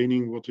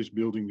explaining what is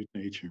building with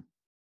nature.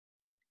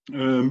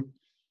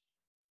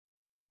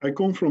 I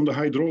come from the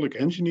hydraulic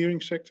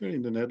engineering sector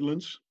in the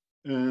Netherlands,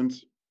 and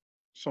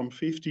some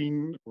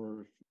 15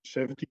 or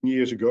 17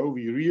 years ago,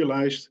 we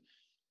realized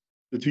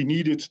that we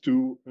needed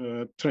to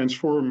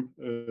transform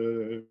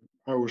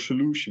our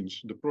solutions,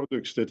 the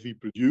products that we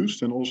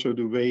produced, and also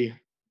the way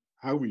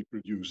how we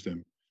produce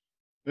them.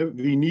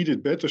 We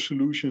needed better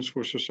solutions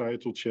for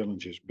societal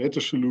challenges, better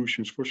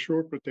solutions for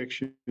shore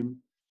protection,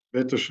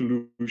 better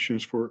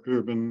solutions for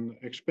urban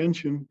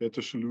expansion,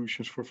 better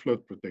solutions for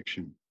flood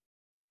protection.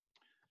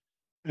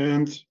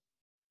 And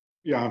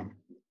yeah,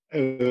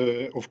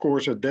 of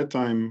course, at that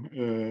time,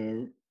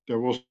 there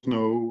were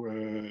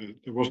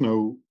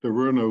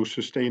no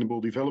sustainable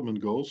development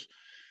goals.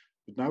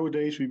 But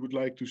nowadays, we would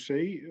like to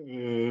say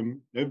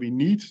that we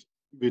need,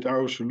 with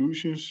our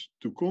solutions,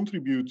 to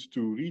contribute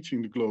to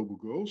reaching the global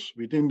goals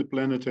within the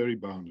planetary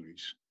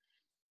boundaries.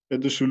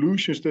 That the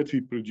solutions that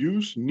we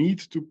produce need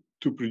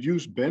to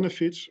produce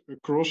benefits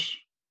across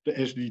the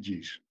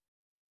SDGs.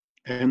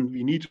 And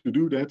we need to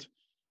do that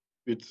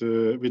with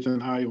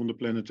an eye on the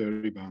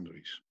planetary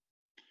boundaries.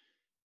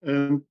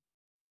 And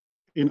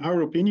in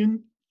our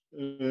opinion,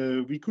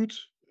 we could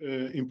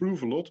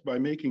improve a lot by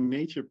making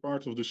nature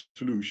part of the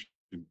solution.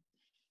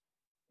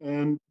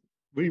 And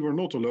we were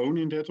not alone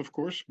in that, of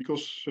course,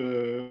 because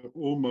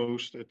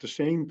almost at the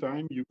same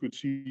time, you could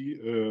see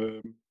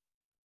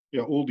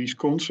all these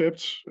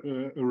concepts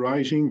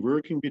arising,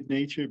 working with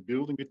nature,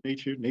 building with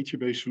nature,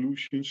 nature-based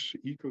solutions,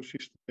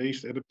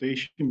 ecosystem-based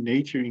adaptation,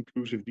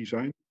 nature-inclusive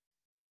design.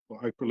 Well,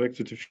 I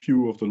collected a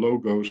few of the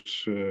logos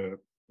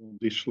on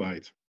this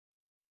slide.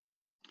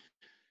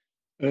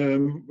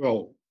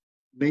 Well,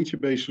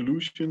 nature-based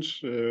solutions,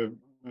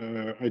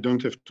 I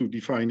don't have to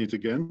define it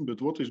again,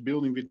 but what is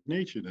building with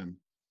nature then?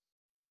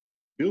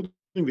 Building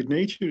with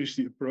nature is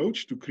the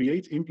approach to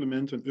create,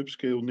 implement, and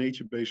upscale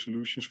nature-based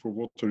solutions for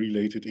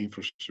water-related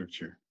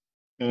infrastructure.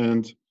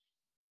 And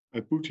I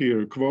put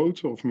here a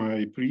quote of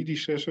my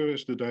predecessor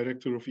as the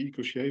director of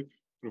EcoShape,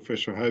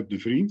 Professor Huib de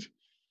Vriend.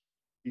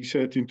 He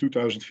said in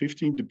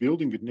 2015, the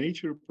building with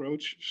nature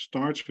approach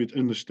starts with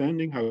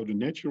understanding how the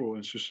natural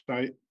and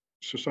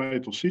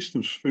societal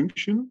systems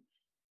function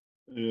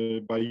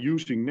by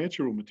using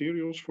natural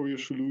materials for your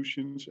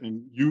solutions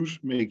and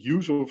make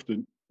use of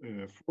the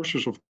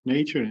forces of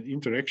nature and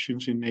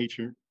interactions in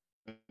nature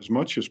as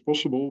much as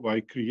possible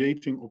by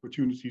creating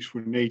opportunities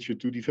for nature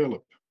to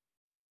develop.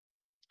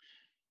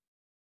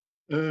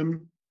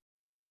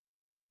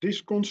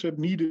 This concept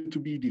needed to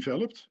be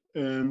developed,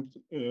 and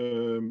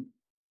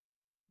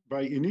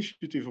by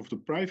initiative of the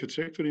private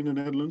sector in the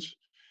Netherlands,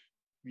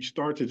 we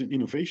started an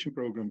innovation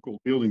program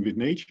called Building with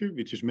Nature,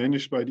 which is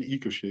managed by the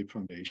EcoShape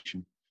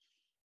Foundation.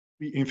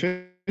 We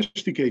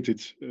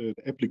investigated the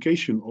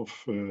application of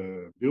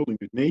building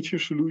with nature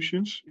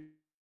solutions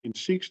in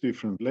 6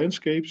 different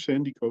landscapes: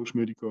 sandy coast,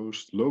 muddy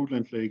coast,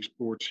 lowland lakes,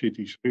 port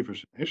cities,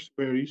 rivers, and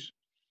estuaries.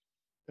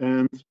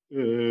 And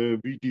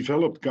we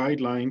developed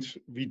guidelines.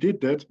 We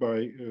did that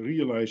by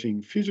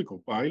realizing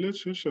physical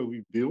pilots. So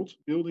we built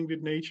building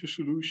with nature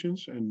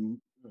solutions and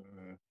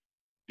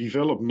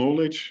developed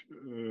knowledge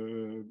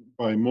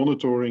by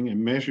monitoring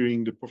and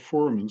measuring the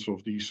performance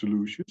of these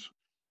solutions.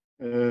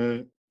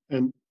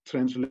 And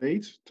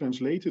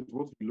translated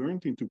what we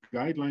learned into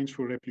guidelines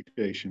for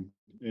replication.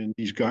 And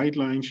these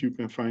guidelines you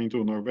can find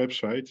on our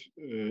website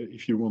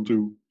if you want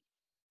to.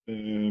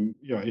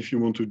 If you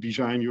want to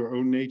design your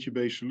own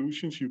nature-based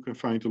solutions, you can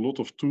find a lot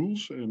of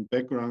tools and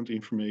background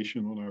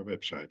information on our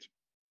website.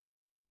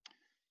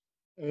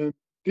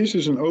 This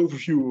is an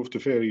overview of the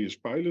various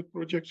pilot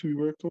projects we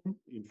worked on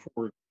in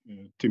 4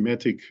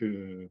 thematic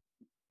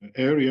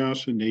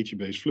areas: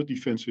 nature-based flood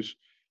defenses,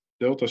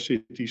 delta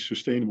cities,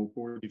 sustainable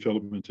port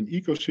development, and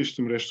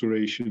ecosystem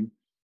restoration.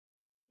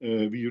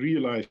 We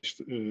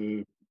realized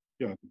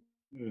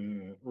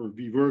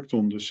we worked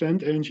on the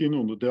sand engine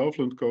on the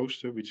Delftland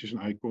coast, which is an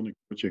iconic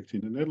project in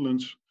the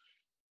Netherlands.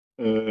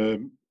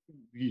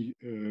 We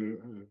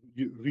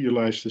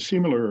realized a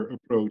similar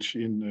approach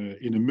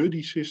in a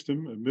muddy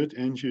system, a mud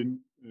engine.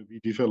 We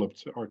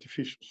developed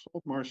artificial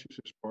salt marshes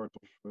as part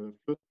of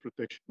flood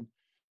protection.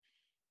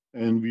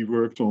 And we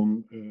worked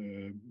on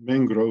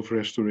mangrove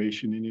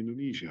restoration in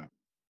Indonesia.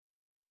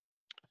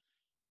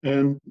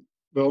 And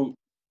well,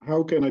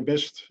 how can I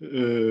best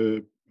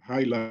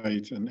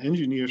highlight an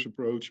engineer's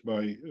approach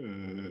by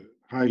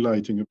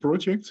highlighting a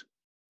project?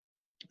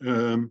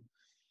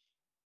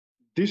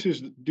 This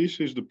is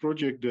the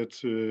project that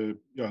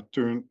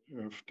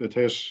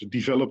has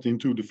developed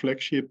into the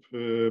flagship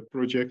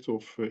project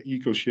of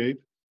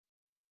EcoShape.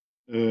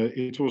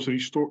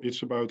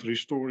 It's about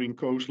restoring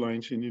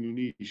coastlines in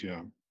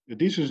Indonesia.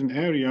 This is an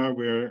area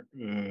where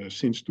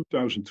since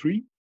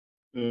 2003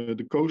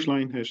 the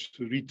coastline has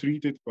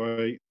retreated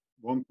by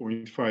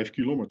 1.5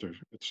 kilometers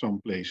at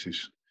some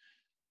places.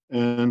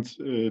 And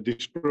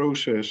this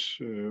process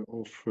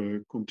of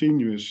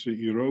continuous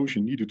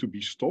erosion needed to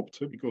be stopped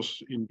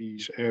because in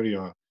these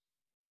areas,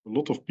 a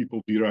lot of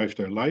people derive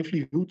their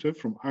livelihood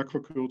from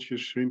aquaculture,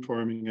 shrimp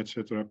farming,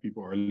 etc.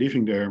 People are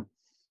living there.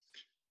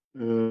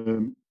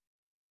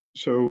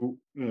 So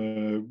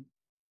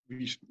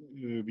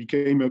we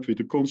came up with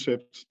a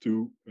concept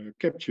to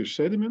capture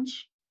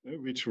sediments,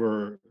 there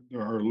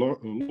are a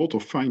lot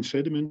of fine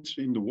sediments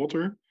in the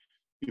water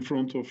in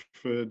front of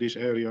this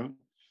area.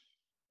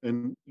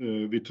 And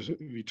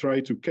we try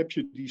to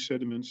capture these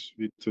sediments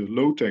with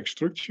low-tech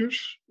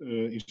structures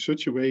in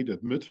such a way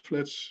that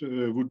mudflats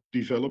would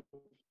develop,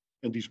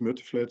 and these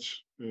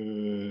mudflats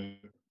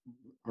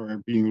are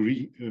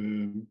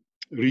being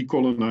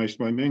recolonized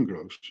by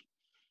mangroves.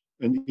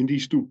 And in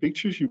these 2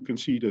 pictures, you can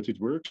see that it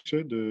works.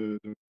 The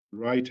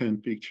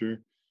right-hand picture,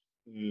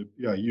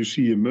 you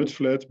see a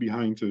mudflat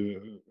behind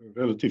a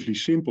relatively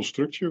simple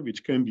structure,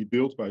 which can be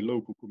built by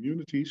local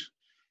communities.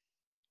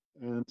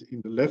 And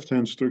in the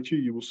left-hand structure,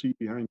 you will see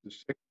behind the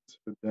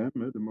second dam,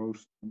 the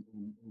most on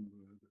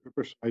the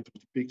upper side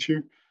of the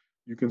picture,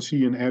 you can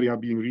see an area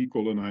being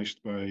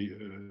recolonized by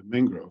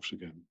mangroves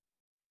again.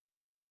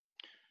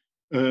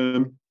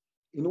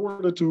 In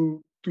order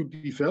to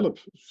develop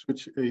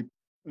such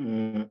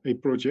a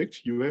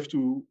project, you have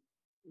to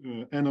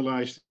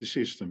analyze the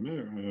system.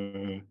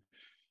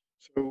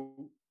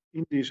 So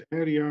in this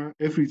area,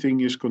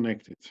 everything is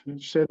connected.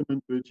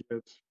 Sediment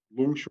budget,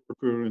 longshore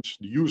currents,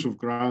 the use of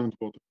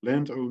groundwater,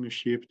 land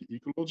ownership, the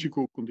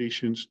ecological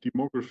conditions,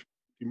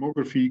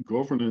 demography,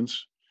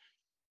 governance,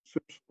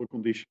 subsoil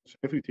conditions,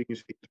 everything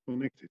is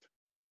interconnected.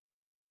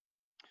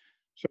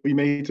 So we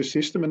made a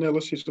system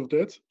analysis of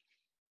that.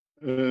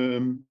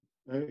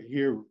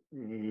 Here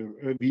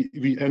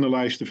we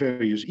analyzed the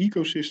various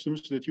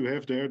ecosystems that you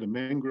have there, the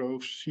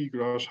mangroves,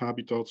 seagrass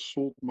habitats,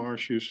 salt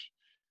marshes,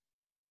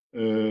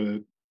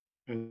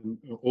 and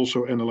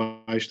also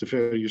analyzed the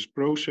various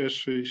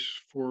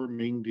processes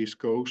forming this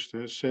coast,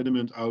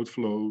 sediment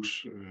outflows,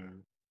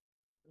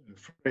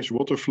 fresh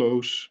water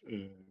flows,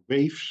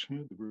 waves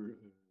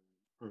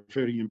are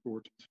very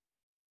important.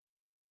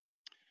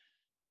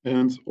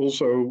 And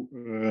also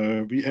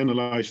we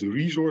analyze the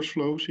resource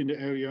flows in the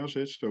areas.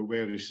 So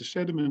where is the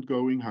sediment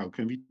going? How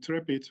can we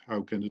trap it?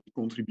 How can it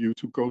contribute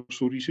to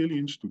coastal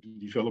resilience, to the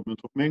development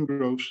of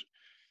mangroves?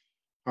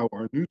 How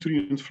are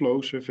nutrient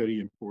flows very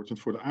important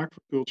for the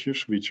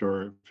aquacultures, which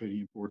are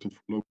very important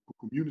for local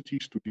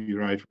communities to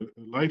derive a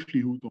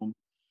livelihood on.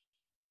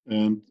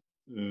 And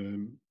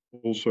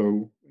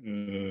also,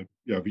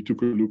 we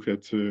took a look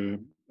at the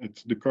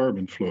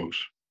carbon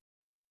flows.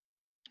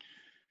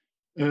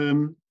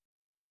 To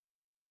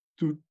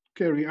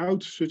carry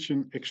out such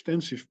an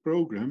extensive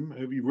program,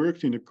 we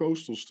worked in a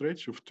coastal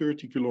stretch of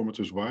 30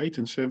 kilometers wide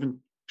and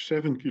 7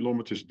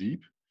 kilometers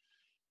deep.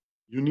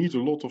 You need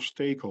a lot of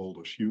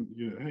stakeholders.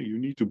 You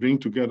need to bring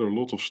together a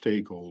lot of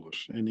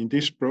stakeholders. And in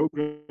this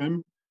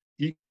program,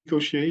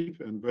 EcoShape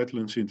and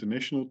Wetlands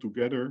International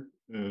together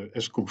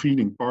as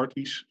convening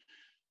parties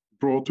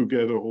brought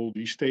together all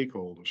these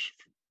stakeholders.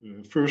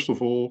 First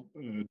of all,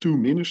 two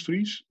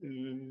ministries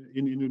in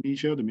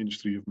Indonesia, the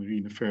Ministry of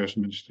Marine Affairs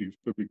and Ministry of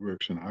Public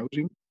Works and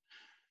Housing.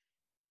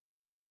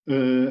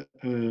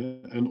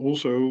 And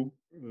also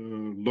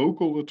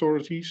local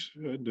authorities,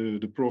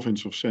 the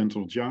province of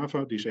Central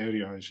Java. This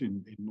area is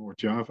in North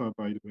Java,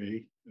 by the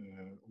way,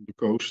 on the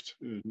coast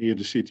near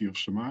the city of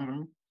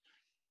Semarang.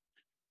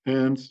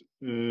 And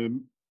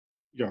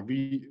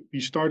we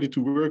started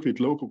to work with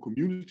local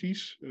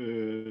communities.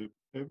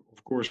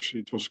 Of course,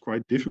 it was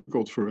quite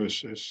difficult for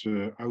us as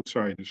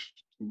outsiders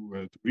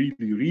to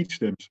really reach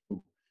them.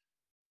 So,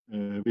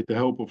 with the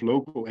help of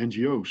local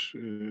NGOs,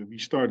 we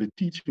started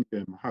teaching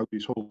them how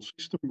this whole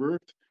system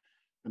worked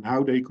and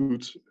how they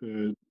could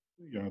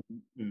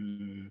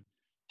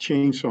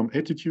change some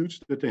attitudes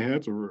that they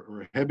had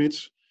or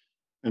habits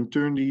and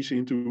turn these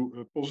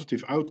into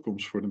positive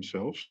outcomes for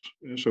themselves.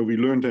 So we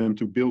learned them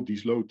to build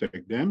these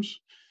low-tech dams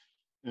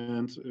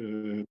and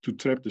to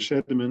trap the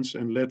sediments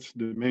and let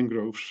the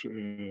mangroves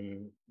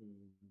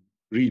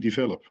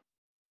redevelop.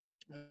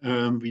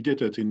 We did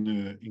that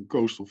in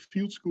coastal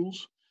field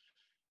schools,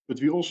 but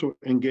we also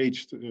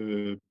engaged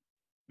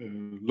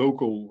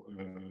local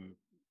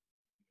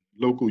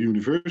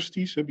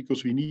universities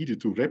because we needed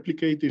to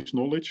replicate this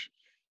knowledge.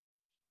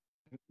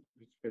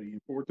 It's very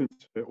important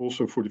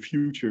also for the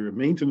future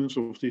maintenance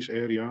of this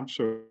area.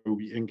 So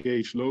we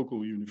engaged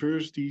local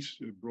universities,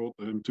 brought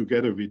them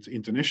together with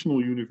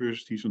international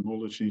universities and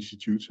knowledge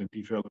institutes, and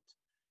developed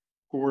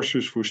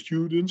courses for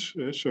students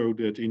so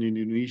that in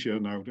Indonesia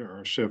now there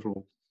are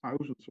several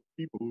thousands of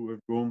people who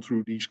have gone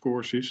through these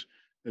courses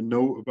and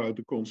know about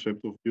the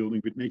concept of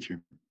building with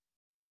nature.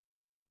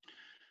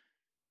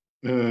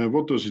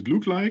 What does it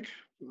look like?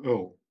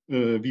 Well,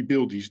 we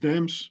build these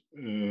dams.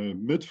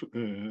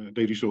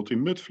 They result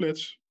in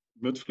mudflats.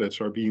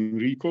 Mudflats are being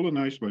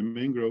recolonized by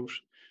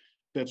mangroves.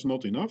 That's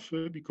not enough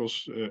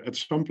because at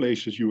some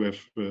places you have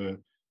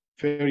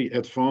very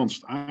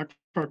advanced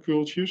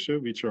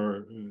aquacultures, which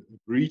are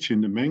rich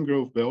in the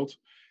mangrove belt.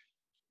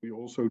 We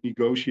also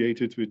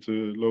negotiated with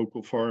the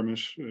local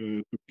farmers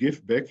to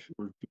give back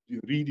or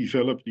to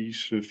redevelop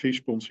these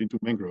fish ponds into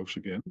mangroves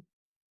again,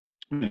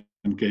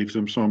 and gave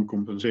them some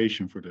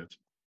compensation for that.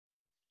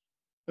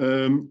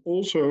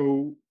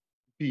 Also,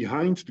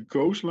 behind the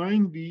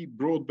coastline, we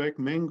brought back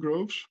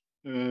mangroves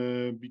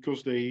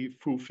because they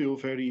fulfill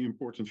very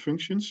important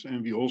functions.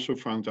 And we also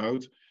found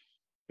out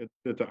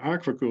that the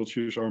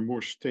aquacultures are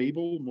more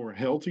stable, more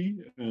healthy,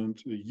 and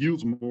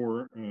yield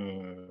more,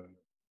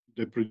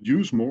 they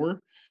produce more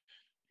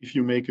if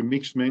you make a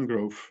mixed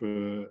mangrove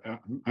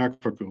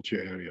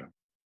aquaculture area.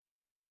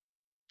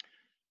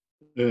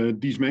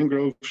 These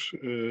mangroves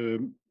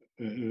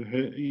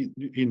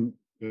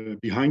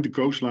behind the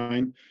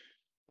coastline,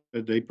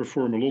 they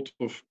perform a lot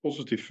of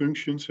positive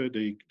functions.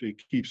 They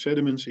keep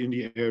sediments in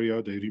the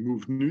area, they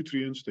remove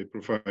nutrients, they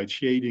provide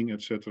shading,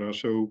 etc.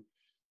 So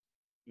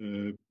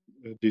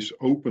this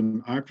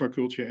open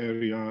aquaculture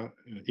area,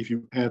 if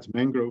you add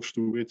mangroves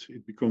to it,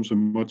 it becomes a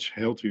much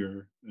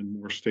healthier and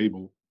more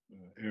stable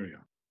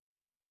area.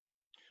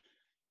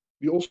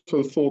 We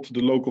also taught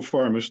the local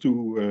farmers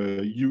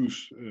to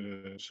use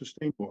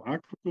sustainable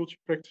aquaculture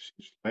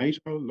practices,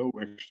 low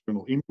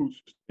external input,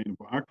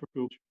 sustainable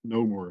aquaculture,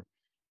 no more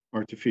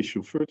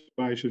artificial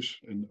fertilizers,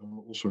 and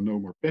also no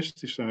more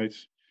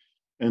pesticides.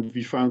 And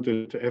we found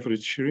that the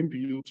average shrimp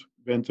yield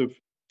went up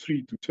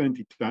 3 to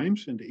 20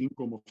 times, and the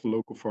income of the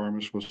local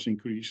farmers was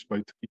increased by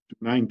 3 to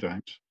 9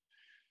 times.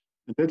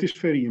 And that is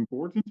very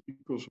important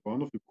because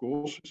one of the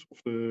causes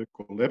of the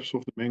collapse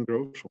of the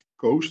mangroves of the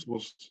coast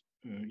was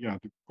the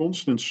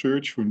constant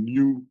search for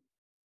new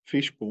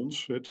fish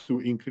ponds to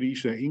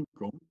increase their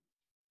income.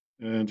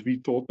 And we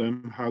taught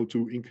them how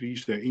to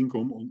increase their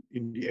income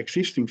in the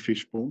existing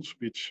fish ponds,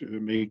 which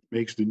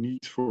makes the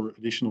need for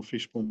additional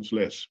fish ponds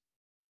less.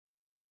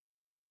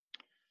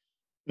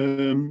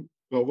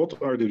 Well,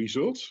 what are the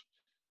results?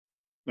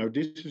 Now,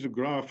 this is a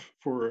graph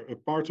for a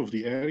part of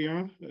the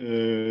area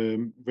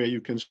where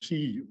you can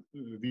see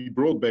we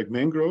brought back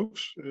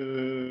mangroves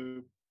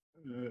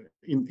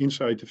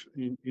inside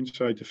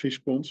the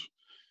fish ponds.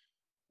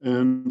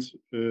 And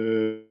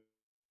the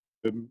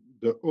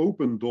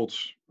open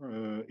dots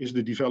is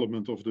the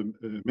development of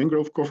the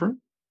mangrove cover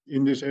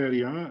in this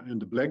area,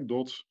 and the black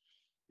dots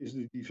is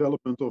the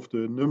development of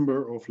the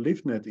number of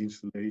lift net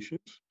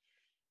installations.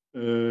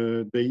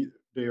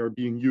 They are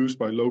being used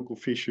by local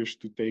fishers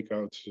to take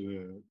out,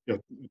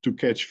 to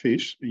catch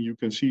fish. And you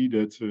can see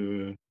that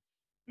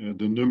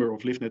the number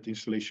of lift net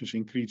installations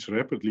increased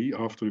rapidly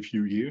after a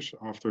few years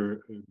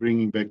after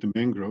bringing back the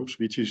mangroves,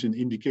 which is an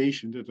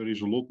indication that there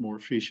is a lot more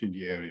fish in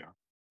the area.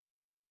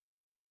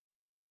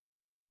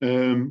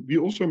 We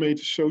also made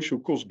a social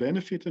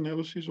cost-benefit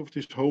analysis of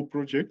this whole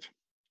project.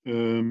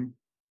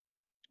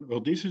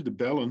 Well, this is the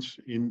balance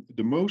in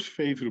the most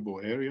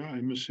favorable area, I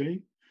must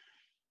say,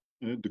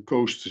 the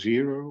coast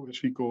zero,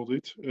 as we called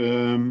it.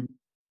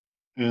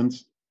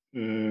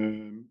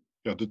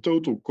 The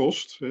total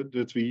cost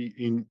that we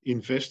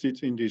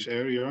invested in this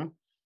area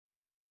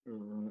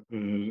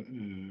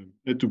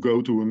to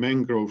go to a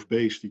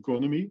mangrove-based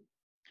economy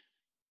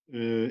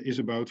is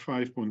about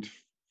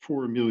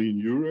 5.4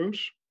 million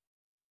euros.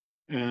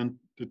 And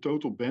the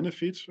total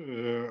benefits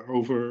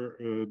over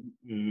a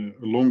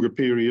longer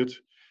period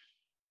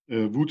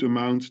would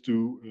amount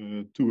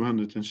to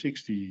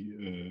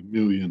 260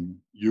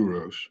 million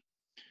euros.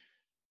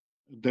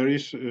 There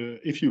is,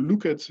 if you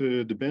look at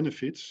the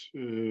benefits,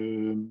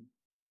 you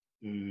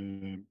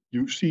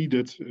see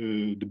that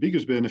the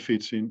biggest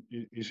benefits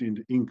is in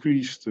the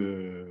increased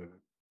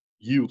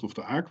yield of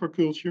the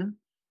aquaculture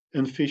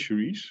and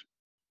fisheries.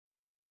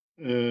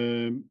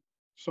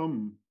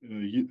 Some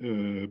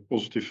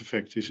positive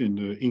effect is in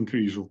the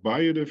increase of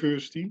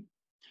biodiversity,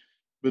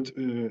 but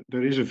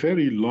there is a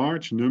very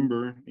large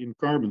number in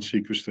carbon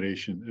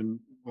sequestration. And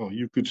well,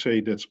 you could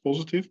say that's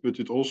positive, but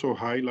it also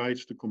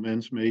highlights the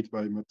comments made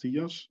by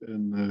Mathias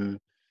and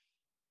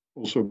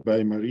also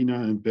by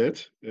Marina and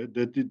Beth,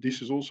 that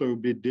this is also a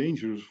bit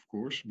dangerous, of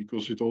course,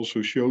 because it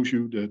also shows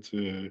you that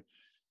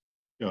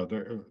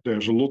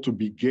there's a lot to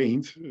be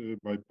gained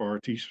by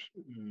parties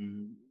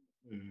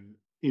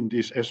in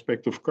this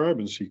aspect of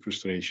carbon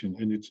sequestration,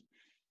 and it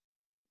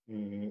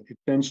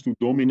tends to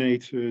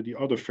dominate the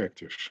other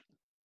factors.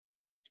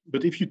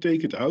 But if you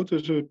take it out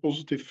as a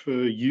positive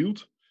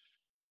yield,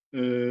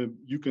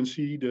 you can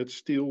see that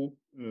still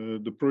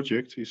the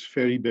project is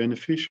very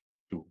beneficial.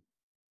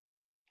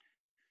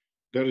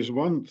 There is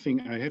one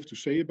thing I have to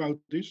say about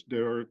this.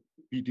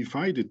 We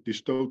divided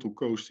this total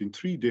cost in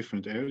 3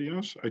 different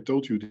areas. I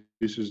told you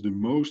this is the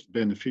most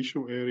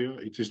beneficial area.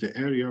 It is the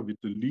area with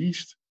the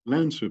least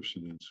land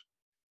subsidence.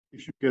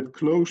 If you get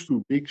close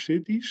to big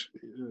cities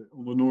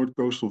on the north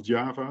coast of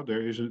Java,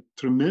 there is a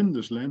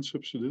tremendous land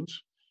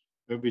subsidence,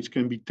 which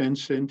can be 10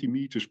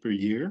 centimeters per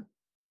year.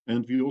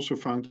 And we also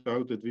found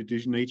out that with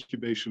these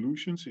nature-based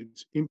solutions,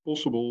 it's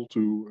impossible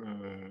to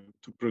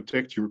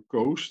protect your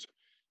coast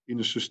in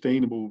a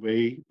sustainable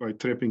way by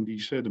trapping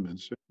these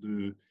sediments.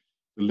 The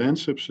land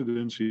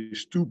subsidence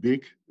is too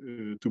big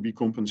to be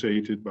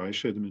compensated by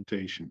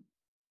sedimentation.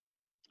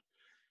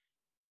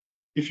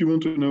 If you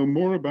want to know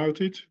more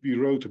about it, we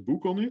wrote a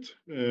book on it.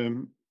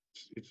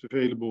 It's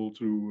available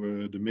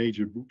through the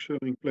major book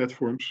selling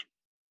platforms.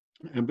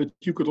 But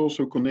you could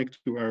also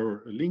connect to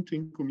our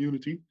LinkedIn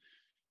community.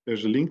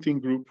 There's a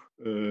LinkedIn group.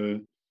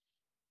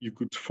 You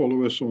could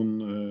follow us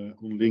on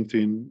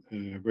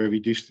LinkedIn, where we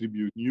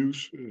distribute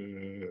news,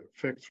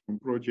 facts from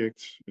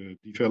projects,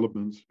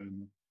 developments,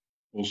 and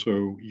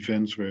also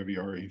events where we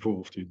are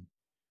involved in.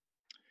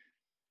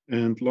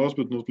 And last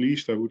but not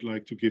least, I would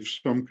like to give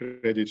some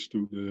credits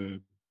to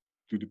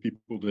the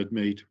people that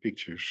made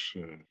pictures.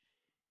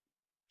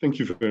 Thank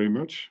you very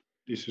much.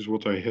 This is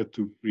what I had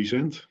to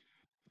present.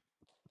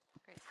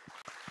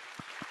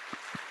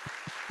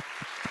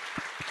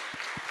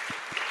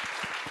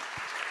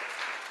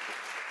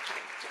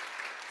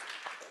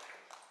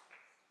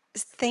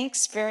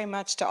 Thanks very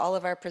much to all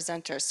of our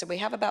presenters. So we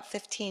have about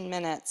 15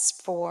 minutes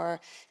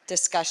for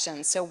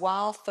discussion. So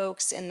while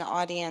folks in the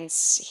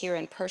audience here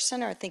in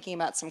person are thinking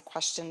about some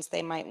questions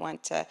they might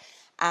want to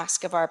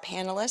ask of our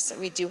panelists,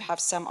 we do have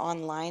some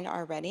online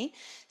already.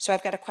 So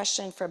I've got a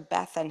question for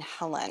Beth and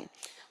Helen.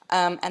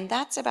 And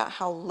that's about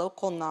how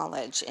local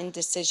knowledge in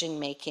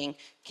decision-making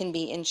can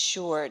be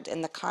ensured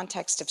in the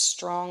context of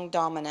strong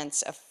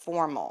dominance of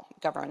formal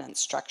governance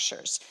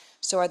structures.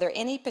 So are there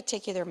any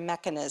particular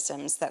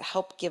mechanisms that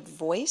help give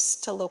voice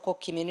to local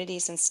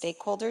communities and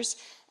stakeholders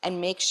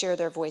and make sure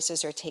their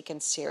voices are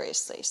taken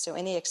seriously? So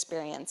any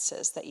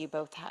experiences that you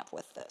both have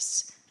with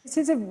this? This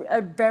is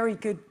a very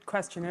good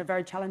question, a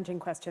very challenging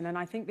question, and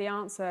I think the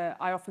answer,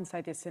 I often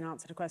say this in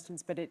answer to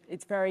questions, but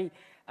it's very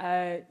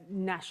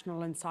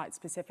national and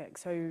site-specific.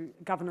 So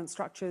governance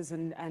structures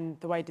and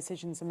the way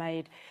decisions are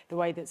made, the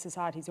way that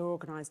societies are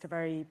organised are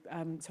very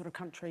sort of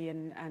country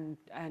and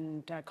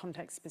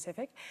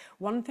context-specific.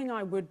 One thing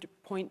I would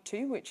point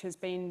to, which has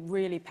been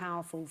really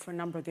powerful for a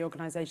number of the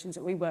organisations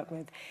that we work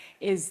with,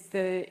 is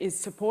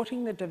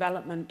supporting the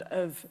development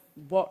of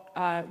what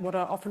are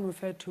often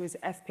referred to as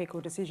FPIC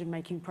or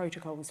decision-making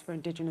protocols for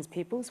Indigenous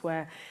peoples,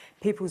 where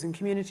peoples and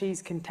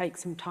communities can take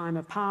some time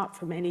apart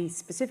from any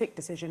specific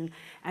decision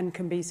and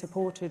can be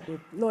supported with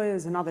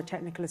lawyers and other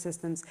technical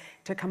assistance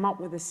to come up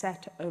with a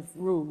set of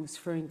rules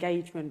for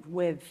engagement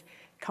with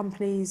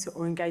companies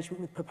or engagement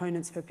with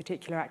proponents for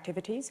particular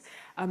activities.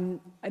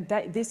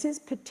 This is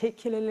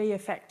particularly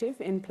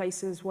effective in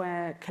places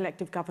where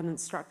collective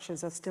governance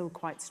structures are still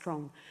quite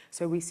strong.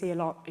 So we see a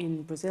lot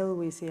in Brazil,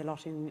 we see a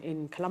lot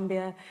in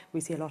Colombia, we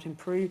see a lot in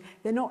Peru.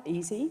 They're not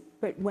easy,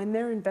 but when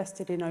they're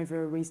invested in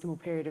over a reasonable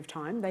period of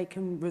time, they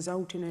can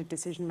result in a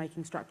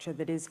decision-making structure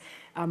that is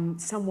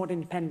somewhat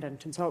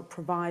independent, and so it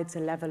provides a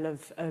level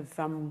of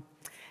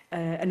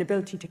an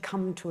ability to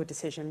come to a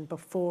decision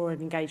before an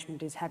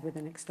engagement is had with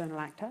an external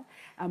actor.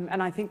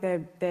 And I think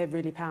they're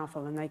really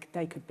powerful, and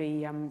they could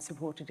be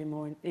supported in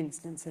more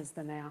instances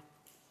than they are.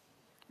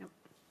 Yep.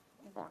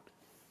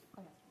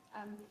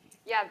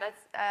 Yeah,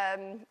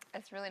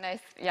 that's really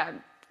nice. Yeah,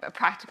 a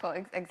practical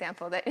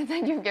example that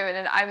you've given,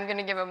 and I'm going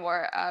to give a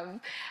more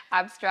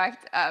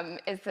abstract.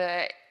 Is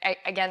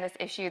again this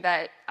issue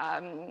that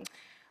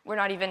we're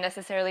not even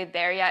necessarily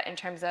there yet in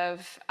terms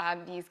of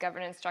these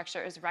governance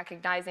structures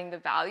recognizing the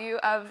value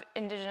of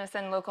Indigenous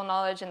and local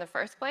knowledge in the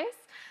first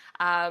place.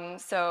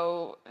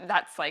 So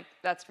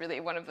that's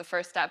really one of the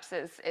first steps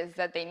is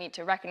that they need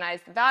to recognize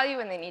the value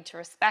and they need to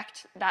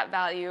respect that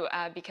value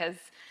because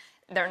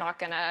they're not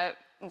going to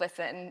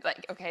listen.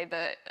 Like, okay,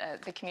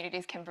 the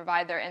communities can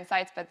provide their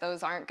insights, but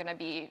those aren't going to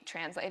be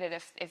translated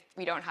if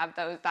we don't have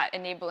that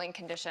enabling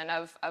condition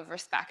of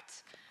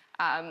respect.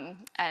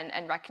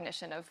 And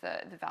recognition of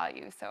the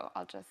value. So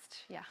I'll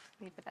just,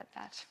 leave it at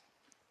that.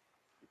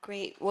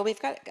 Great. Well,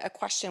 we've got a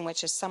question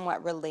which is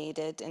somewhat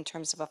related in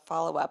terms of a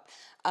follow-up.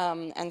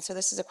 And so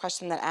this is a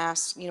question that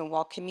asks,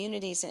 while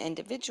communities and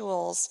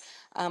individuals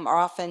are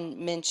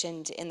often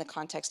mentioned in the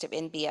context of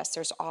NbS,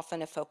 there's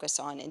often a focus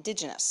on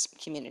Indigenous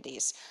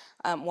communities.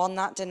 While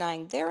not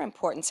denying their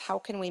importance, how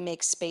can we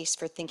make space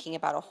for thinking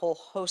about a whole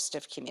host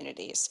of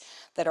communities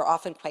that are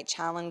often quite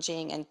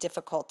challenging and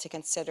difficult to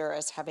consider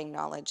as having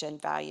knowledge and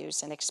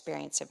values and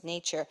experience of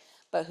nature,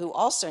 but who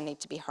also need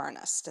to be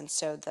harnessed? And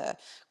so the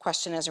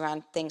question is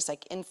around things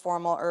like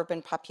informal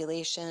urban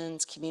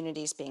populations,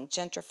 communities being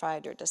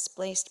gentrified or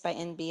displaced by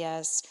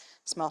NbS,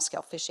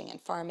 small-scale fishing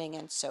and farming,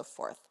 and so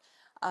forth.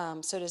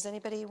 So does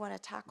anybody want to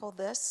tackle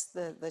this,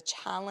 the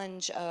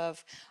challenge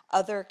of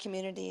other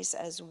communities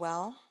as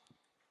well?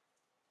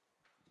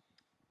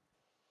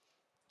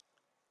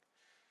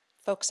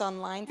 Folks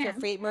online, feel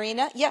free.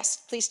 Marina,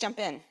 yes, please jump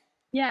in.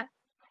 Yeah,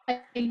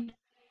 I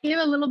gave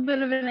a little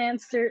bit of an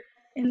answer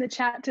in the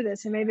chat to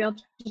this, and maybe I'll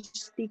just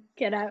speak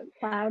it out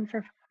loud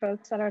for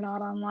folks that are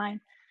not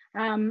online.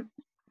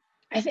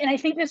 I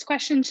think this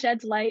question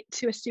sheds light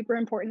to a super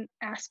important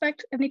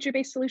aspect of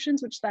nature-based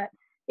solutions, which that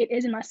it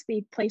is and must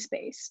be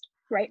place-based,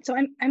 right? So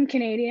I'm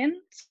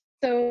Canadian,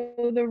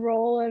 so the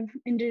role of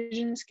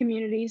Indigenous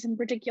communities in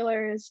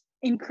particular is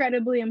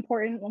incredibly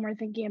important when we're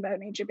thinking about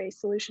nature-based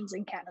solutions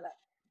in Canada.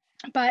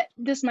 But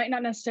this might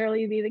not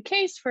necessarily be the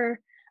case for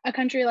a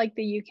country like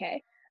the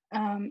UK.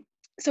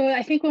 So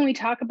I think when we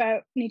talk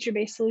about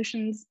nature-based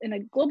solutions in a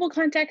global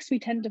context, we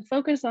tend to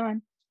focus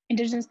on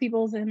Indigenous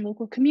peoples and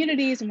local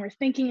communities, and we're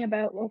thinking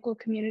about local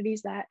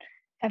communities that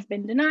have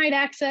been denied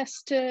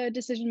access to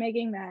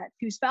decision-making,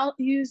 whose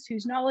values,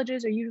 whose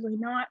knowledges are usually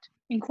not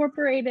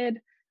incorporated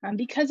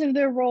because of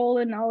their role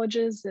and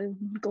knowledges of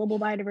global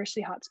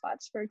biodiversity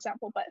hotspots, for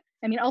example. But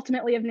I mean,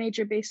 ultimately, if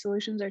nature-based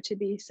solutions are to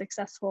be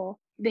successful,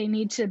 they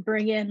need to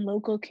bring in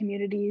local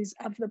communities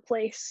of the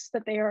place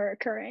that they are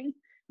occurring,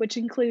 which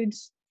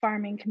includes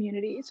farming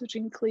communities, which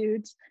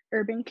includes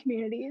urban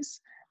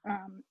communities,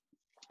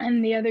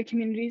 and the other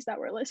communities that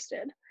were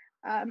listed.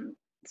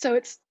 So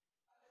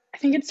I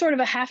think it's sort of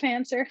a half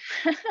answer,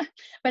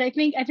 but I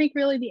think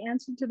really the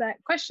answer to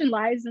that question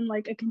lies in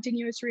like a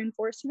continuous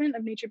reinforcement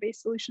of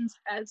nature-based solutions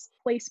as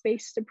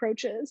place-based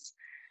approaches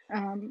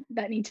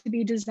that need to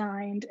be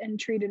designed and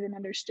treated and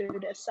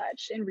understood as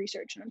such in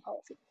research and in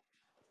policy.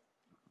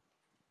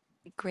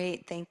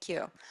 Great, thank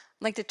you.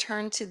 I'd like to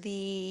turn to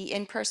the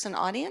in-person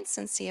audience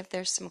and see if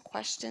there's some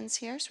questions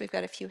here. So we've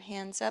got a few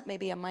hands up,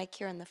 maybe a mic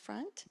here in the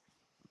front.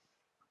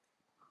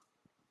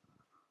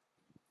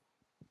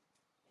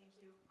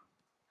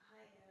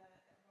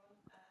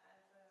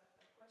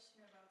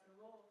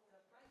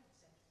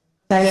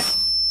 Does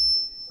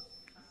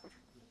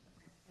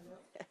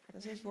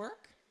this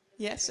work?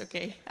 Yes,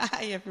 okay.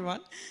 Hi,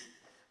 everyone.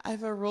 I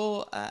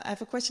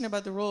have a question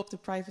about the role of the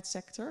private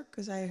sector,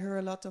 because I hear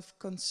a lot of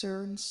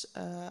concerns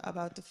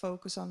about the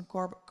focus on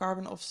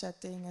carbon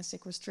offsetting and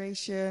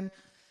sequestration,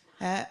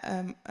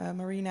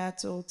 Marina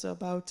told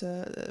about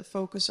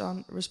focus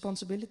on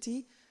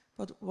responsibility,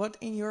 but what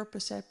in your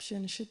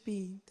perception should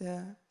be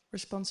the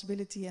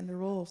responsibility and the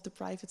role of the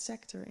private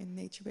sector in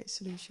nature-based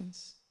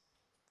solutions?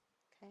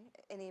 Okay.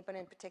 Anyone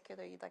in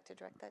particular you'd like to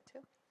direct that to?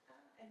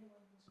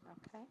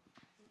 Okay.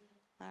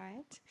 All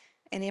right.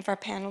 Any of our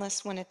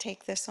panelists want to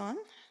take this on?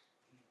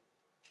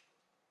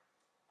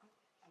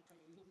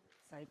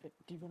 Sorry, but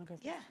do you want to go?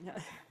 Yeah.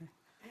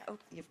 Oh,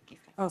 you've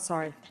Oh,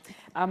 sorry.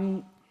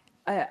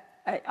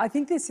 I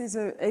think this is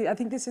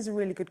a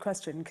really good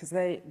question, because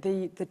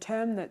the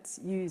term that's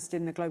used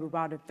in the global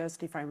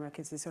biodiversity framework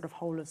is this sort of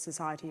whole of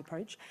society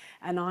approach,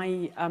 and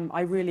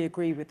I really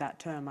agree with that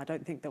term. I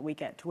don't think that we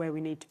get to where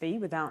we need to be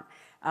without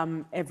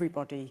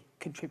everybody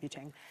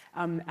contributing,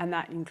 and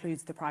that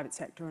includes the private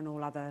sector and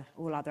all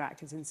other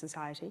actors in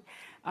society.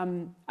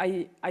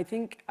 I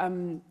think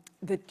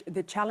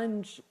the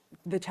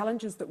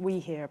challenges that we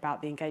hear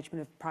about the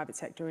engagement of the private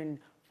sector in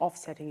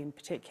offsetting in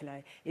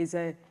particular is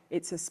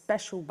it's a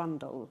special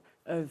bundle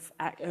of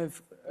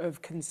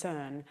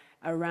concern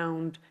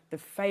around the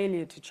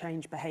failure to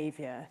change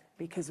behaviour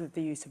because of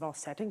the use of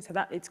offsetting. So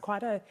that it's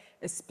quite a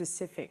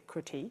specific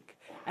critique,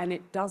 and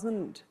it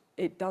doesn't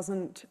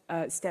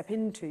step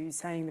into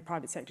saying the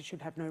private sector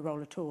should have no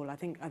role at all. I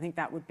think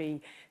that would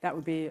be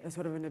a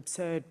sort of an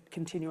absurd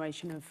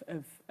continuation of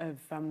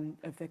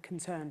the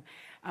concern.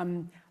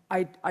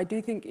 I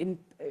do think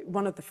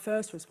one of the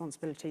first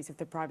responsibilities of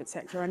the private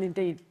sector, and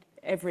indeed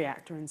every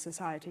actor in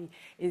society,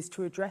 is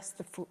to address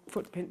the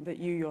footprint that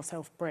you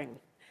yourself bring.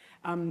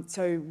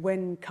 So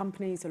when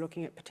companies are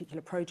looking at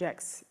particular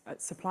projects,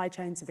 supply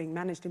chains are being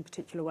managed in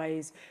particular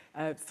ways,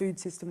 food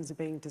systems are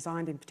being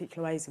designed in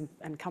particular ways,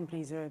 and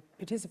companies are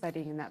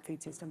participating in that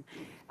food system.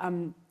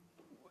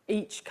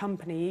 Each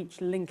company,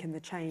 each link in the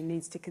chain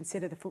needs to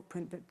consider the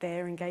footprint that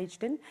they're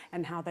engaged in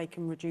and how they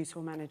can reduce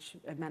or manage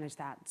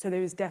that. So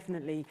there is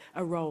definitely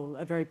a role,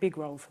 a very big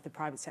role for the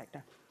private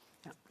sector.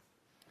 Yeah,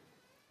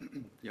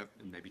 yeah,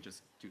 and maybe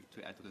just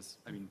to add to this,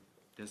 I mean,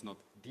 there's not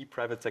the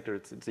private sector,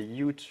 it's a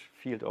huge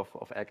field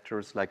of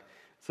actors like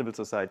civil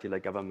society,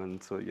 like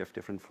government, so you have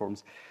different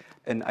forms.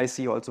 And I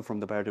see also from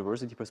the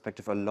biodiversity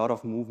perspective a lot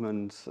of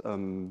movement,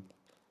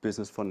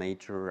 Business for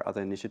Nature,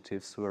 other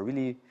initiatives who are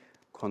really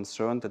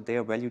concerned that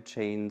their value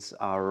chains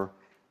are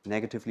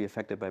negatively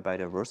affected by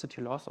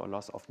biodiversity loss or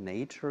loss of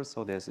nature.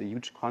 So there's a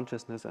huge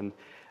consciousness, and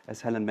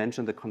as Helen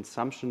mentioned, the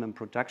consumption and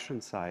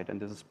production side,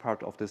 and this is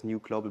part of this new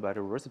global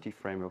biodiversity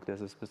framework, there's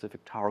a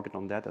specific target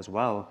on that as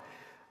well,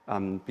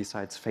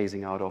 besides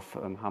phasing out of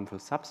harmful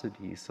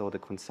subsidies. So the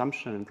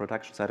consumption and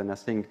production side, and I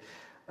think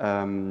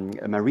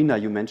Marina,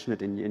 you mentioned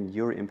it in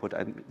your input,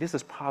 this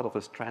is part of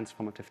this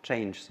transformative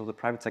change. So the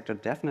private sector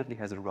definitely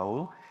has a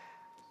role.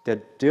 There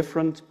are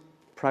different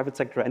private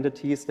sector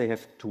entities, they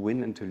have to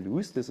win and to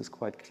lose, this is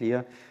quite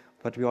clear,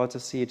 but we also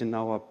see it in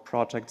our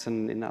projects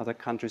in other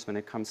countries when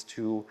it comes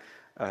to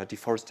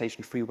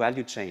deforestation-free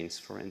value chains,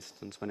 for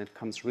instance, when it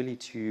comes really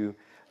to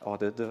or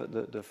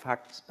the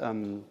fact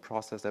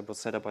process that was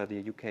set up by the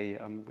UK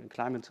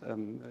climate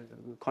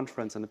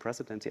conference and the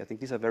presidency. I think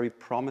these are very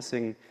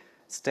promising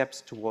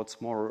steps towards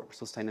more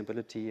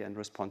sustainability and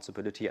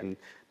responsibility, and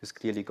this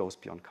clearly goes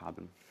beyond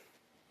carbon.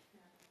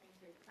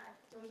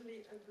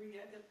 Totally agree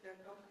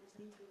that companies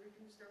need to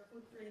reduce their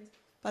footprint,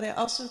 but I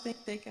also think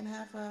they can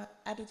have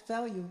added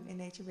value in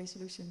nature-based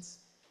solutions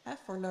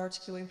for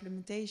large-scale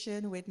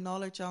implementation with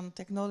knowledge on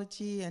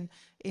technology and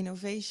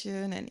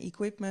innovation and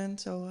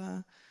equipment.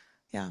 So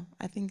yeah,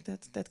 I think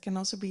that can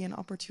also be an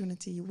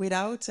opportunity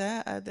without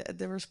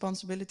the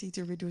responsibility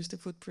to reduce the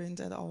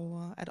footprint at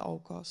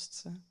all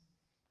costs.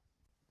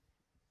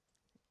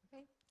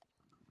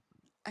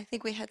 I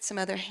think we had some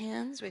other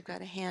hands. We've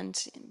got a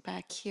hand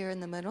back here in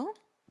the middle.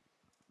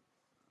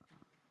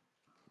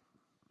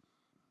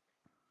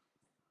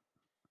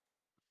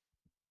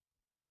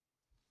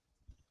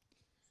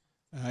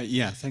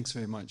 Yeah, thanks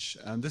very much.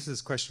 This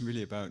is a question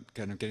really about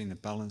kind of getting the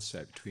balance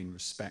right between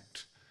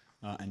respect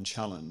and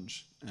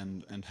challenge,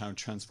 and how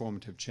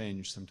transformative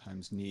change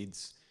sometimes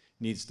needs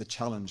the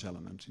challenge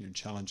element,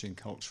 challenging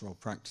cultural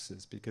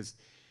practices, because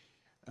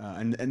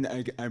and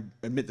I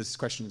admit this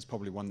question is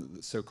probably one that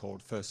the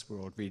so-called first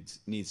world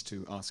needs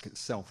to ask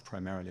itself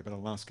primarily, but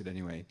I'll ask it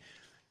anyway.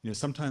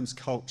 Sometimes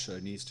culture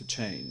needs to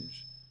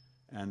change,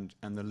 and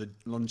the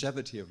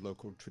longevity of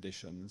local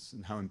traditions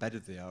and how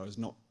embedded they are is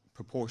not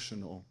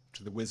proportional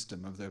to the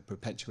wisdom of their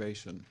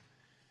perpetuation.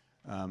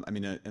 I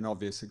mean, an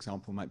obvious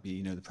example might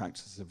be, the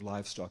practices of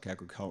livestock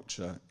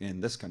agriculture in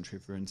this country,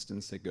 for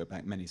instance. They go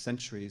back many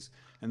centuries,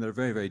 and they're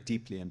very, very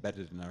deeply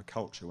embedded in our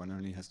culture. One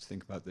only has to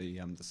think about the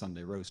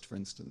Sunday roast, for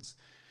instance.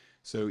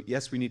 So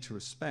yes, we need to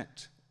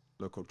respect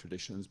local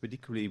traditions, but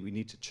equally we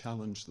need to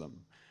challenge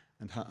them.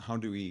 And how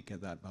do we get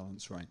that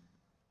balance right?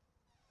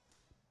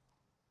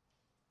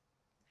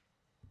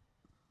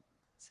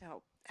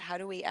 So how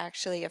do we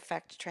actually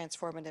affect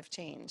transformative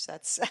change?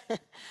 That's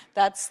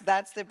that's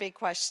the big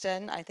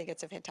question. I think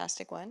it's a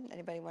fantastic one.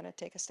 Anybody want to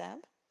take a stab?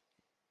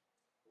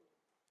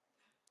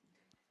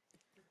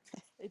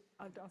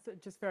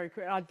 Just very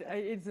quick,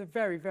 it's a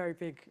very, very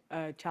big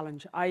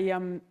challenge.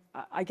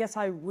 I guess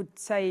I would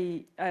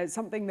say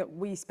something that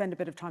we spend a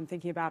bit of time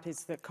thinking about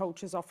is that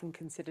culture is often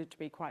considered to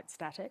be quite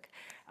static.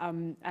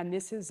 And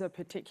this is a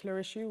particular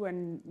issue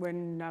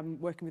when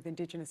working with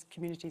Indigenous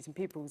communities and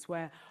peoples,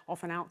 where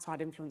often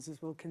outside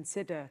influences will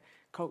consider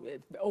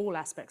all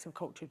aspects of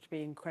culture to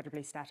be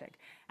incredibly static.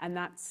 And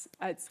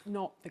it's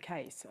not the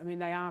case. I mean,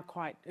 they are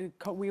quite,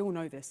 we all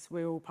know this,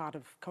 we're all part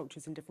of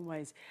cultures in different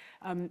ways.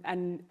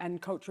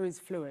 And culture is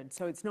fluid.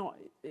 So it's not,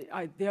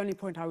 the only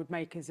point I would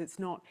make is it's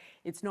not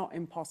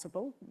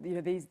impossible. You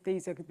know,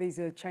 these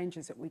are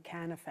changes that we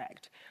can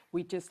affect.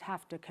 We just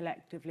have to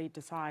collectively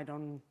decide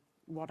on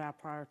what our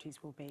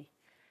priorities will be.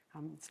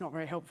 It's not a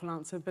very helpful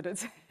answer, but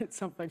it's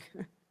something.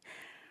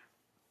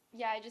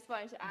 Yeah, I just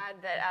wanted to add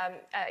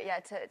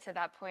that, to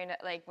that point,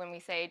 like when we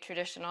say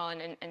traditional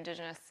and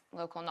indigenous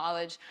local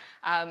knowledge,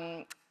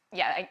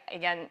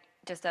 again,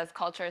 just as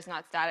culture is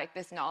not static,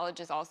 this knowledge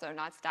is also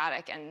not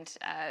static. And,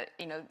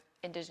 you know,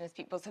 Indigenous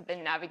peoples have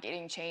been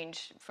navigating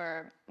change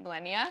for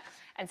millennia.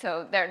 And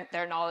so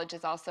their knowledge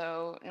is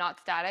also not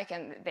static,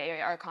 and they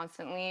are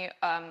constantly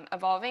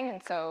evolving.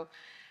 And so,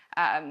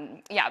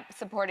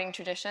 supporting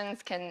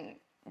traditions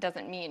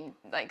doesn't mean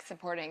like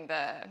supporting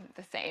the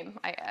same,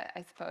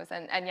 I suppose.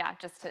 And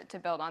just to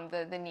build on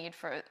the need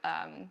for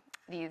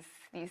these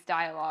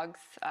dialogues,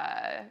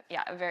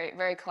 very,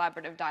 very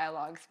collaborative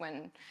dialogues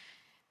when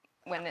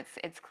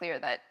it's clear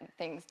that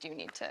things do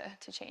need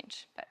to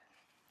change. But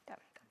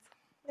that's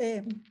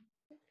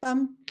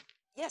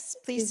Yes,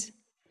 please.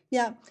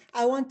 Yeah,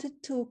 I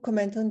wanted to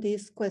comment on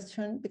this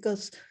question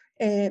because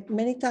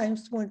many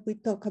times when we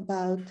talk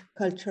about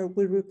culture,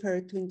 we refer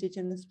to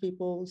Indigenous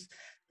peoples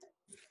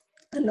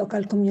and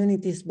local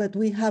communities, but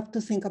we have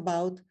to think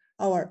about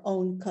our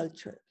own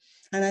culture.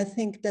 And I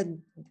think that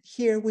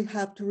here we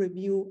have to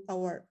review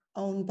our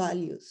own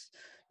values,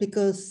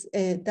 because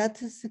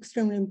that is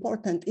extremely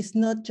important. It's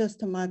not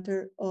just a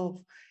matter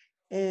of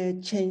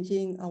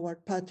changing our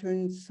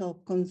patterns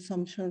of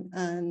consumption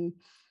and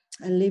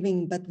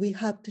living, but we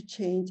have to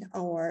change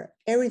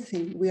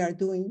everything we are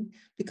doing,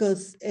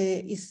 because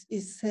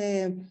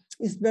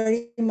it's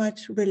very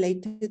much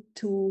related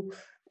to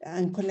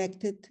and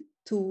connected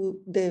to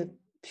the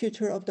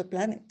future of the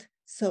planet.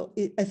 So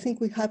I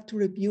think we have to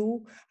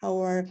review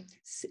our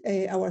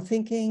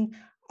thinking,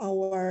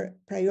 our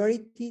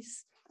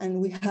priorities,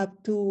 and we have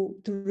to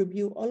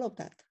review all of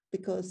that,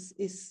 because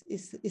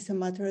it's a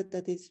matter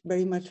that is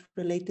very much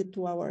related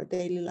to our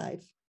daily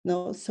life.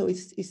 No, so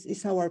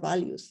it's our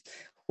values.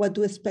 What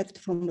do we expect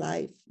from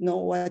life? No,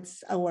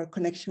 what's our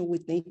connection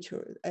with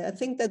nature? I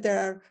think that there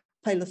are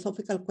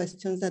philosophical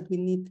questions that we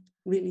need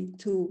really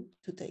to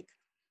take.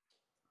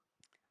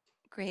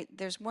 Great.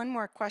 There's one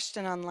more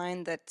question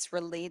online that's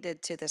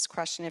related to this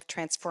question of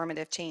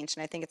transformative change,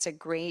 and I think it's a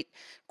great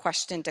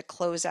question to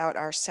close out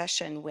our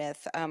session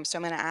with. So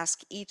I'm going to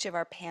ask each of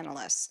our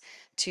panelists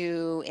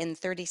to, in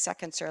 30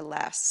 seconds or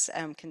less,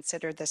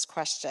 consider this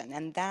question.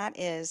 And that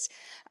is,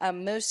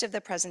 most of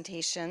the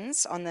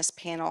presentations on this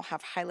panel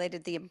have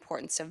highlighted the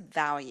importance of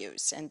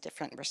values in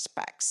different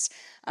respects,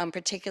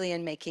 particularly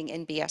in making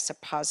NbS a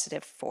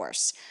positive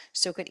force.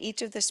 So could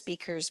each of the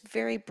speakers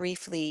very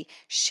briefly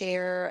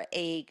share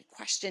a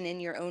question in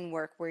your own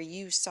work where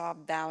you saw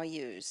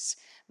values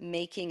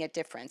making a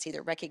difference,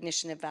 either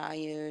recognition of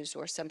values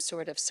or some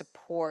sort of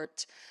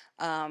support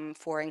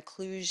for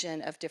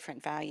inclusion of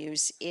different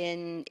values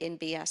in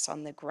NbS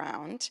on the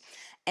ground?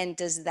 And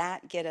does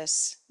that get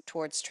us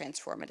towards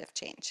transformative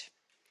change?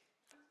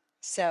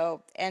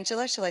 So,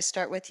 Angela, shall I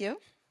start with you?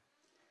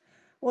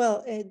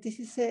 Well, this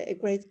is a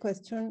great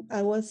question.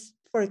 I was,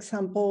 for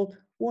example,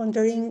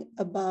 wondering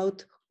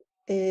about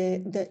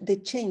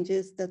the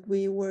changes that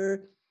we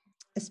were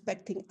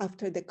expecting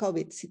after the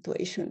COVID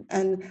situation.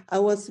 And I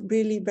was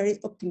really very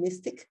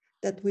optimistic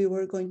that we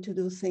were going to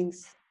do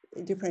things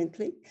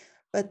differently.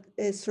 But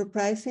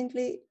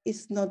surprisingly,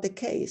 it's not the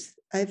case.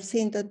 I've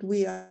seen that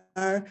we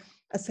are,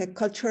 as a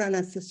culture and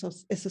as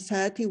a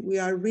society, we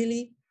are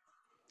really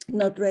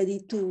not ready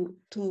to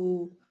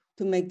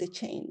make the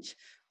change.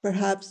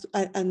 Perhaps,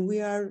 and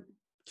we are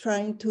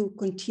trying to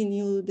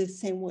continue the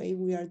same way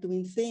we are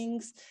doing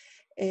things,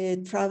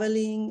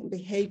 traveling,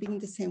 behaving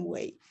the same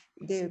way.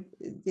 The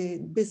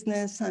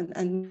business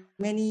and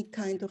many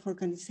kind of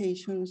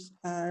organizations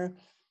are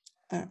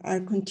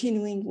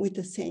continuing with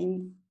the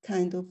same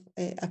kind of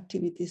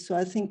activities. So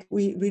I think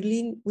we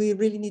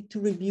really need to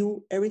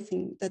review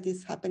everything that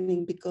is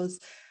happening, because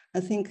I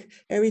think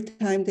every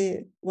time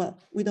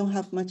we don't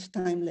have much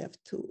time left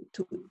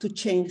to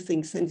change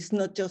things. And it's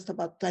not just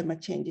about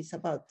climate change, it's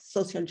about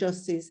social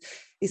justice,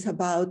 it's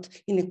about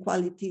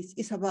inequalities,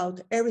 it's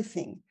about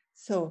everything.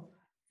 So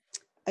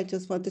I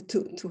just wanted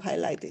to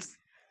highlight this.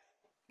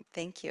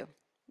 Thank you.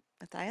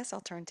 Mathias,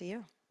 I'll turn to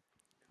you.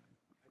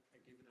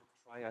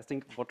 I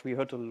think what we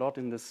heard a lot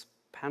in this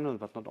panel,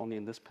 but not only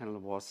in this panel,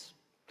 was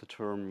the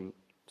term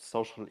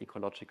social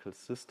ecological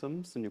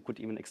systems, and you could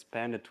even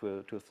expand it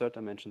to a third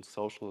dimension,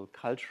 social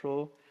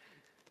cultural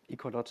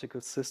ecological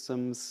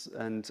systems.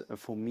 And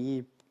for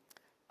me,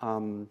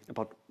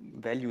 about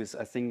values,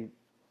 I think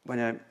when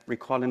I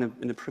recall in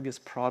a previous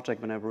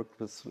project, when I worked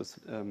with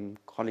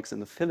colleagues in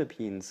the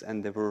Philippines,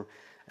 and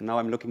now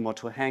I'm looking more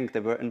to Henk, they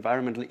were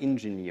environmental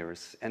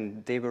engineers,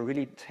 and they were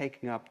really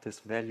taking up this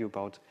value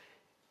about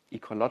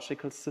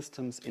ecological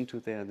systems into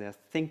their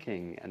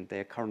thinking, and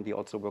they're currently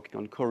also working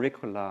on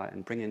curricula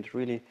and bringing in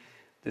really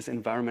these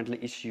environmental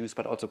issues,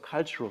 but also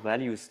cultural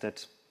values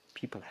that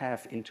people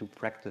have into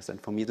practice.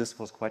 And for me, this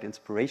was quite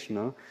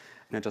inspirational,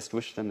 and I just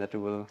wish them that they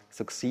will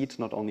succeed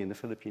not only in the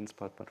Philippines,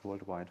 but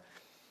worldwide.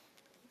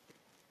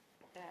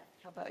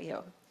 How about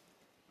you?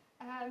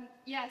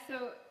 Yeah,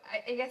 so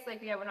I guess when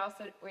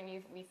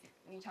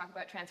we talk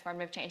about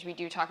transformative change, we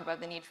do talk about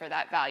the need for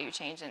that value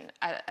change, and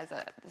as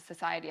a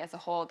society as a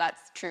whole,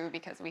 that's true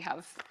because we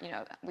have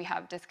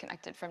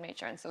disconnected from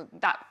nature, and so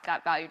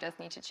that value does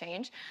need to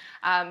change.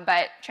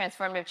 But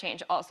transformative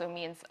change also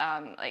means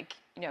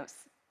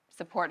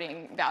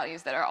supporting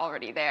values that are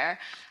already there,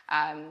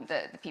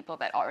 the people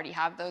that already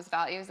have those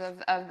values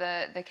of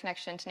the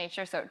connection to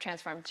nature. So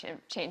transformative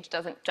change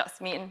doesn't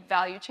just mean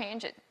value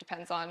change, it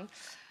depends on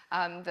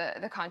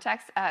the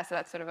context. So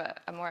that's sort of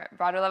a more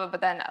broader level,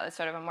 but then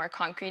sort of a more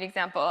concrete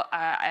example.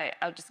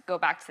 I'll just go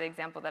back to the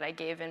example that I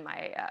gave in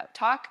my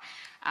talk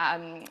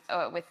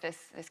with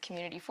this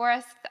community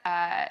forest,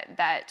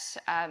 that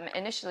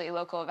initially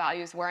local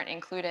values weren't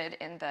included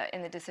in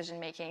the decision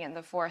making, and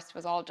the forest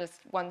was all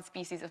just one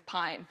species of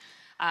pine.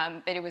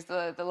 But it was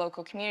the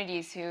local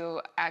communities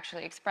who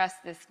actually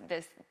expressed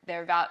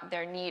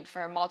their need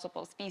for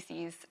multiple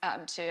species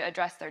to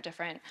address their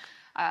different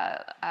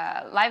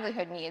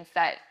livelihood needs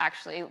that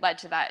actually led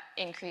to that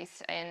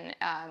increase in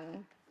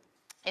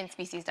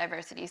species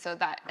diversity. So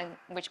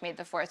which made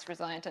the forest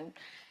resilient, and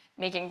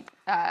making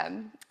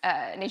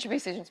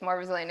nature-based solutions more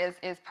resilient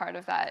is part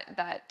of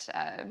that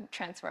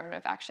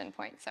transformative action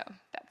point. So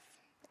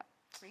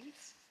that's great.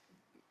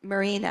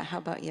 Marina, how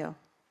about you?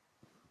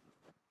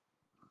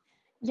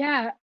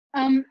 Yeah.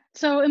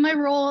 So in my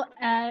role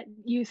at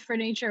Youth for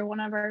Nature, one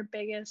of our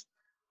biggest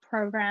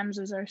programs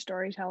is our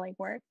storytelling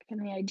work. And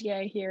the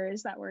idea here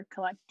is that we're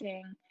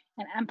collecting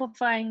and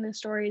amplifying the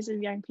stories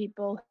of young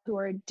people who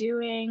are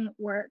doing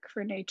work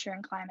for nature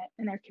and climate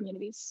in their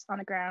communities on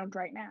the ground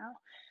right now.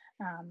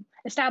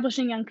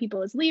 Establishing young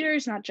people as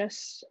leaders, not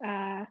just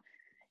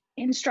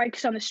in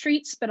strikes on the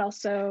streets, but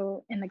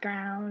also in the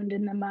ground,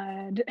 in the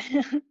mud,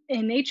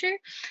 in nature.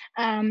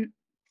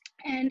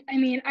 And I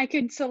mean, I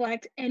could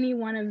select any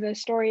one of the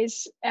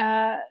stories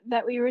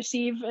that we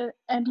receive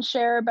and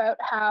share about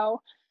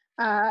how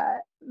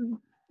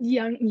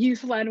young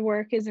youth-led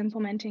work is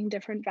implementing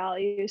different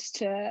values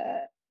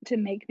to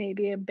make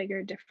maybe a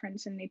bigger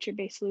difference in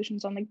nature-based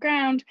solutions on the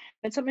ground.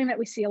 But something that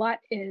we see a lot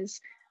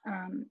is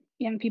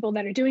young people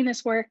that are doing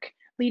this work,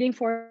 leading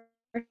forest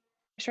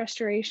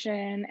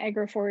restoration,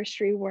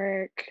 agroforestry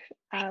work,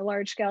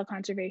 large-scale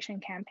conservation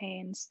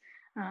campaigns.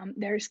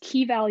 There's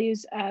key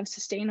values of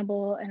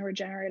sustainable and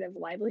regenerative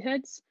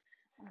livelihoods,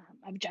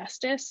 of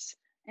justice,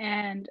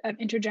 and of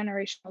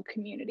intergenerational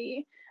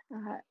community.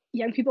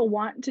 Young people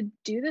want to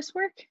do this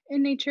work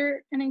in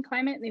nature and in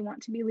climate. They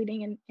want to be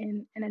leading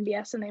in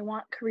NbS, and they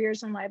want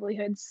careers and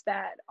livelihoods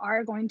that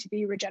are going to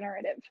be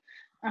regenerative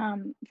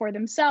for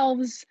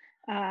themselves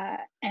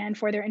and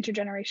for their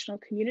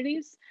intergenerational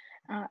communities.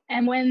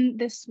 And when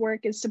this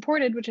work is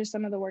supported, which is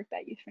some of the work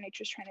that Youth for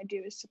Nature is trying to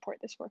do, is support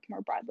this work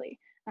more broadly.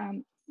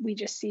 We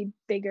just see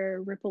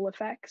bigger ripple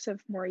effects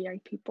of more young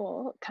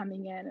people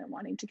coming in and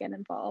wanting to get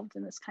involved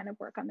in this kind of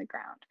work on the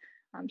ground.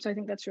 So I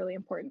think that's really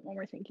important when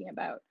we're thinking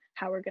about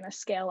how we're going to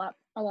scale up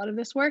a lot of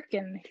this work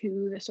and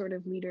who the sort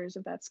of leaders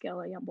of that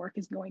scaling up work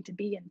is going to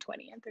be in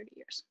 20 and 30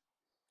 years.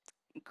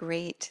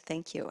 Great,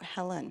 thank you.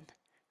 Helen,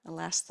 a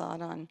last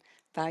thought on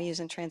values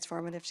and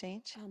transformative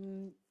change?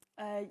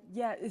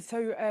 Yeah,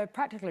 so a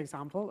practical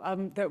example,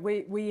 that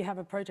we have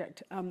a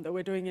project that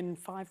we're doing in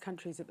 5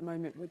 countries at the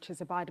moment, which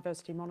is a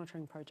biodiversity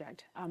monitoring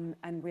project.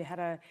 And we had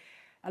a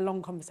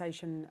long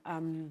conversation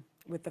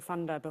with the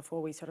funder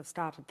before we sort of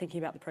started thinking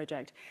about the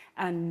project.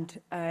 And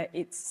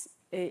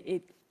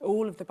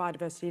all of the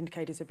biodiversity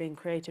indicators are being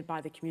created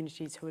by the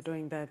communities who are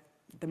doing the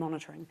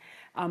monitoring.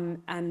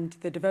 And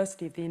the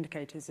diversity of the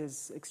indicators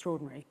is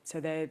extraordinary. So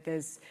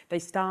they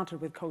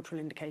started with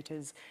cultural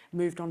indicators,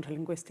 moved on to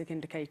linguistic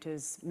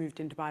indicators, moved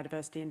into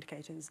biodiversity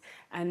indicators,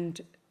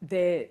 and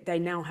they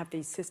now have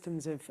these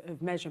systems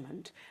of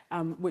measurement,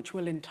 which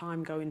will in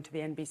time go into the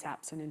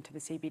NBSAPs and into the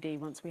CBD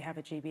once we have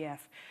a GBF.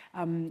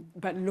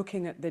 But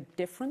looking at the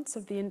difference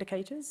of the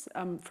indicators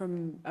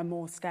from a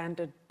more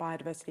standard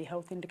biodiversity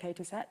health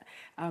indicator set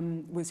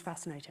was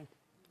fascinating.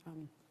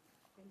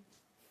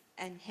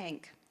 And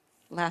Henk,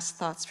 last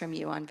thoughts from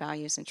you on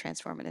values and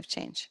transformative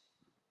change?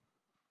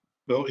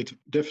 Well, it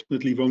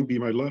definitely won't be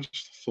my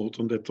last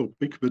thought on that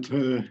topic, but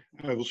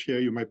I will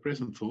share you my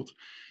present thought.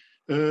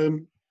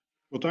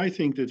 What I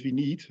think that we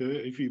need,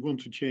 if we want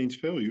to change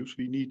values,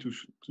 we need to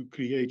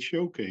create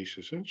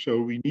showcases.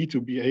 So we need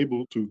to be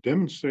able to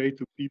demonstrate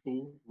to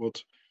people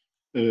what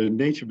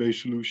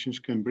nature-based solutions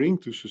can bring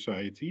to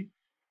society.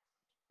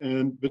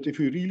 But if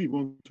we really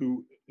want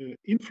to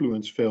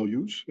influence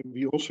values,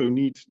 we also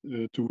need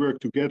to work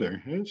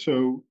together.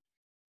 So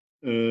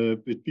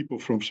with people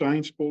from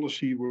science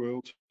policy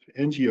world,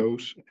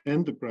 NGOs,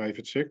 and the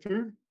private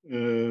sector,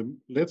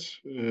 let's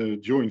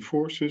join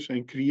forces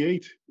and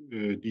create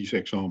these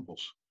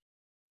examples.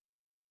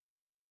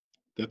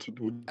 That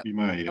would be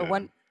my...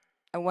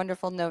 A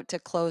wonderful note to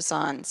close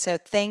on. So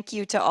thank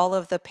you to all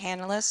of the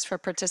panelists for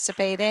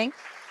participating.